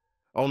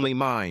 Only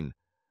mine.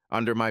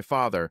 Under my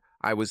father,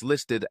 I was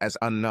listed as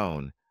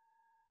unknown.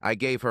 I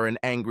gave her an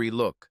angry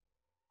look.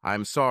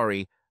 I'm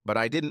sorry, but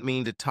I didn't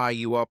mean to tie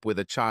you up with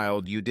a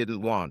child you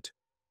didn't want.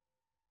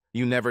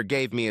 You never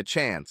gave me a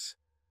chance.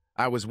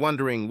 I was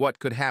wondering what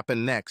could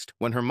happen next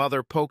when her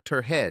mother poked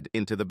her head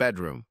into the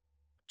bedroom.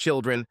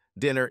 Children,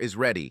 dinner is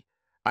ready.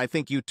 I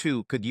think you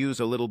two could use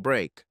a little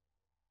break.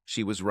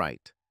 She was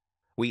right.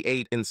 We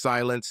ate in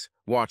silence,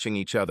 watching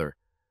each other.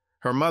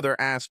 Her mother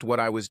asked what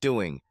I was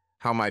doing,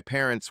 how my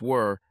parents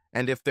were,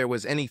 and if there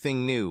was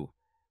anything new.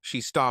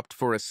 She stopped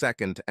for a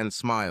second and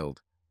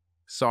smiled.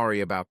 Sorry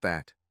about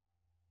that.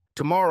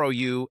 Tomorrow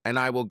you and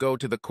I will go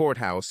to the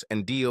courthouse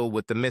and deal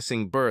with the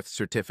missing birth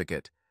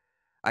certificate.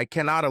 I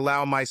cannot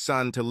allow my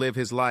son to live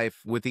his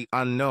life with the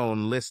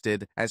unknown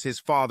listed as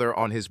his father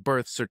on his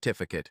birth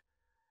certificate.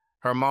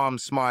 Her mom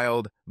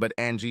smiled, but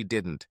Angie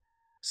didn't.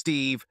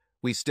 Steve,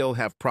 we still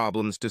have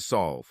problems to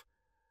solve.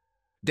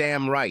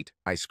 Damn right,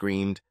 I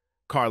screamed.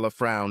 Carla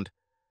frowned.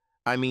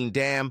 I mean,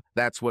 damn,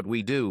 that's what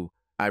we do,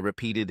 I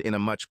repeated in a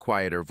much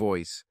quieter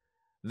voice.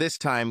 This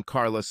time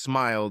Carla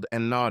smiled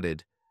and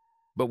nodded.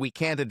 But we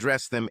can't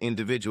address them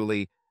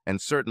individually, and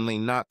certainly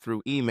not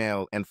through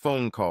email and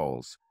phone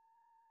calls.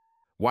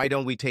 Why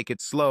don't we take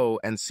it slow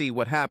and see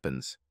what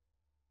happens?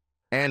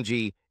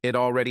 Angie, it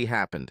already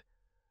happened.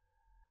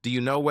 Do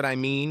you know what I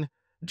mean?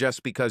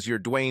 Just because you're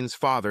Dwayne's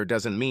father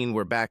doesn't mean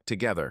we're back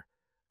together.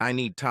 I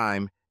need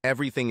time.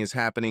 Everything is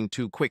happening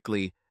too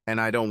quickly,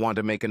 and I don't want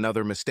to make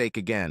another mistake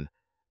again.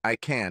 I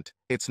can't.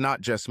 It's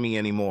not just me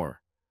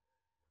anymore.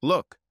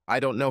 Look, I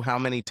don't know how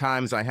many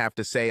times I have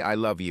to say I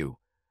love you.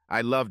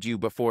 I loved you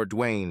before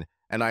Dwayne,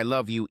 and I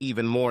love you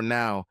even more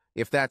now,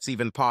 if that's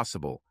even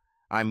possible.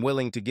 I'm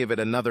willing to give it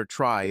another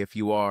try if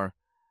you are.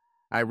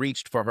 I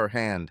reached for her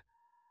hand.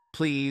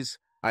 Please.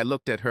 I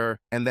looked at her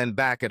and then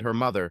back at her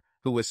mother,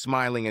 who was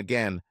smiling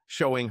again,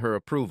 showing her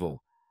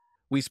approval.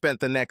 We spent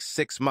the next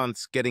 6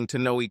 months getting to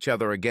know each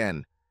other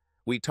again.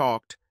 We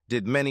talked,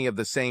 did many of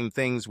the same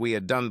things we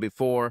had done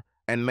before,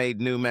 and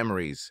made new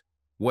memories.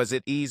 Was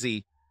it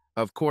easy?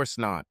 Of course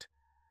not.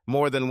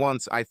 More than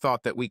once I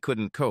thought that we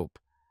couldn't cope.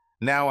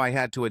 Now I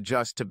had to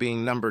adjust to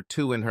being number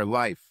 2 in her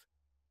life.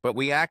 But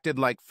we acted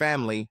like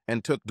family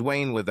and took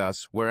Dwayne with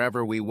us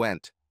wherever we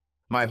went.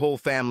 My whole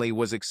family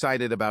was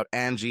excited about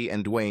Angie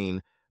and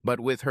Dwayne, but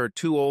with her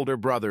 2 older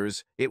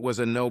brothers, it was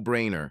a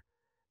no-brainer.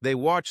 They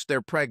watched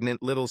their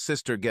pregnant little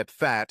sister get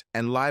fat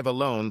and live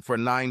alone for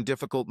 9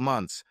 difficult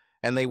months,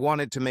 and they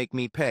wanted to make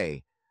me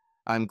pay.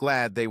 I'm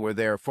glad they were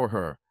there for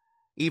her.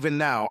 Even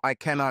now, I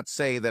cannot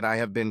say that I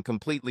have been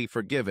completely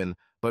forgiven,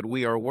 but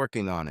we are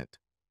working on it.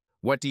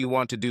 What do you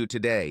want to do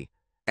today?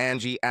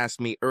 Angie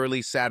asked me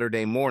early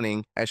Saturday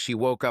morning as she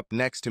woke up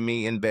next to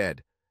me in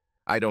bed.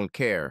 I don't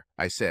care,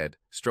 I said,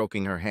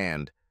 stroking her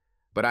hand.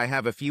 But I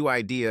have a few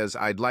ideas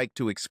I'd like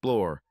to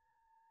explore.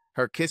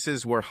 Her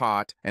kisses were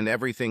hot and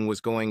everything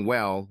was going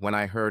well when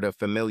I heard a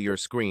familiar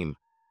scream.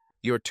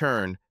 Your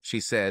turn, she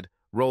said,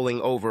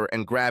 rolling over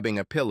and grabbing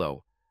a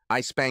pillow.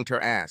 I spanked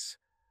her ass.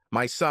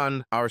 My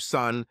son, our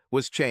son,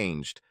 was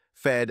changed,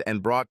 fed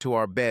and brought to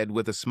our bed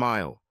with a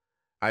smile.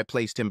 I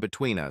placed him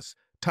between us,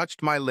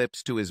 touched my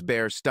lips to his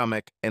bare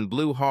stomach, and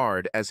blew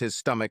hard as his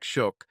stomach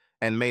shook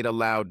and made a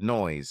loud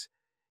noise.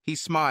 He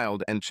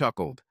smiled and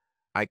chuckled.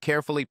 I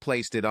carefully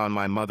placed it on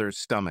my mother's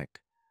stomach.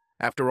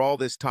 "After all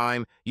this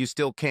time, you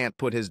still can't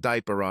put his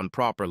diaper on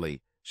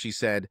properly," she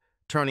said,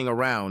 turning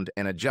around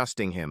and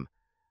adjusting him.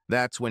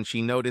 That's when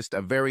she noticed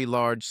a very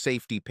large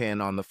safety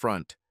pin on the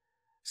front.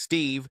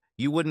 "Steve,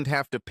 you wouldn't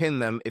have to pin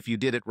them if you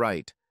did it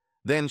right."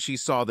 Then she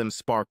saw them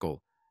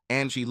sparkle.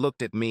 Angie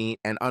looked at me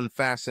and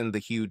unfastened the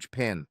huge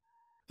pin.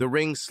 The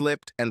ring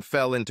slipped and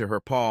fell into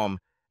her palm,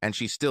 and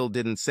she still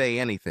didn't say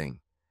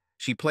anything.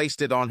 She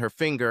placed it on her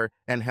finger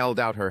and held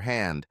out her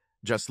hand,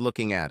 just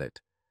looking at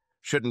it.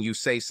 "Shouldn't you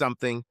say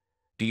something?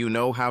 Do you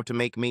know how to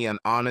make me an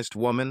honest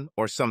woman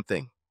or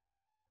something?"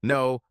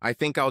 "No, I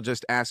think I'll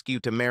just ask you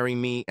to marry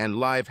me and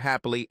live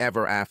happily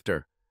ever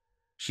after."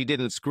 She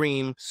didn't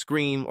scream,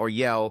 or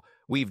yell.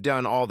 We've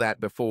done all that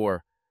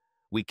before.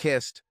 We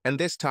kissed, and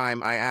this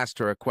time I asked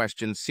her a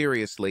question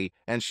seriously,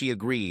 and she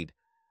agreed.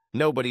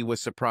 Nobody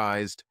was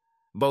surprised.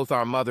 Both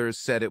our mothers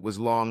said it was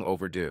long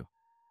overdue.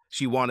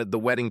 She wanted the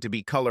wedding to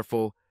be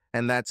colorful,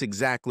 and that's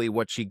exactly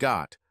what she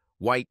got,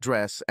 white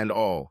dress and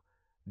all.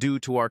 Due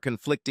to our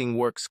conflicting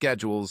work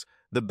schedules,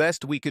 the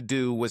best we could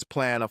do was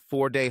plan a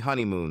 4-day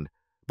honeymoon,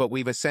 but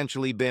we've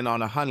essentially been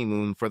on a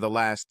honeymoon for the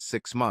last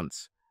 6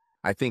 months.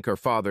 I think her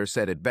father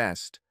said it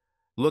best.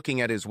 Looking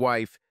at his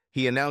wife,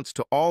 he announced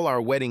to all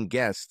our wedding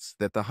guests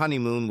that the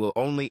honeymoon will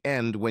only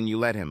end when you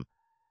let him.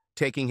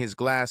 Taking his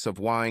glass of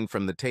wine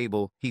from the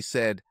table, he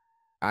said,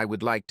 "I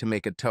would like to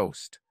make a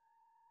toast."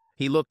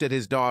 He looked at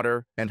his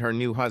daughter and her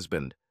new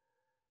husband.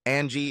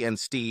 "Angie and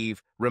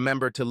Steve,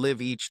 remember to live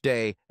each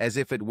day as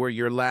if it were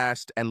your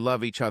last and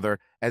love each other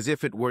as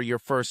if it were your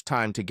first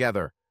time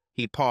together."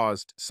 He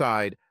paused,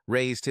 sighed,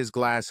 raised his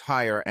glass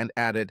higher and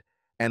added,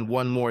 "And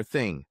one more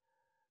thing.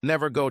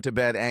 Never go to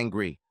bed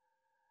angry."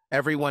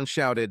 Everyone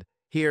shouted,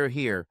 "Hear,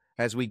 hear,"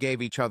 as we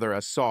gave each other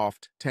a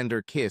soft,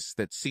 tender kiss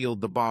that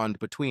sealed the bond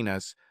between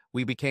us.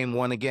 We became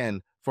one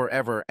again,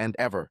 forever and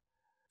ever.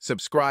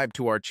 Subscribe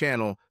to our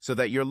channel so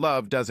that your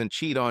love doesn't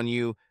cheat on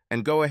you,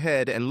 and go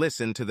ahead and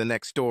listen to the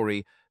next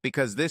story,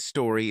 because this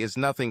story is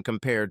nothing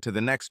compared to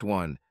the next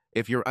one.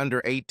 If you're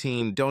under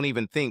 18, don't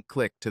even think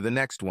click to the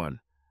next one.